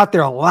he was out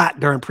there a lot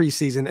during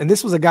preseason. And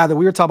this was a guy that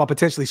we were talking about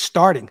potentially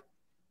starting.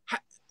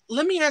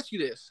 Let me ask you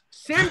this: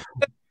 Sam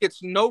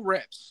gets no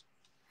reps.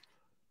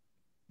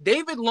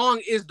 David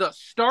Long is the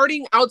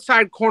starting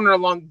outside corner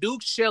along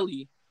Duke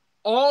Shelley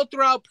all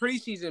throughout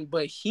preseason,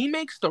 but he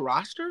makes the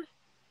roster?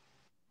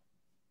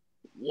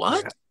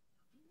 What?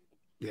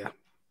 Yeah.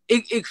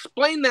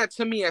 Explain that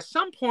to me. At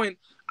some point,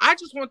 I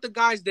just want the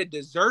guys that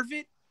deserve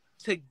it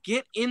to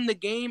get in the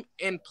game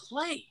and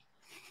play.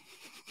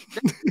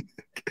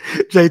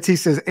 JT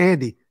says,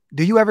 Andy,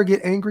 do you ever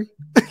get angry?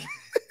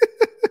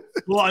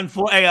 Well,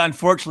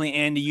 unfortunately,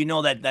 Andy, you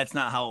know that's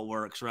not how it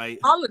works, right?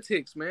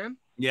 Politics, man.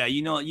 Yeah,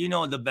 you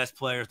know the best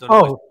players.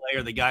 The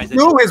the guys.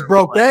 Stu has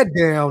broke that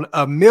down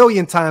a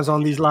million times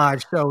on these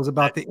live shows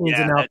about the ins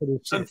and outs of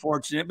this shit.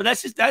 Unfortunate, but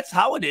that's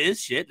how it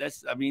is. Shit,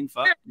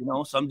 fuck. You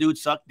know, some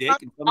dudes suck dick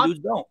and some dudes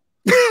don't.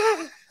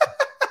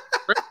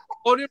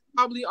 Bowden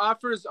probably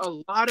offers a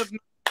lot of.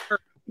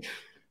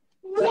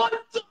 What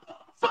the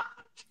fuck?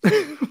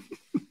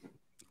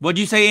 What'd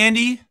you say,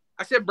 Andy?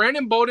 I said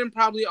Brandon Bowden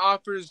probably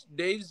offers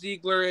Dave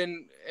Ziegler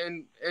and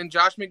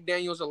Josh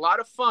McDaniels a lot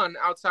of fun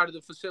outside of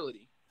the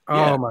facility.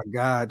 Oh, my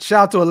God.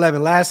 Shout out to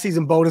 11. Last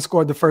season, Bowden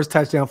scored the first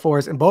touchdown for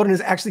us. And Bowden is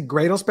actually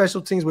great on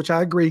special teams, which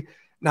I agree.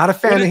 Not a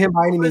fan of him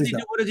by any means.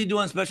 What does he do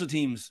on special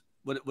teams?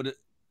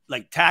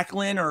 Like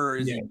tackling or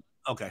is he?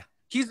 Okay.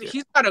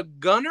 He's got a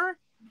gunner.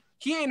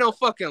 He ain't no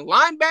fucking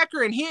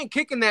linebacker, and he ain't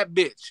kicking that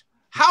bitch.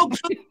 How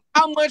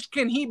much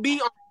can he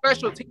be on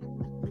special teams?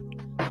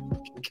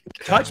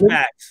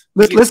 Touchbacks.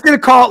 Let's get a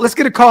call. Let's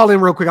get a call in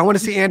real quick. I want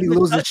to see Andy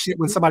lose his shit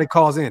when somebody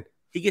calls in.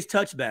 He gets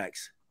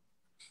touchbacks.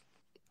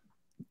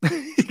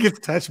 He gets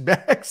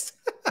touchbacks.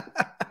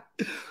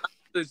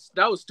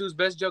 That was Stu's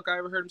best joke I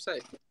ever heard him say.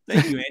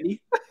 Thank you,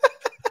 Andy.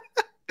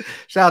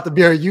 Shout out to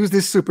Barry. Use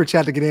this super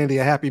chat to get Andy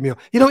a Happy Meal.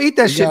 You don't eat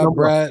that shit. No,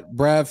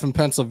 Brad from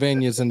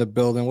Pennsylvania is in the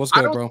building. What's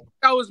good, bro?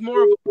 That was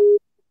more of a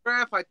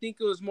graph. I think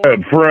it was more.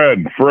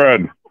 Fred.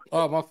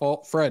 Oh, my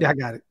fault, Fred. Yeah, I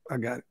got it.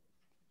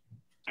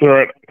 All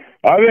right.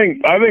 I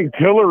think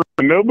Tillery.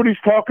 Nobody's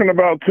talking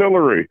about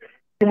Tillery.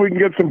 We can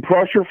get some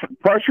pressure from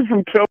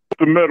Tillery to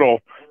the middle.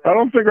 I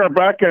don't think our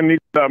back end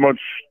needs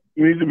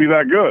to be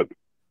that good.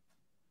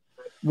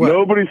 What?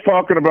 Nobody's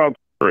talking about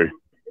Tillery.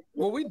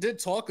 Well, we did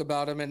talk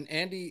about him, and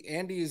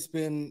Andy's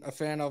been a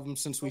fan of him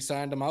since we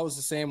signed him. I was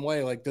the same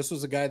way. Like, this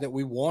was a guy that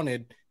we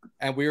wanted,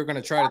 and we were going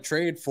to try to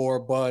trade for,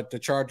 but the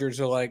Chargers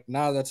are like,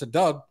 nah, that's a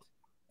dub.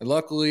 And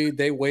luckily,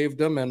 they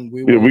waived him, and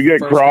we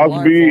get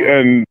Crosby,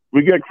 and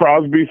we get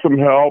Crosby some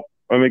help.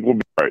 I think we'll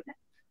be right.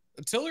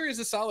 Tillery is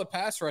a solid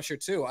pass rusher,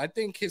 too. I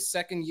think his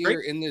second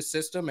year in this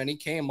system, and he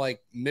came like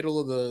middle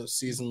of the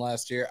season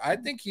last year, I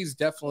think he's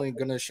definitely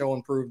going to show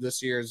improve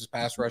this year as a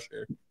pass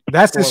rusher.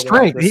 That's his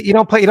strength. He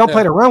don't play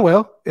to run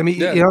well. I mean,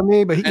 you know what I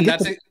mean? But he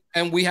that's it.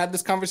 And we had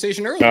this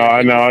conversation earlier. No,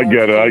 I know. I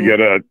get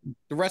it.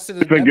 The rest of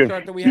the depth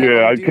chart that we had.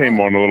 Yeah, I came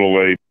on a little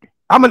late.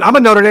 I'm a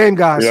Notre Dame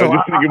guy, yeah, so I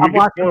just think if we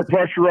get more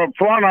pressure up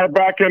front, our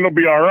back end will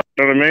be all right.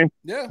 You know what I mean?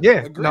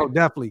 Yeah. No,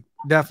 definitely.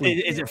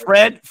 Is it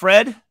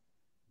Fred?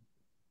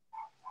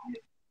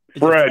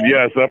 Fred,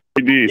 yes,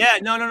 FPD. Yeah,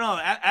 no,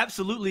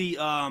 absolutely.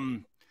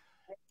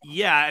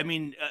 Yeah, I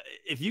mean,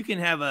 if you can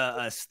have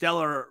a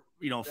stellar,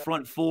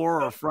 front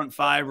four or front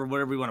five or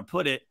whatever you want to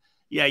put it,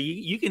 yeah,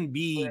 you can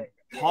be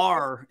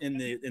par in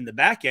the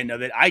back end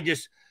of it.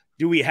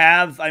 Do we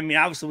have? I mean,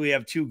 obviously we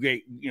have two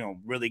great,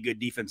 really good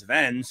defensive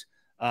ends.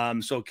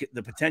 So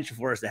the potential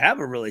for us to have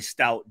a really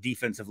stout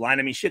defensive line.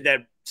 I mean, shit,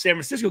 that San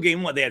Francisco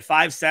game, they had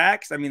 5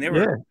 sacks. I mean, they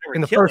were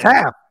in the first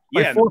half.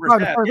 Yeah, in the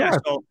first half. Yeah.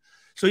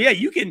 So yeah,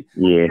 you can.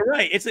 Yeah. You're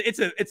right.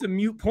 It's a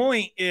moot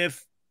point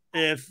if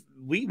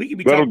we could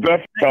be. That'll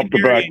definitely help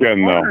the back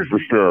end though, for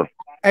sure.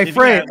 Hey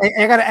Fred,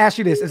 I got to ask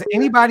you this: has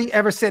anybody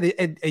ever said it?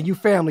 And you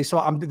family, so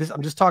I'm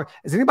just talking.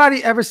 Has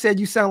anybody ever said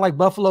you sound like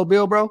Buffalo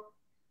Bill, bro?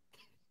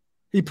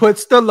 He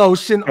puts the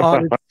lotion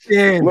on his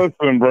skin.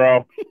 Listen,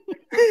 bro.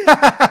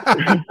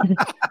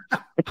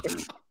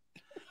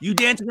 You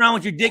dancing around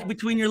with your dick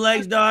between your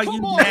legs, dog.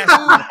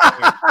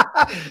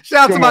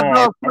 Shout out to my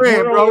dog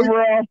Fred, bro. We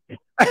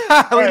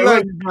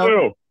love you,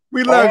 bro.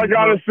 We love All I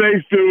gotta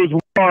say, Stu, is we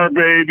are,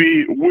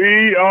 baby.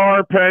 We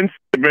are Penn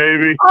State,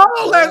 baby.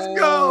 Oh, let's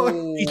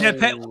go. He's at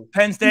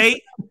Penn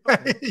State.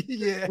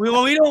 Yeah.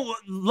 We don't.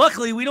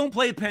 Luckily, we don't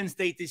play Penn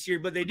State this year,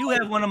 but they do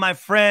have one of my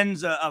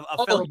friends, a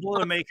fellow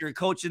Boilermaker,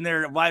 coaching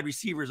their wide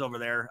receivers over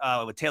there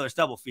with Taylor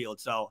Stubblefield.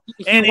 So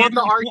and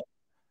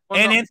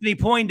Anthony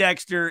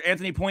Poindexter.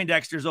 Anthony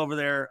Poindexter's over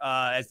there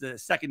as the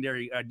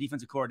secondary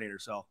defensive coordinator.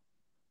 So,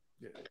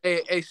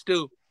 hey,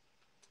 Stu.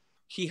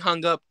 He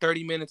hung up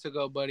 30 minutes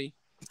ago, buddy.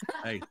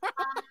 Hey,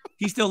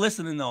 he's still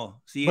listening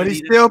though. See, but he's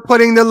still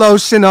putting the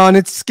lotion on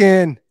its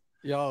skin.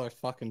 Y'all are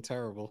fucking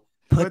terrible.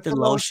 Put the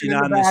lotion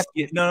on the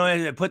skin.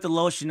 No, put the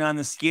lotion on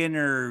the skin,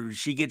 or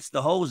she gets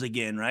the hose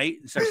again, right?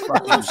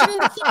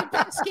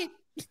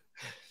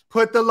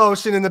 Put the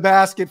lotion in the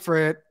basket,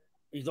 Fred.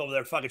 He's over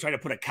there fucking trying to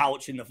put a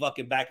couch in the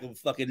fucking back of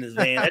fucking his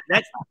van.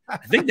 I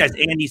think that's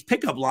Andy's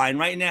pickup line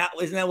right now.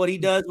 Isn't that what he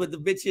does with the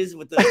bitches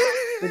with the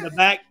in the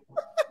back?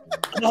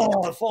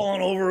 Oh,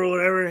 falling over or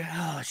whatever.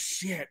 Oh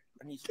shit.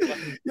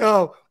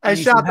 Yo, hey,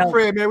 shout out to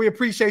Fred, man. We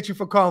appreciate you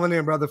for calling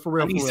in, brother. For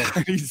real, Hey,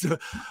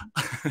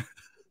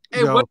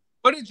 what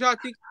did y'all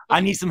think?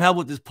 I need some help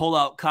with this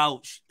pull-out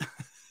couch.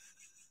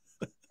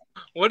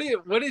 What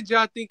did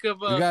y'all think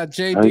of? We got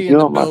JD in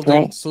the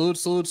building.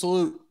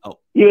 Salute. Oh,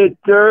 you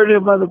dirty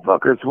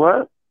motherfuckers!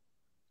 What?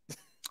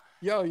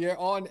 Yo, you're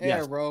on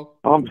air, bro.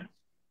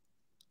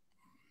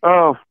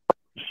 Oh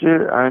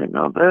shit! I didn't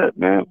know that,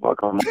 man.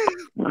 Fuck them.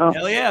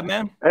 Hell yeah,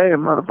 man. Hey,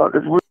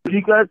 motherfuckers! What do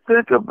you guys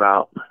think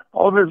about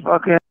all this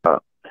fucking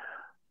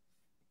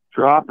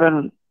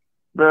dropping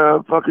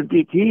the fucking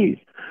DTs?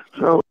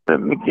 So the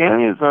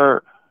McDaniels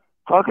are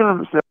fucking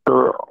themselves,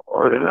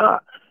 or they're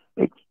not.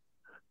 They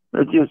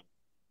just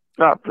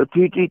dropped the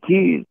 2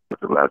 DTs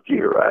last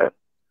year, right?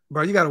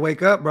 Bro, you got to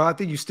wake up, bro. I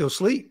think you still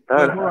sleep.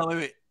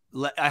 Wait.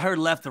 I heard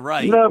left to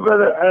right. No,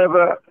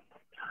 brother.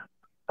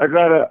 I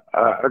gotta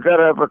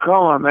have a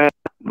coma, man.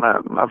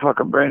 My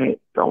fucking brain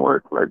don't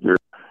work like yours.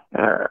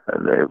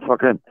 They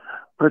fucking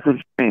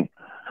pussy me.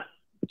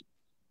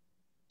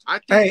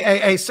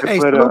 Hey,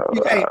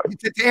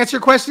 to answer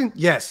your question,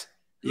 yes.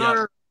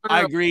 Yeah.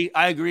 I agree,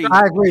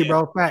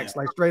 bro. Facts,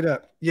 like straight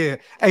up. Yeah.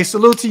 Hey,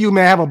 salute to you,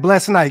 man. Have a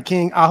blessed night,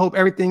 King. I hope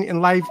everything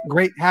in life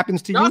great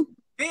happens to you.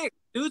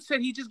 Dude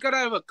said he just got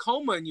out of a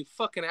coma, and you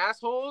fucking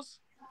assholes.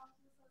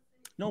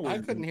 No, I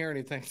couldn't hear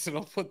anything, so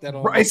don't put that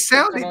on. Bro, it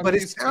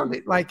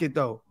sounded like it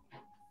though.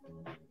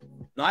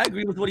 No, I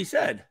agree with what he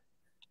said.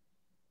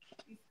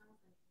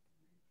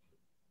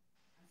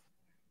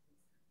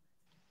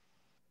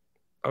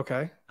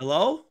 Okay.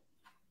 Hello?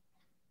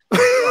 Is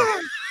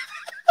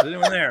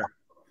anyone there?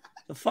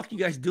 The fuck you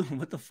guys doing?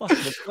 What the fuck?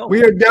 Let's go.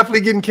 We are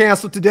definitely getting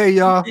canceled today,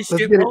 y'all. Let's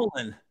get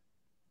rolling.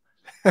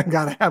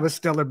 Gotta have a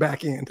stellar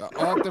back end.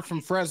 Arthur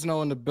from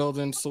Fresno in the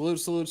building.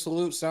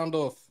 Salute. Sound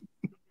off.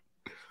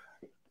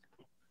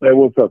 Hey,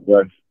 what's up,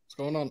 guys? What's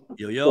going on?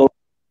 Yo. So,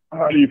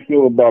 how do you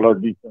feel about our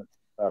defense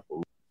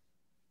tackle?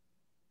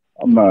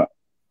 I'm not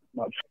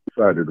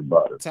excited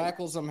about it.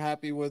 Tackles I'm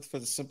happy with for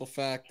the simple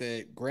fact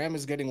that Graham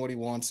is getting what he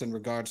wants in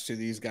regards to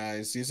these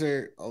guys. These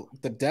are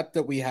the depth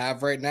that we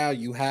have right now.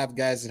 You have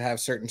guys that have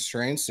certain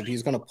strengths. If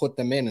he's going to put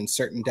them in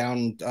certain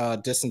down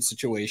distance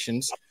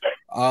situations,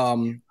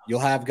 you'll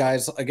have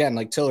guys again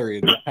like Tillery,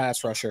 a good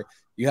pass rusher.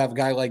 You have a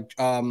guy like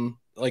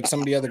some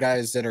of the other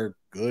guys that are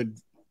good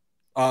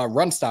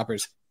run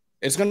stoppers.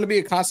 It's going to be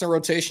a constant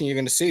rotation you're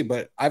going to see.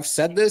 But I've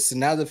said this, and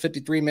now the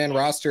 53-man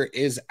roster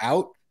is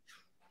out.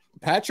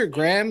 Patrick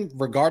Graham,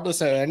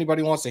 regardless of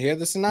anybody wants to hear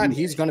this or not,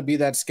 he's going to be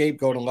that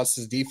scapegoat unless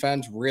his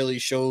defense really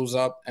shows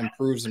up and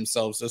proves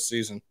themselves this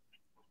season.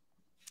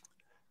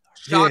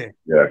 Yeah,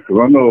 because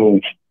I know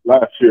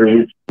last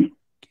year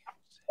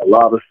a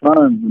lot of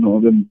times,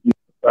 them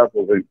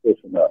tackles ain't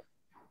pushing that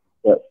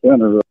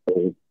center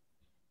of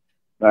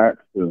Max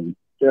and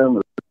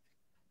Chandler.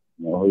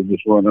 They're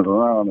just running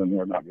around and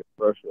they're not getting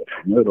pressure at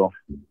the middle.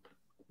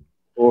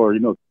 Or,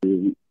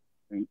 they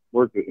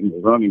work it in the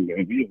running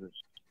game either.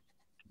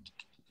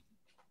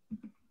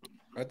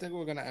 I think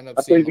we're going to end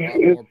up seeing a lot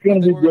more. I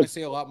think we're going to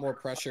see a lot more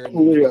pressure in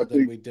the field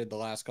than we did the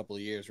last couple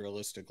of years.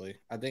 Realistically,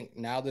 I think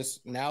now that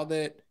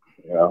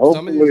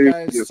some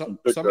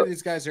of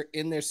these guys are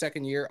in their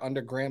second year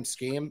under Graham's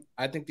scheme.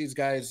 I think these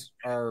guys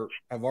have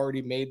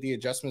already made the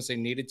adjustments they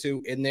needed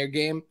to in their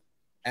game.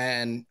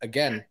 And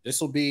again,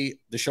 this will be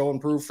the show and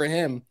prove for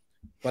him.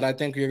 But I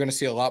think you're going to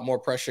see a lot more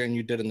pressure than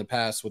you did in the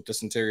past with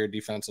this interior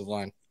defensive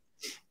line.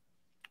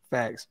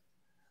 Facts.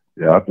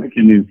 Yeah, I think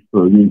he needs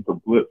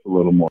to blitz a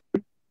little more.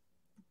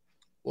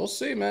 We'll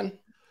see, man.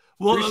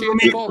 Well,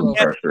 when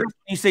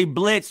you say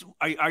blitz,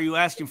 are you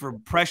asking for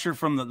pressure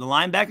from the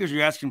linebackers? Or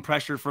you're asking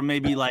pressure from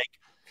maybe like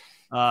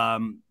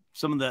some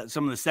of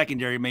the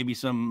secondary, maybe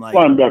some like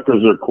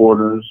linebackers or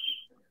corners.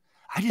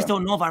 I just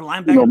don't know if our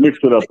linebackers mix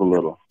it up a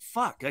little.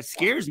 Fuck, that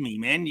scares me,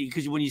 man.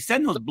 Because when you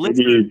send those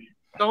blitzes,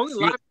 the only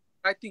linebacker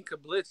I think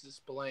of blitz is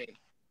Spillane.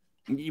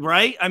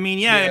 Right? I mean,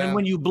 yeah, and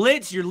when you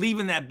blitz, you're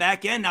leaving that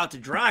back end out to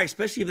dry,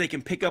 especially if they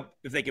can pick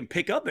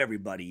up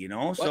everybody, you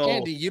know. So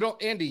Andy, you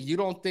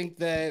don't think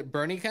that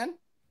Bernie can?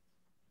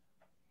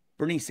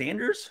 Bernie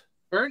Sanders?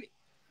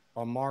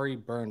 Amari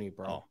Bernie,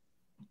 bro.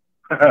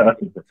 Oh.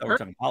 We're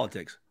talking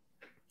politics.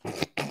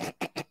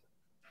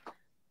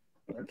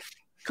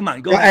 Come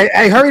on, go.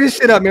 Hey, hurry this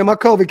shit up, man. My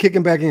COVID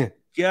kicking back in.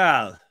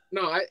 Yeah.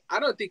 No, I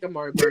don't think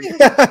Amari Bernie.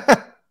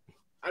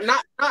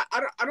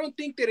 I don't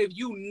think that if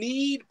you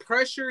need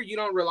pressure, you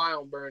don't rely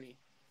on Bernie.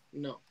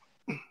 No.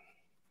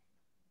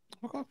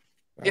 Okay.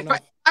 If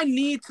I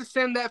need to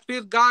send that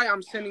fifth guy,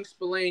 I'm sending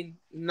Spillane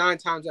 9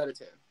 times out of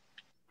 10.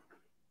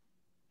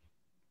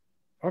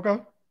 Okay.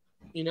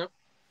 You know?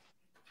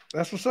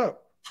 That's what's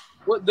up.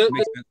 Well, the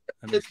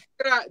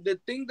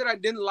thing that I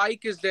didn't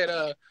like is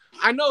that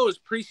I know it was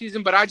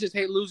preseason, but I just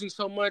hate losing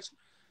so much.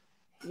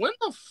 When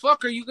the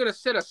fuck are you gonna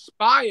set a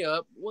spy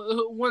up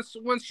once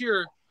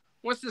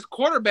this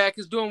quarterback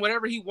is doing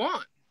whatever he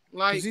wants?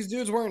 Like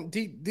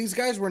these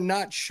guys were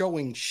not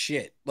showing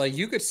shit. Like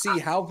you could see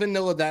how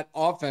vanilla that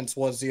offense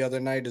was the other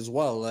night as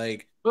well.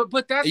 Like,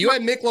 but that's you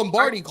had Mick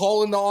Lombardi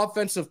calling the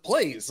offensive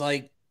plays.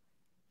 Like,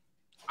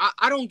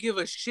 I don't give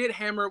a shit,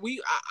 Hammer.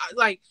 I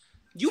like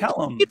you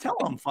tell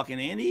him, fucking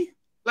Andy.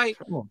 Like,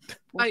 don't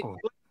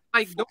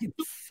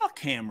fuck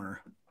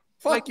Hammer.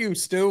 Fuck you,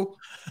 Stu.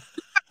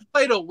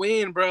 Play to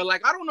win, bro.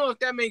 Like, I don't know if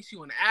that makes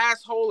you an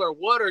asshole or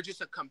what, or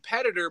just a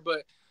competitor,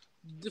 but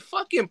the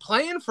fucking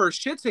playing for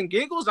shits and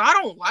giggles, I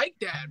don't like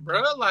that,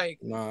 bro. Like,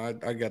 no, I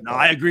get that. No,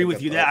 I agree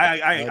with you. That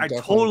I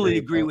totally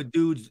agree with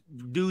dudes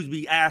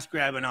be ass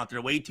grabbing out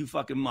there way too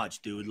fucking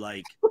much, dude.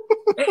 Like,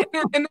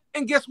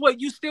 and guess what?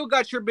 You still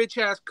got your bitch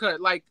ass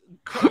cut. Like,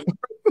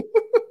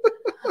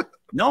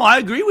 no, I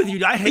agree with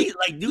you. I hate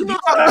like, dude.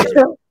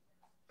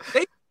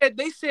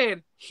 They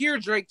said, here,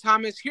 Drake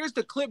Thomas, here's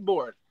the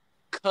clipboard.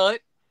 Cut.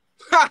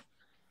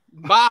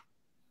 Bye.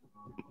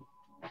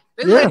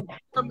 They let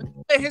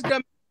his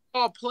dumb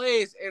all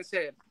plays and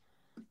said,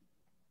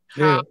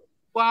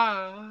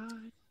 why?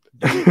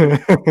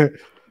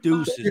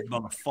 Deuces,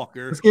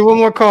 motherfucker. Let's get one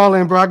more call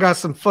in, bro. I got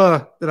some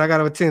pho that I got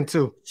to attend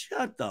to.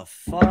 Shut the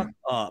fuck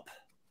up.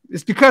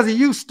 It's because of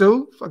you,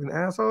 Stu. Fucking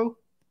asshole.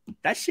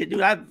 That shit,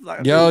 dude.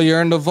 Yo,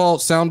 you're in the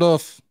vault. Sound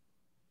off.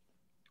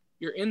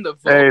 You're in the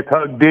vault. Hey, it's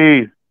Hug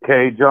D.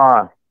 K.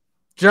 John.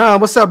 John,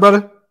 what's up,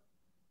 brother?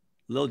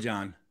 Lil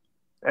John.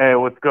 Hey,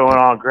 what's going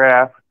on,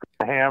 Graphk?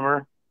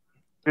 Hammer.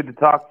 Good to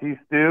talk to you,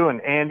 Stu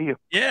and Andy.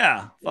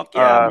 Yeah. Fuck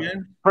yeah,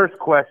 man. First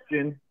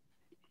question.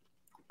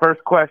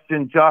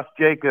 Josh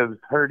Jacobs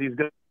heard he's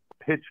going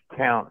to pitch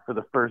count for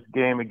the first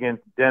game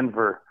against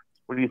Denver.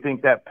 What do you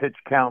think that pitch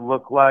count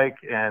look like,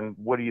 and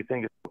what do you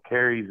think his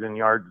carries and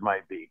yards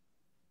might be?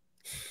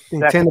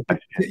 You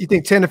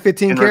think 10 to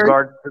 15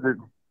 carries?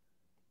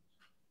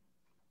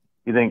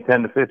 You think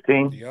 10 to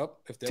 15? Yep.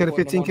 10 to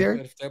 15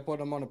 carries? If they put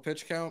him on a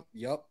pitch count,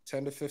 yep,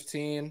 10 to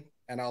 15,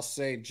 and I'll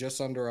say just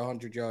under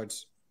 100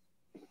 yards.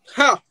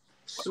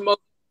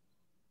 Smoke.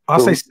 I'll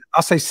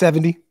say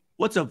 70.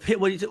 What's a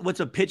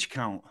pitch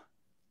count?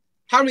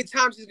 How many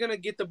times he's gonna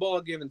get the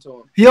ball given to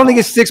him? He only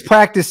gets 6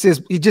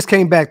 practices. He just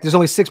came back. There's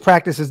only 6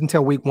 practices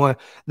until week 1.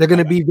 They're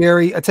gonna be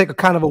take a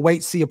kind of a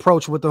wait-see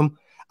approach with him.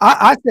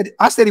 I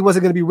said he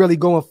wasn't gonna be really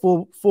going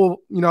full,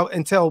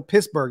 until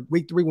Pittsburgh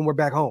week 3 when we're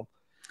back home.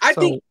 I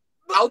think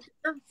out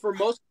there for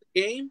most of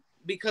the game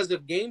because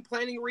of game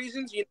planning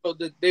reasons.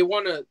 They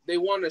want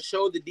to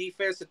show the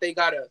defense that they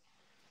gotta,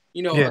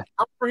 account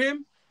for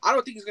him. I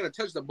don't think he's gonna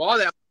touch the ball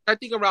that. I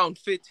think around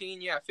 12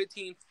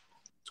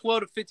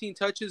 to 15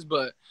 touches,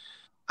 but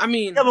I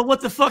mean, yeah, but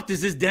what the fuck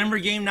does this Denver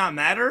game not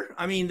matter?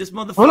 I mean, this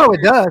motherfucker. Oh no,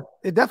 it does.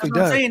 It definitely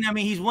does. I'm saying, I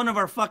mean, he's one of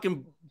our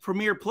fucking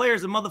premier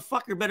players. The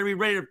motherfucker better be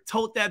ready to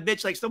tote that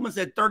bitch like someone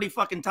said 30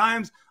 fucking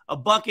times.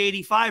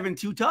 $185 and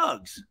 2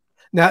 tugs.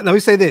 Now, let me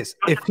say this: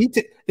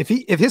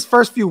 if his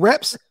first few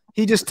reps,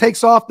 he just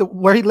takes off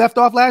where he left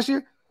off last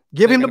year.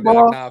 Give him the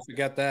ball. Nah,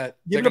 forget that.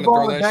 Give They're him the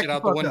ball throw and that shit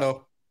out the window.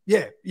 Up.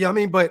 Yeah, I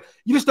mean, but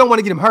you just don't want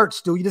to get him hurt,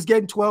 Stu. You just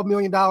gave him $12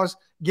 million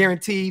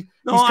guaranteed.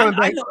 No, he's coming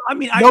back. I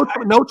mean,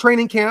 no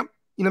training camp.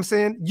 You know what I'm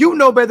saying? You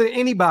know better than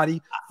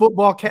anybody.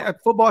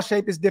 Football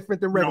shape is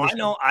different than regular.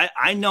 No,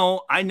 I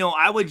know.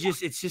 I would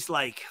just. It's just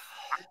like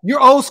you're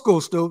old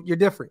school, Stu. You're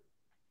different.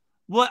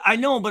 Well, I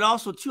know, but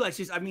also too, it's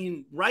just. I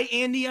mean, right,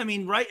 Andy? I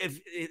mean, right? If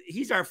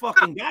he's our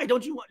fucking guy,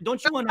 don't you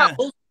want to?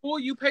 Old school,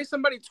 you pay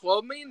somebody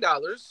 $12 million.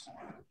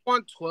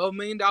 Want $12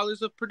 million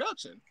of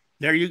production.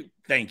 There you.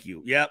 Thank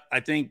you. Yep. I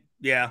think.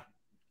 Yeah.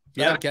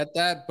 Yeah, I get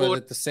that, but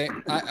at the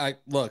same, I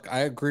look,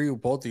 I agree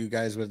with both of you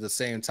guys, but at the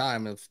same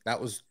time, if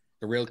that was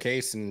the real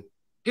case, and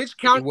pitch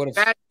count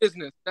bad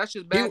business, that's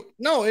just bad.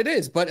 No, it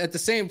is, but at the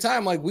same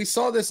time, like we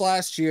saw this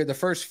last year, the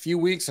first few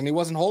weeks, and he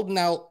wasn't holding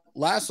out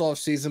last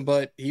offseason,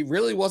 but he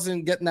really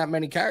wasn't getting that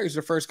many carries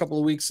the first couple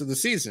of weeks of the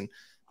season.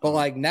 But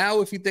like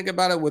now, if you think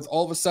about it, with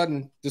all of a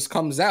sudden this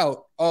comes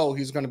out, oh,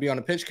 he's going to be on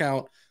a pitch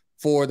count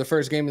for the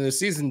first game of the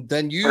season,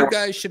 then you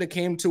guys should have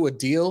came to a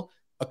deal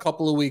a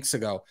couple of weeks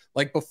ago,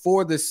 like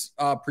before this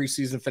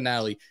preseason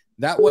finale.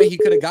 That way he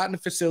could have gotten a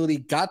facility,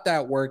 got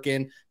that work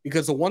in,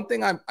 because the one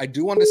thing I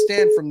do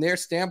understand from their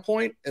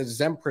standpoint is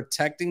them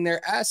protecting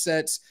their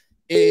assets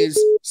is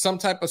some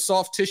type of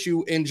soft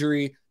tissue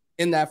injury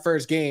in that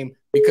first game,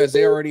 because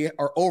they already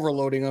are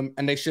overloading them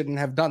and they shouldn't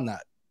have done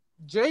that.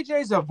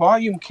 JJ's a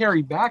volume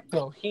carry back,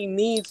 though. He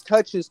needs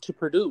touches to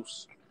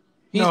produce.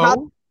 He's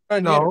no.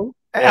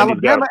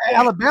 Alabama,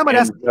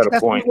 that's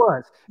what he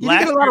was. He didn't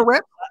get a lot of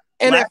reps.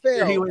 Last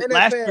year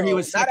he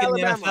was second in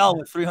the NFL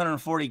with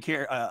 340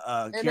 carries.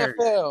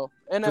 NFL.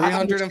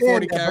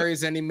 340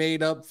 carries, and he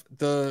made up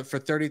for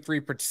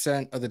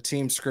 33% of the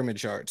team's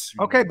scrimmage yards.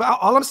 Okay, but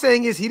all I'm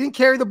saying is he didn't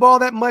carry the ball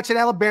that much at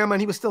Alabama,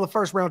 and he was still a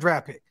first-round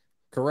draft pick.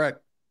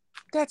 Correct.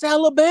 That's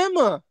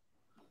Alabama.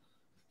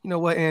 You know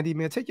what, Andy,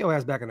 man? Take your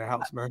ass back in the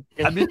house, man.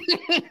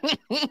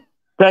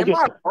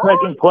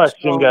 Second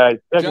question, guys.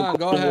 John,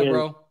 go ahead,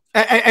 bro.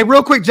 Hey,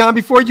 real quick, John,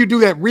 before you do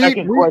that,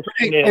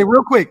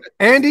 real quick,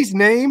 Andy's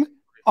name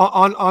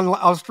on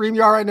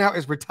StreamYard right now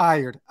is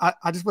retired.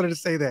 I just wanted to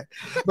say that.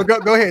 But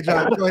go ahead,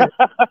 John. Go ahead.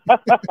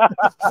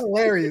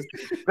 Hilarious.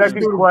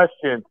 Second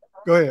question.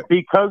 Go ahead.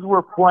 Because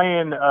we're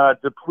playing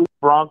deplete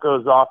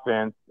Broncos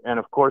offense, and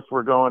of course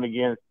we're going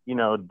against,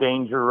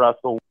 Danger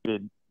Russell.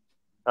 He's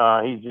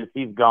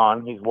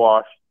gone. He's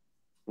washed.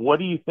 What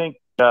do you think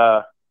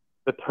the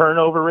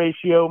turnover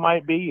ratio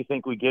might be? You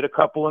think we get a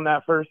couple in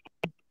that first?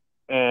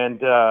 And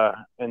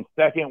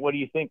second, what do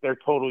you think their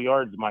total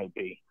yards might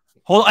be?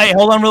 Hold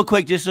on real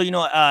quick, just so you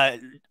know,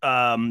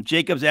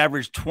 Jacobs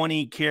averaged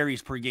 20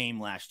 carries per game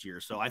last year.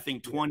 So I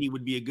think 20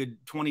 would be a good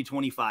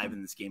 25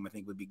 in this game, I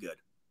think would be good.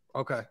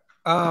 Okay.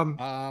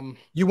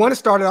 You want to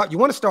start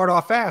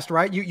off fast,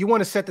 right? You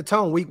want to set the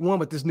tone week one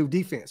with this new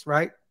defense,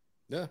 right?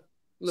 Yeah.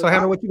 So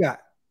Hannah, what you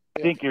got?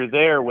 I think you're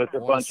there with a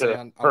bunch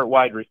of hurt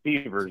wide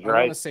receivers, right? I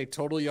want to say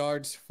total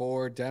yards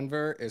for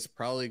Denver is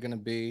probably going to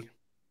be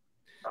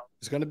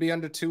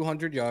under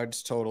 200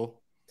 yards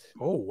total.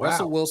 Oh,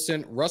 wow.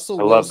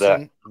 Russell I love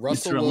that.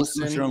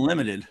 Mr.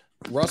 Unlimited.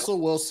 Russell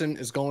Wilson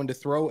is going to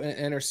throw an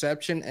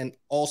interception and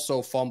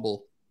also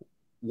fumble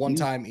one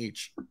time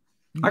each.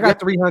 I got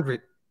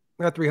 300.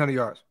 I got 300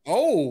 yards.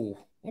 Oh,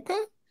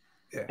 okay.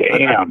 Yeah.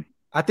 Damn.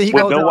 I think he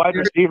with no wide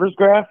receivers,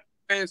 Graphk?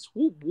 I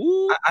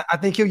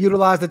think he'll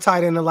utilize the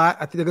tight end a lot.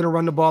 I think they're going to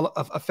run the ball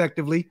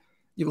effectively.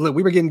 Look,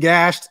 we were getting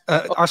gashed.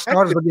 Our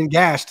starters were getting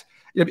gashed.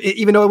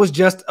 Even though it was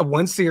just a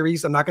one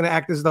series, I'm not going to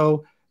act as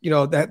though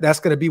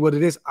that's going to be what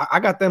it is. I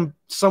got them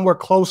somewhere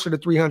closer to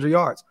 300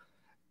 yards.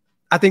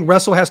 I think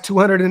Russell has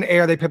 200 in the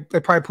air. They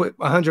probably put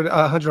 100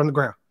 on the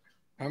ground.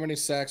 How many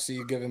sacks are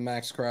you giving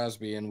Max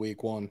Crosby in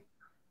week one?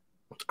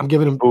 I'm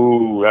giving him.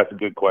 Ooh, that's a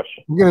good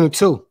question. I'm giving him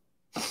 2.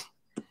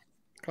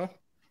 Okay.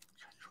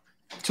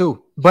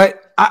 2,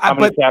 but how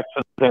many sacks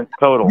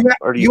total?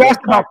 You asked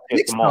about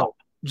picks,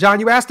 John.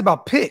 You asked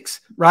about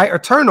picks, right, or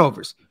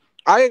turnovers.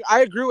 I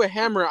agree with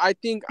Hammer. I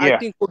think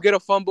we'll get a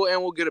fumble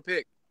and we'll get a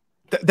pick.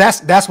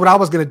 That's what I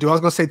was gonna do. I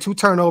was gonna say 2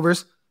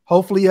 turnovers.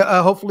 Hopefully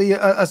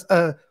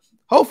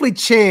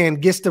Chan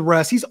gets to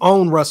Russ. He's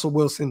owned Russell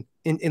Wilson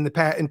in the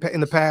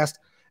past.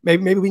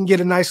 Maybe we can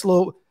get a nice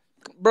little.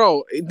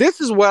 Bro,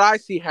 this is what I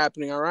see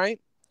happening. All right,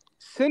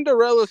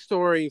 Cinderella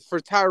story for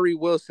Tyree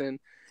Wilson.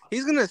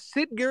 He's gonna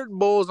sit Garrett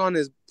Bowles on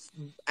his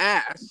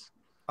ass.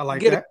 I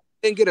like that.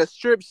 And get a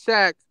strip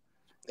sack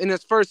in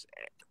his first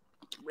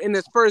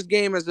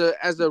game as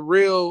a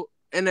real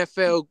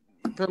NFL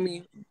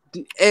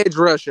edge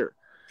rusher.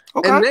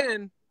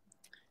 Okay.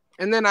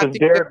 And then I think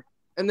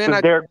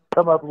Derek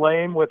come up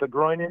lame with a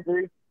groin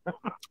injury.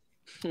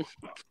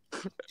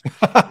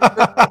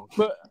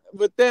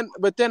 but then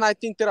I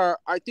think our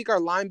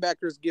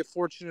linebackers get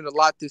fortunate a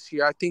lot this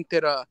year. I think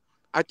that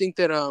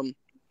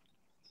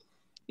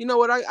you know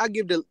what, I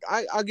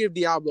give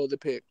Diablo the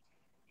pick.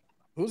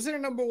 Who's their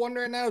number one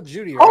right now?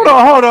 Judy. Right?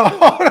 Hold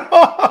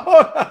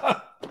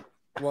on.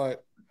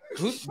 What?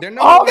 Who's their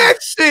number all one?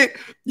 That shit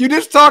you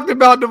just talked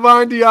about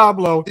Divine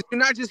Diablo. Did you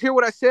not just hear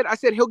what I said? I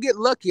said he'll get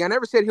lucky. I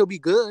never said he'll be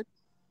good.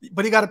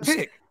 But he got a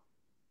pick.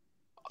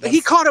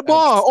 He caught a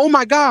ball. Oh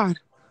my God.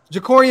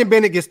 Jacorian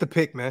Bennett gets the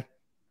pick, man.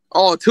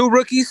 Oh, 2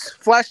 rookies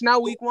flashing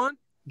out week one.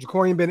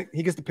 Jacorian Bennett,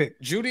 he gets the pick.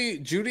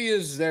 Judy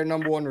is their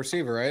number one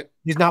receiver, right?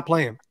 He's not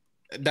playing.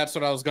 That's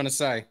what I was gonna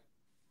say.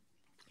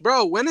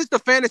 Bro, when is the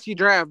fantasy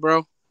draft,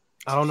 bro?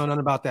 I don't know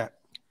nothing about that.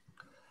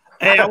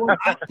 Hey, I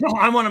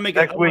want to make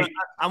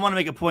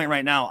a point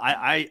right now.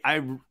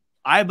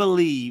 I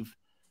believe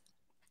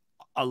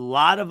a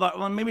lot of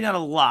well, maybe not a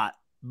lot,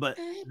 but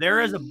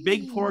there is a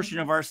big portion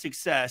of our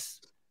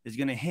success is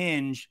going to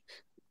hinge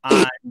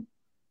on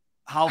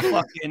how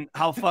fucking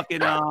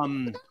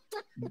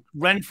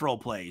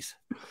Renfro plays.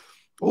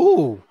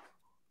 Ooh,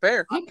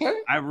 fair. Okay.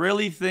 I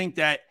really think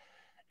that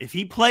if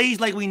he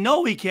plays like we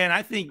know he can,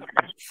 I think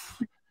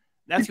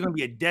that's going to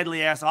be a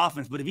deadly ass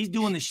offense. But if he's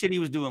doing the shit he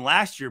was doing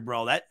last year,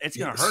 bro, it's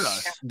going to hurt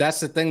us. That's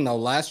the thing, though.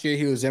 Last year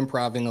he was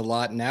improvising a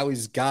lot. Now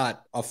he's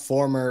got a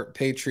former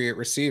Patriot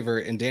receiver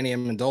and Danny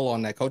Amendola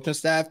on that coaching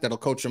staff that'll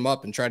coach him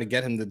up and try to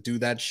get him to do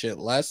that shit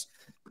less.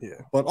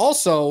 Yeah. But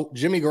also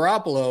Jimmy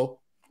Garoppolo,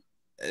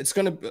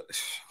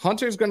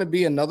 Hunter's going to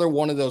be another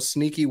one of those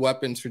sneaky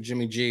weapons for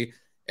Jimmy G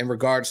in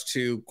regards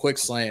to quick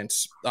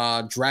slants,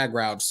 drag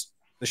routes.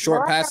 The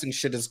short passing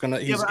shit is gonna.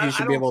 He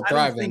should be able to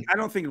thrive in. I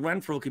don't think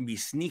Renfro can be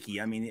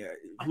sneaky. I mean,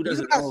 who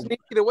doesn't He's not know?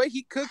 sneaky. The way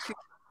he cooks, he's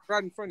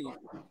right in front of you.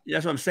 Yeah,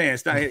 that's what I'm saying.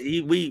 It's not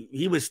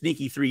he was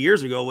sneaky 3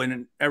 years ago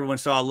when everyone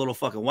saw a little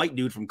fucking white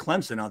dude from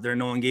Clemson out there.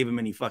 No one gave him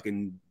any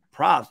fucking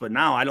props. But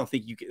now I don't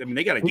think you can. I mean,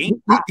 they got a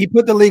game. He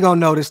put the league on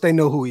notice. They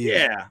know who he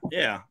is.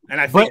 Yeah.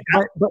 And I think,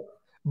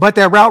 but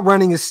that route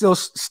running is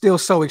still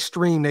so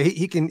extreme that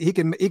he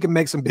can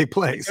make some big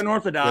plays. It's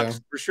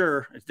unorthodox for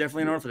sure. It's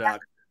definitely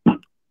unorthodox.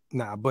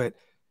 Nah, but.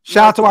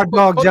 Shout out to our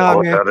dog,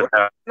 John, man.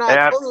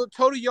 No,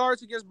 total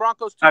yards against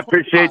Broncos. I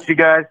appreciate you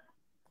guys.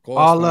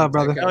 All love,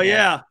 brother. Oh,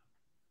 yeah.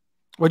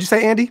 What'd you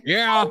say, Andy?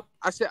 Yeah.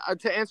 I said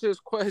to answer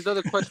his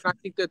other question, I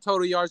think the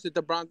total yards that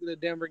the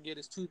Denver get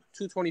is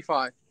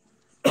 225.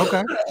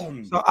 Okay.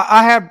 So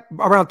I have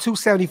around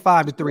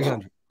 275 to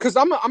 300. Because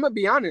I'm gonna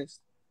be honest.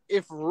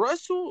 If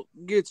Russell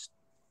gets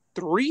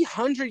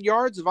 300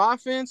 yards of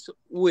offense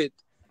with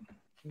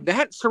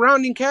that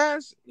surrounding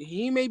cast,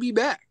 he may be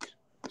back.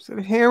 So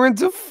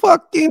Heron's a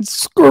fucking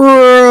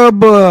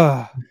scrub.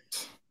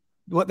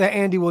 What that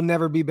Andy will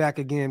never be back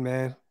again,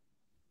 man.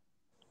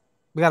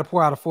 We got to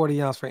pour out a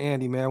 40 ounce for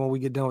Andy, man, when we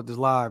get done with this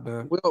live,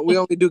 man. We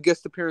only do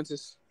guest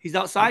appearances. He's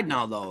outside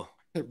now, though.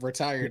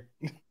 Retired.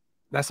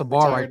 That's a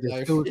bar right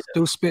there.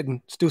 Stu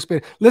spitting.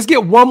 Let's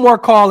get one more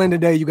call in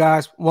today, you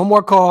guys. One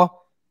more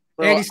call.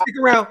 Bro, Andy, stick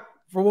around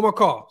for one more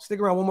call.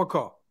 One more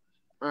call.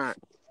 All right.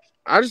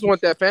 I just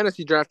want that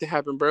fantasy draft to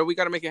happen, bro. We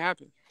got to make it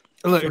happen.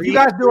 Look, if you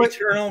guys do it,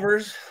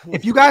 turnovers.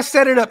 If you guys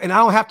set it up and I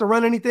don't have to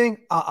run anything,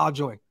 I'll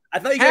join. I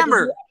thought you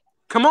Hammer.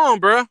 Come on,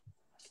 bro.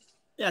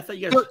 Yeah, I thought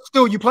you guys.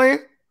 Stu, you playing?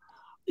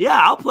 Yeah,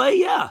 I'll play.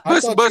 Yeah. I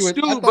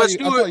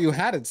thought you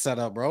had it set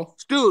up, bro.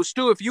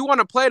 Stu, if you want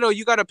to play though,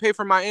 you got to pay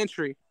for my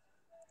entry.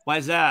 Why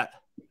is that?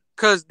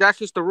 Because that's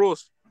just the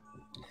rules.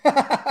 You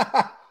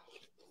got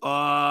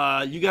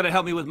to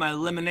help me with my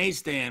lemonade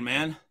stand,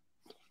 man.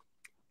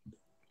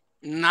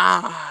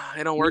 Nah,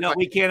 it don't work.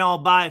 We can't all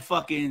buy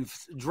fucking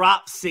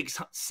drop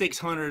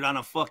 600 on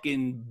a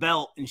fucking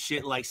belt and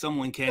shit like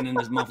someone can in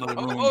this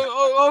motherfucking room.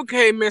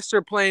 Okay,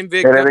 Mr. Plain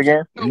Vic. Say that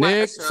again.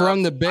 Nick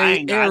from the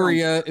Bay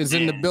Area is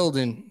in the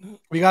building.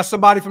 We got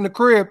somebody from the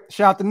crib.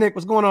 Shout out to Nick.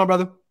 What's going on,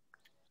 brother?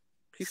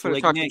 He's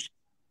gonna talk to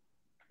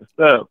What's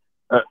up?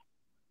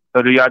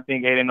 So do y'all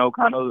think Aiden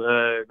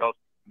O'Connell gonna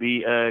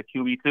be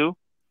QB2?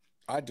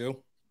 I do.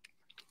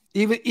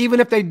 Even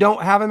if they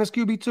don't have him as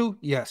QB2,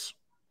 yes.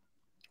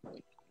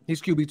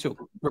 He's QB2,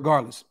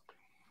 regardless.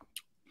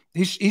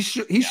 He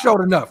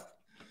showed enough.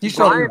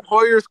 Brian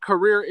Hoyer's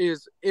career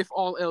is if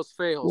all else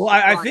fails. Well,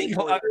 I think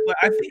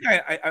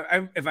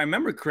if I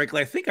remember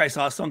correctly, I think I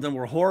saw something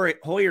where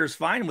Hoyer's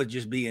fine with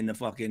just being the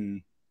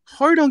fucking.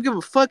 Hoyer don't give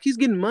a fuck. He's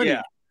getting money.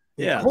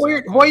 Yeah.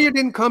 Hoyer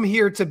didn't come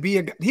here to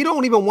be he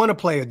don't even want to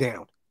play it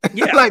down.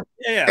 Yeah.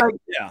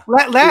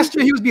 Last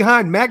year he was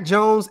behind Mac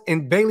Jones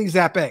and Bailey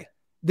Zappi.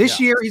 This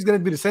year he's going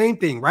to be the same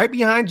thing, right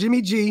behind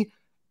Jimmy G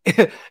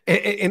and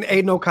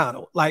Aiden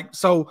O'Connell.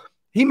 So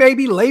he may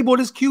be labeled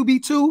as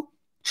QB2.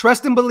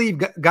 Trust and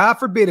believe. God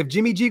forbid if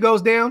Jimmy G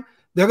goes down,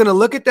 they're going to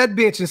look at that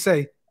bench and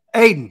say,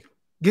 Aiden,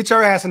 get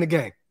your ass in the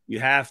game. You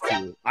have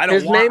to. I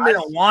don't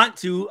want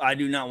to. I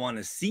do not want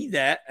to see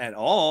that at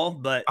all.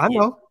 But I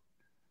know.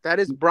 That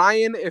is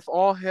Brian. If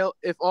all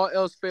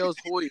else fails,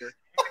 Hoyer.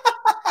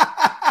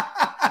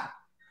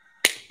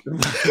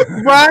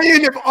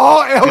 Brian, if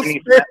all else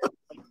fails.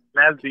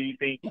 How do you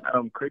think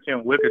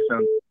Christian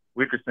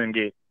Wickerson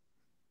get?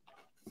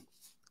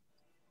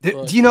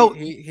 Do you know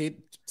he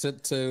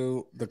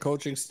to the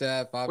coaching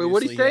staff? Wait,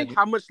 what did he say?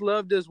 How much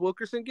love does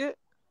Wilkerson get?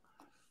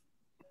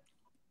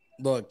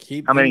 Look,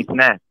 how many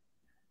snaps?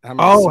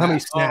 How many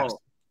snaps?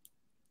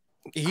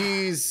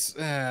 He's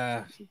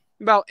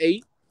about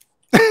 8.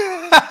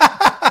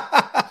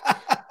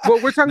 Well,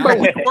 we're talking about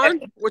week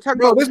 1. We're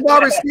talking about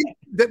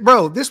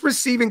this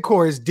receiving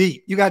core is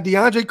deep. You got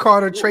DeAndre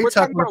Carter, Trey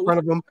Tucker in front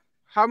of him.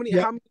 How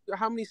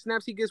many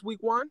snaps he gets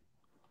week 1?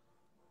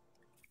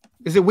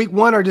 Is it week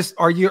 1 or just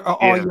all year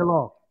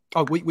long?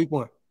 Oh, week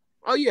 1.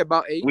 Oh yeah,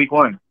 about 8. Week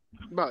 1.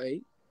 About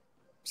 8.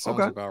 Sounds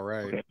about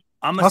right.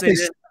 I'm gonna say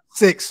this.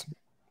 6.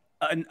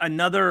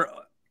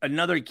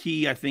 Another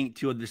key, I think,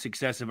 to the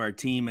success of our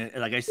team,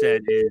 like I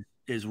said,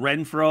 is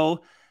Renfro,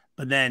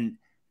 but then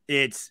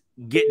it's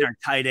getting our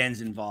tight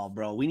ends involved,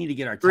 bro. We need to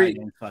get our tight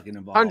ends fucking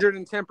involved.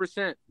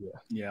 110%.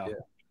 Yeah.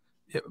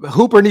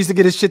 Hooper needs to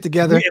get his shit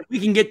together. If we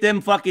can get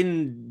them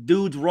fucking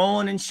dudes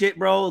rolling and shit,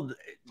 bro,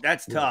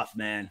 that's tough,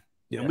 man.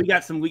 Yeah.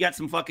 And we got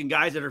some fucking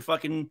guys that are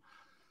fucking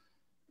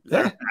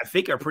I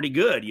think are pretty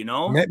good, you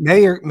know.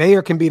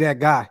 Mayer can be that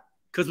guy.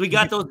 Because we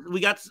got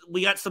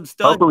some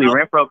stuff. Hopefully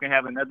Renfro can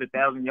have another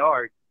 1,000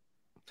 yards.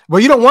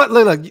 Well, you don't want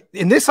look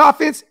in this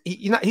offense,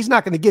 he's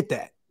not going to get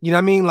that. You know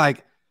what I mean?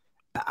 Like,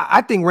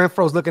 I think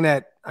Renfro's looking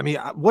at. I mean,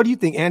 what do you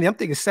think, Andy? I'm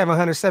thinking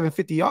 700,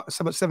 750 yards,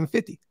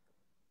 750.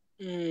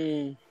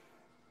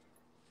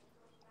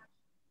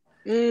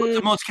 What's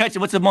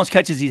the most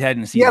catches he's had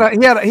in the season?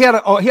 He had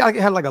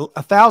like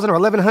 1,000 or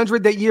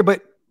 1,100 that year,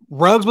 but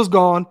Ruggs was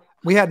gone.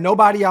 We had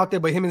nobody out there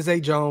but him and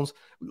Zay Jones.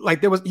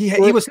 Like there was he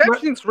was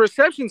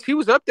receptions. He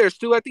was up there,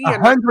 Stu. I think he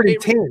had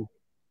 110.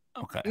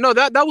 Okay. No,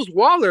 that was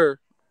Waller.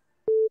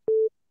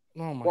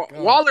 Oh my God.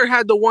 Waller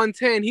had the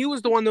 110. He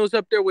was the one that was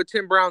up there with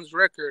Tim Brown's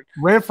record.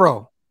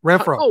 Renfro.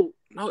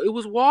 No, it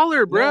was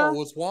Waller, bro. No, it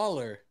was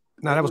Waller.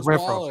 No, that was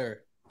Renfro.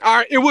 Waller. All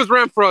right, it was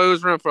Renfro. It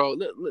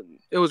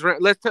was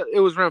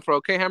Renfro.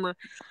 Okay, Hammer.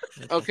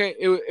 Okay,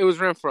 it was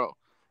Renfro.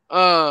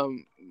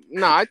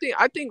 No, I think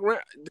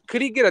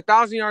could he get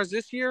 1,000 yards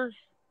this year?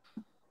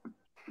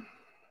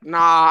 Nah,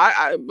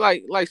 I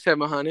like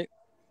 700.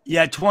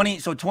 Yeah,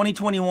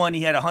 2021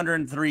 he had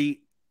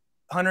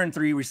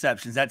 103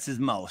 receptions. That's his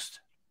most.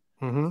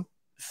 Mm-hmm.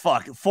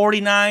 Fuck,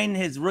 49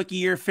 his rookie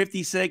year,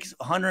 56,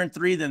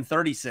 103, then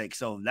 36.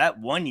 So that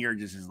 1 year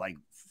just is like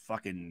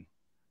fucking.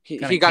 He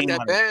got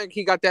that bag.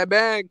 He got that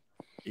bag.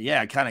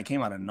 Yeah, it kind of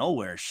came out of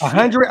nowhere.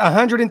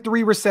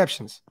 103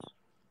 receptions.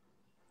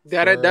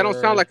 That don't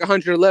sound like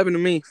 111 to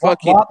me. Fuck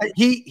you.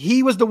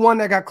 He was the one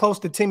that got close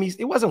to Timmy's.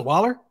 It wasn't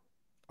Waller.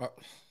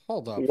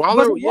 Hold up.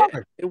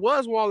 Waller. It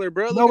was Waller,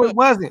 bro. No, it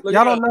wasn't.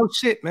 Y'all don't know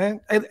shit,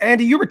 man. Hey,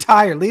 Andy, you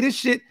retired. Leave this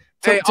shit.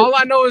 All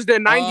I know is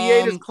that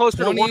 98 is closer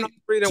to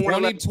 103 than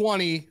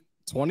 111.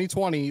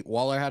 2020,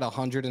 Waller had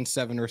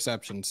 107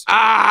 receptions.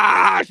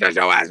 Shut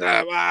your ass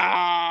up.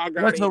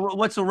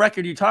 What's the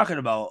record you're talking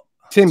about?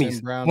 Timmy's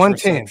Tim Brown's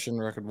 110. reception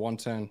record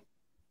 110.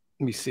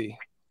 Let me see.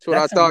 That's what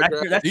I thought.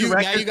 Now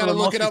you got to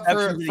look it up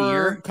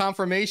for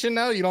confirmation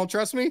now? You don't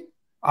trust me?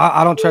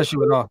 I don't trust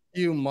you at all.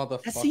 You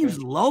motherfucker. That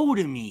seems low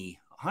to me.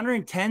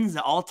 110 is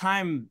the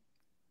all-time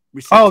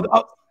reception.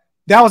 Oh,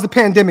 that was the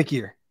pandemic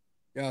year.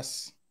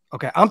 Yes.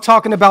 Okay, I'm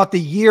talking about the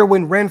year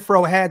when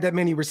Renfro had that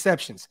many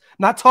receptions.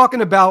 Not talking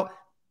about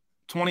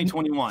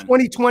 2021.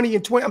 2020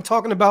 and 20. I'm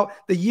talking about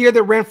the year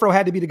that Renfro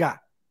had to be the guy.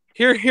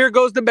 Here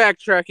goes the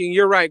backtracking.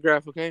 You're right,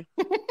 Graphk, okay?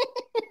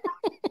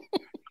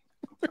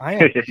 I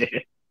am.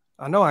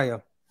 I know I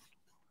am.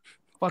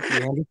 Fuck you,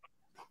 Andy.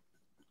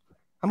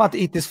 I'm about to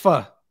eat this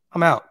pho.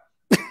 I'm out.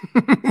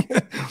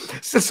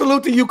 So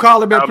salute to you,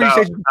 caller, man.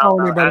 Appreciate you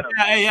calling me, brother.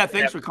 Yeah,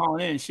 thanks for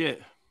calling in.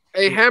 Shit.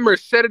 Hey, Hammer,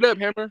 set it up,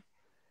 Hammer.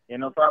 Yeah,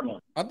 no problem.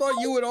 I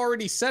thought you had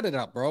already set it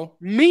up, bro.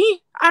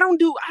 Me? I don't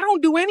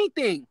do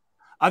anything.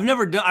 I've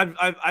never done.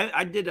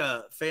 I did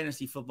a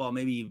fantasy football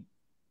maybe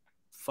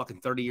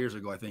fucking 30 years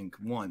ago, I think,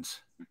 once.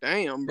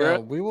 Damn, bro. Yeah,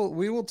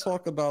 we will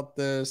talk about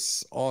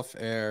this off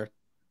air,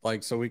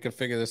 like, so we can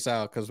figure this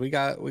out, because we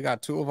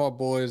got two of our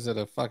boys that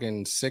are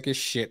fucking sick as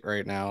shit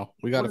right now.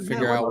 We got to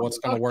figure out what's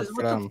gonna work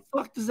for them. What the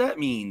fuck does that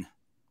mean?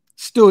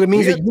 Stu, it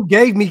means that you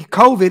gave me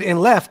COVID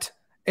and left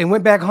and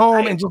went back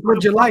home and just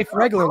lived your life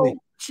regularly.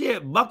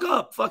 Shit, buck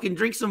up, fucking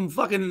drink some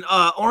fucking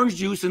orange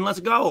juice and let's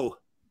go.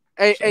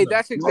 Hey,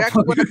 that's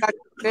exactly what I got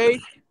to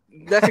say.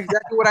 That's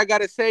exactly what I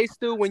got to say,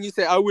 Stu, when you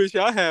say, I wish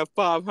I had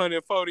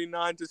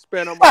 549 to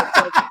spend on my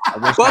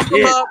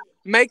buckle up,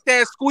 make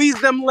that,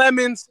 squeeze them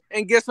lemons,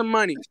 and get some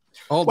money.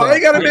 Well,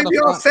 you got to make me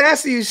all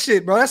sassy and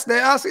shit, bro. That's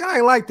that. I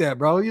ain't like that,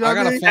 bro. You know I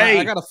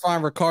got to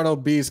find Ricardo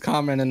B's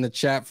comment in the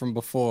chat from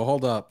before.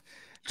 Hold up.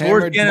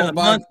 Hammer,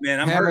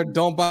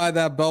 don't buy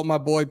that belt, my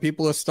boy.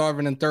 People are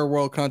starving in third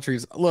world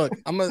countries. Look,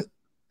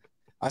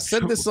 I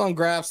said this on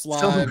Graph's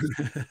Live.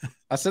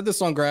 I said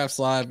this on Graph's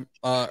Live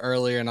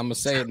earlier, and I'm gonna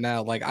say it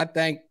now. Like,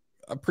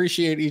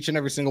 appreciate each and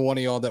every single one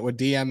of y'all that were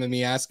DMing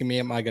me, asking me,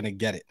 am I gonna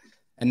get it?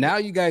 And now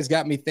you guys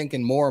got me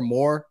thinking more and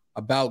more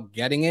about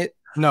getting it.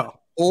 No.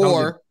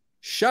 Or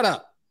shut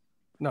up.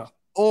 No.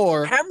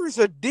 Or Hammer's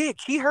a dick.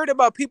 He heard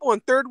about people in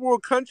third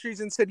world countries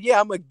and said, yeah,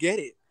 I'm gonna get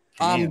it.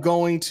 I'm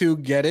going to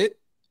get it.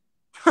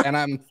 And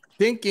I'm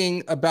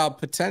thinking about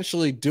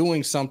potentially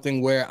doing something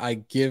where I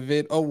give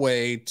it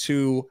away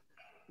to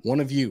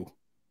one of you.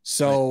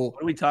 So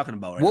what are we talking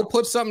about right now?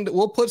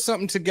 We'll put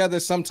something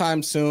together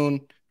sometime soon.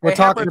 We're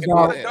talking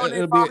about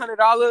donate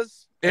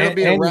 $500.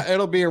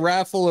 It'll be a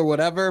raffle or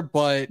whatever,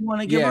 but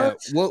yeah,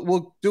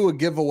 we'll do a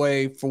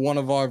giveaway for one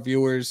of our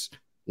viewers,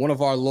 one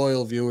of our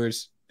loyal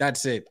viewers.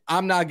 That's it.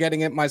 I'm not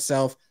getting it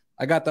myself.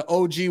 I got the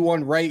OG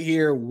one right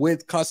here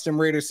with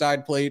custom Raider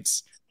side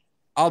plates.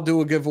 I'll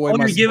do a giveaway.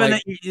 Oh,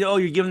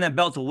 you're giving that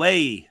belt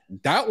away.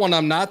 That one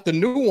I'm not. The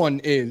new one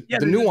is.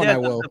 The new one I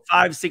will. The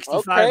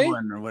 565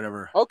 one or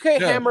whatever. Okay,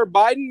 Hammer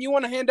Biden, you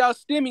want to hand out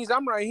stimmies?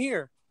 I'm right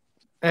here.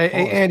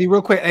 Hey, Andy,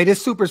 real quick. Hey,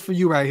 this super's for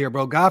you right here,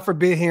 bro. God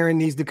forbid Heron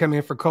needs to come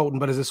in for Colton,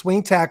 but as a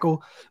swing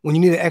tackle, when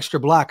you need an extra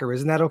blocker,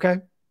 isn't that okay?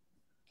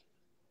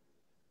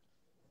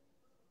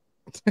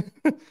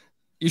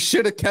 You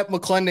should have kept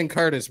McClendon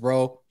Curtis,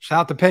 bro.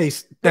 Shout out to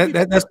Pace.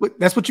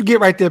 That's what you get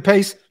right there,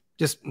 Pace.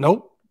 Just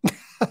nope.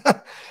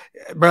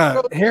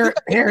 Bro, Heron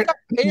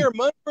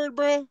Munford,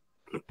 bro.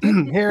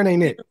 Heron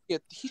ain't it.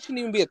 He shouldn't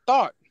even be a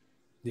thought.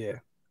 Yeah.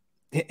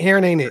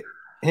 Heron ain't it.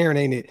 Heron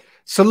ain't it.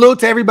 Salute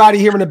to everybody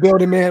here in the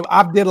building, man.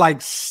 I've did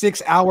like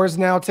 6 hours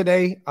now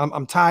today.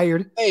 I'm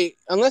tired. Hey,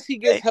 unless he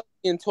gets healthy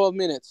in 12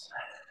 minutes.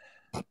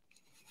 We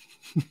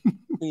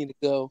need to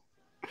go.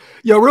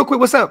 Yo, real quick,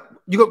 what's up?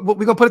 We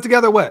gonna put it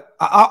together or what?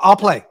 I'll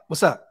play.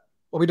 What's up?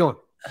 What we doing?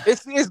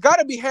 It's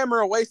gotta be Hammer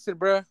or Wasted,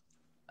 bro.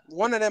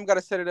 One of them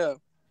gotta set it up.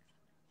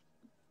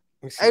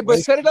 Hey, but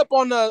set it up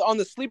on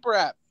the sleeper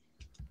app.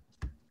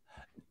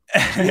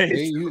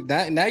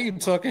 Now you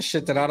talking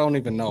shit that I don't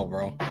even know,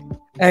 bro.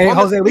 Hey,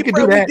 Jose, we can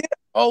do that.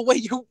 Oh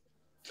wait, you.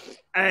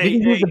 We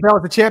can use the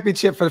belt, the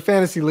championship for the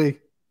fantasy league.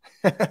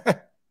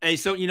 Hey,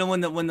 so you know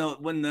when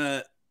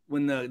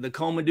the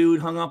coma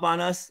dude hung up on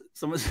us,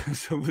 someone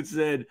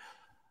said,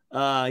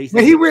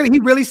 he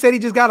really said he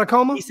just got a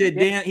coma. He said,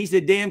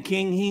 damn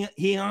King,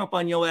 he hung up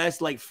on your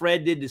ass like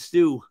Fred did to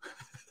Stu.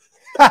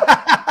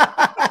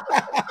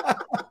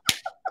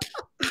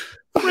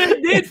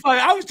 Fred did fuck.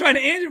 I was trying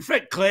to answer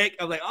Fred. Click.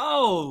 I was like,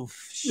 oh,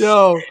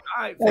 yo,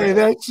 right, hey,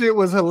 that shit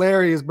was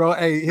hilarious, bro.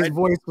 Hey, his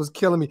voice was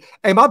killing me.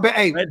 Hey, my bad.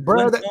 Hey,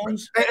 bro.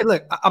 Hey,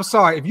 look, I'm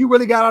sorry if you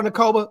really got out of a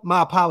coma.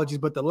 My apologies,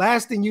 but the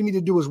last thing you need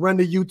to do is run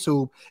to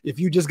YouTube if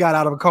you just got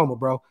out of a coma,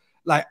 bro.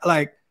 Like.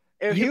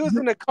 If he was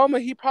in a coma,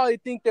 he probably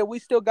think that we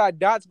still got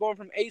dots going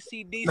from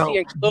AC/DC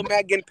and Khalil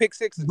Mack getting pick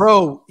sixes.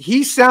 Bro,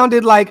 he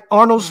sounded like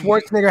Arnold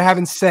Schwarzenegger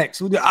having sex.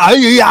 Like,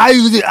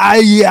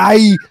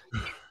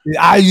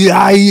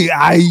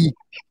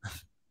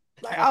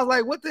 I was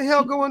like, what the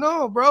hell going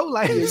on, bro?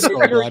 Like, you're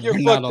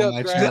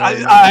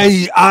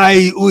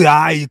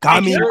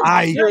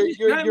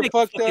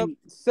fucked up.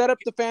 Set up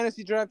the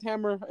fantasy draft,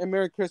 Hammer, and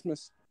Merry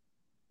Christmas.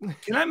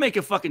 Can I make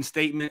a fucking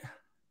statement?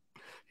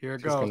 Here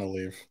it goes. He's gonna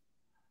leave.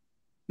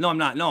 No, I'm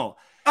not. No.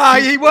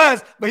 He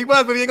was, but he ain't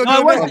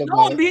gonna do it.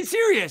 No, I'm being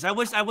serious. I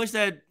wish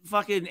that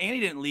fucking Andy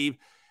didn't leave.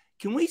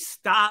 Can we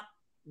stop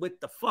with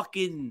the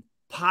fucking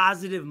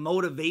positive,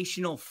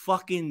 motivational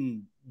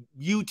fucking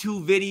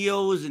YouTube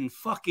videos and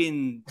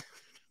fucking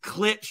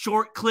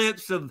short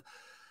clips of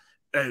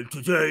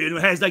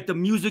it has like the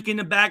music in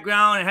the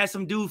background. It has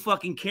some dude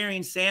fucking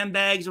carrying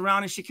sandbags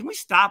around and shit. Can we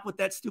stop with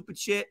that stupid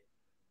shit?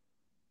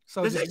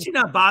 So does that shit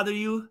not bother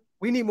you?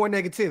 We need more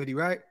negativity,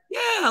 right?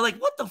 Yeah, like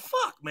what the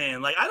fuck,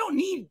 man? Like I don't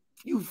need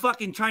you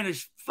fucking trying to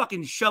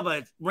fucking shove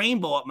a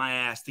rainbow up my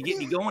ass to get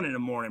me going in the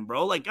morning,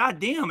 bro. Like, god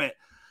damn it.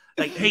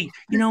 Like, hey,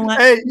 you know what?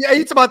 Hey, yeah,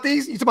 you talk about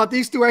these? You talk about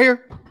these two right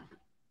here?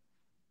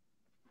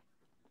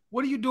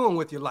 What are you doing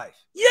with your life?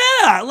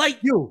 Yeah, like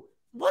you.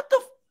 What the?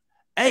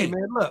 Hey,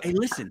 man, look. Hey,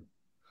 listen.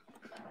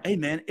 Hey,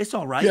 man, it's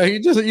all right. Yeah,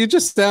 you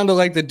just sounded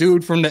like the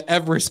dude from the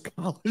Everest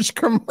College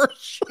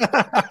commercial.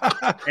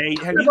 Hey,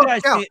 have you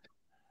guys seen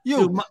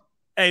you?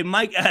 Hey,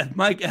 Mike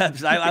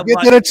Epps. I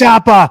get to the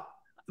chopper.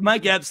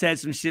 Mike Epps had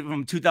some shit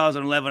from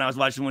 2011. I was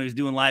watching when he was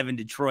doing live in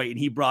Detroit, and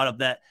he brought up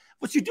that.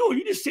 What you doing?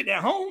 You just sitting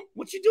at home.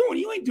 What you doing?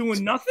 You ain't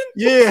doing nothing.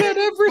 Yeah, that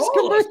Everest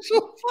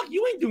commercial. Fuck,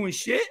 you ain't doing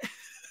shit.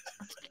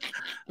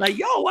 Like,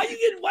 yo, why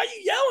you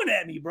yelling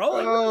at me, bro?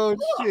 Like, oh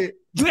shit!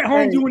 You at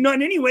home doing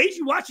nothing anyways.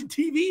 You watching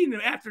TV in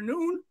the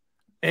afternoon.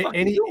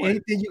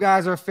 Anything you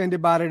guys are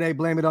offended by today,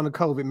 blame it on the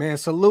COVID, man.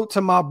 Salute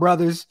to my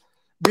brothers.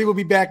 We will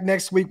be back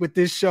next week with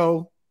this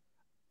show.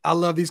 I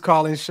love these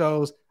call-in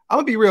shows. I'm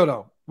gonna be real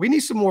though. We need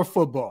some more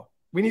football.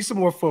 Less that and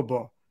more football.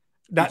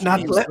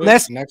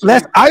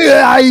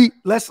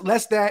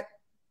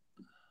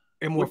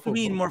 What you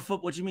mean more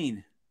football? What you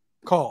mean?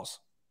 Calls.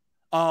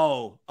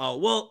 Oh,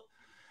 well,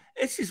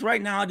 it's just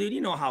right now, dude. You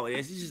know how it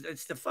is.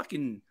 It's the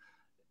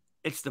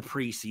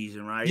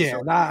preseason, right? Yeah,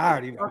 so, I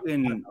already know.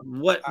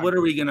 What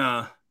are we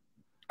gonna?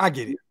 I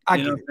get it. I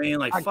know what I'm saying?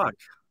 Like, fuck.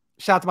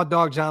 Shout out to my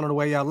dog John on the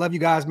way out. Love you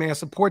guys, man.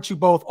 Support you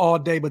both all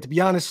day. But to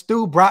be honest,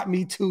 Stu brought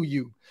me to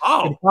you.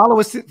 Oh,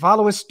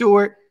 following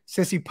Stuart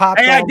since he popped.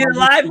 Hey, I did a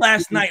live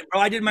last night,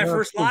 bro. I did my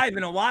first live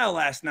in a while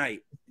last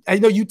night. And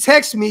you know, you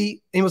text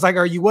me and was like,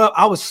 "Are you up?"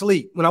 I was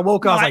asleep. When I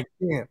woke up, I was like,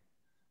 "Damn."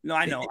 No,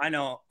 I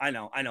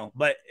know.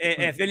 But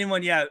if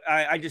anyone,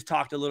 I just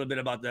talked a little bit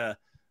about the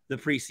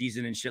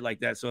preseason and shit like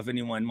that. So if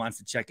anyone wants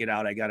to check it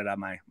out, I got it on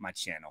my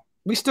channel.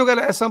 We still got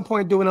to at some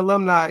point do an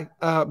alumni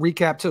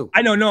recap too.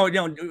 I know, no,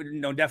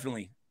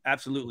 definitely,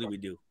 absolutely, we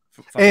do.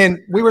 And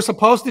we were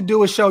supposed to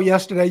do a show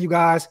yesterday, you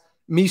guys.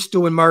 Me,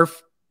 Stu, and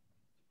Murph.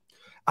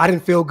 I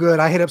didn't feel good.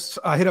 I hit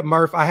up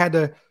Murph. I had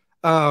to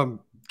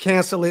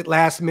cancel it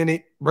last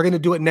minute. We're gonna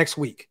do it next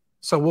week,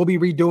 so we'll be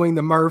redoing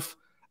the Murph,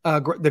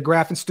 the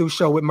Graphk and Stu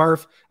show with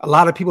Murph. A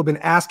lot of people have been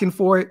asking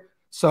for it,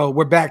 So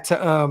we're back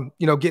to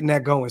getting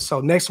that going.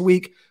 So next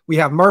week we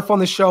have Murph on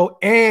the show,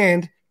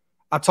 and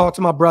I talked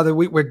to my brother.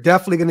 We're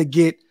definitely going to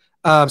get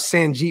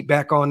Sanjit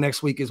back on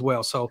next week as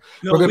well. So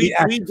we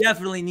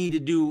definitely need to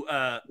do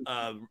a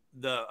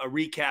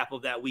recap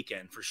of that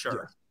weekend for sure.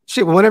 Yeah.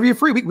 Shit, well, whenever you're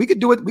free, we could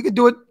do it. We could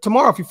do it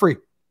tomorrow if you're free.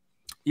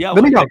 Yeah,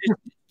 let me know.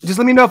 Just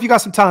let me know if you got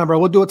some time, bro.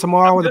 We'll do it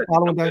tomorrow or the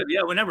following day.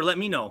 Yeah, whenever. Let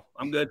me know.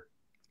 I'm good.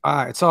 All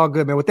right, it's all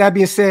good, man. With that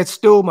being said,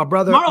 Stu, my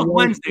brother. Tomorrow's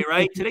Wednesday,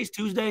 right? Today's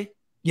Tuesday.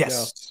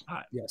 Yes.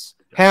 Right. Yes.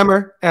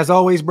 Hammer, as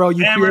always, bro.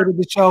 You created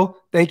the show.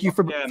 Thank you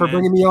for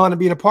bringing me on and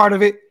being a part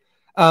of it.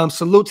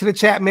 Salute to the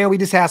chat, man. We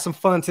just had some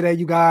fun today,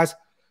 you guys.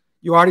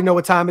 You already know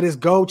what time it is.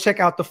 Go check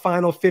out the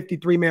final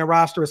 53-man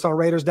roster. It's on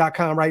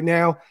Raiders.com right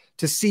now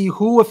to see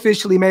who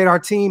officially made our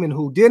team and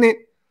who didn't.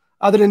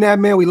 Other than that,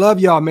 man, we love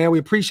y'all, man. We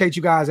appreciate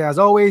you guys as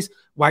always.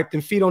 Wipe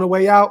them feet on the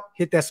way out.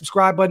 Hit that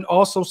subscribe button.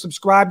 Also,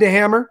 subscribe to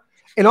Hammer.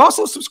 And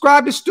also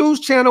subscribe to Stu's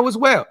channel as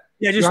well.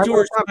 Yeah, just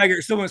Stuart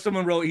Schweigert.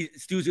 Someone wrote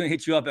Stu's going to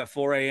hit you up at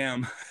 4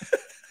 a.m.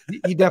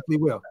 He definitely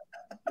will.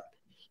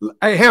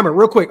 Hey, Hammer,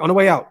 real quick on the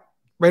way out.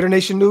 Raider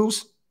Nation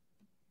news.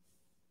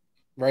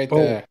 Right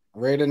there.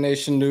 Raider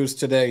Nation news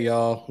today,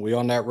 y'all. We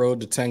on that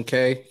road to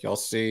 10K. Y'all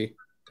see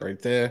right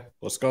there.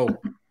 Let's go.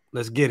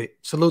 Let's get it.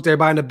 Salute to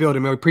everybody in the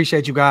building, man. We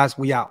appreciate you guys.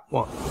 We out.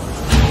 One.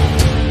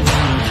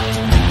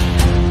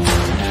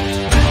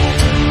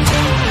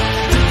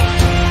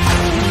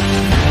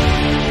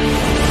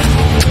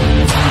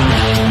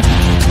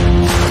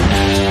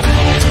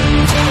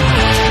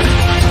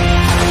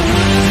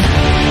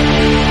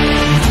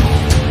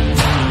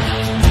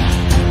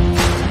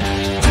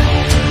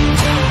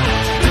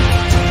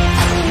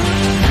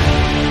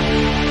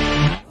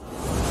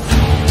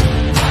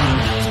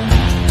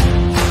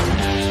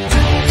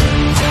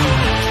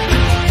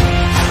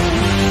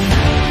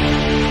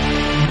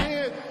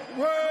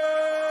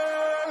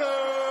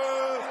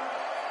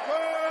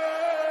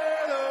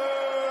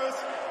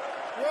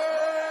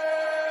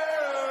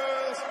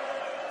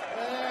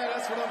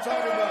 That's what I'm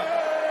talking about.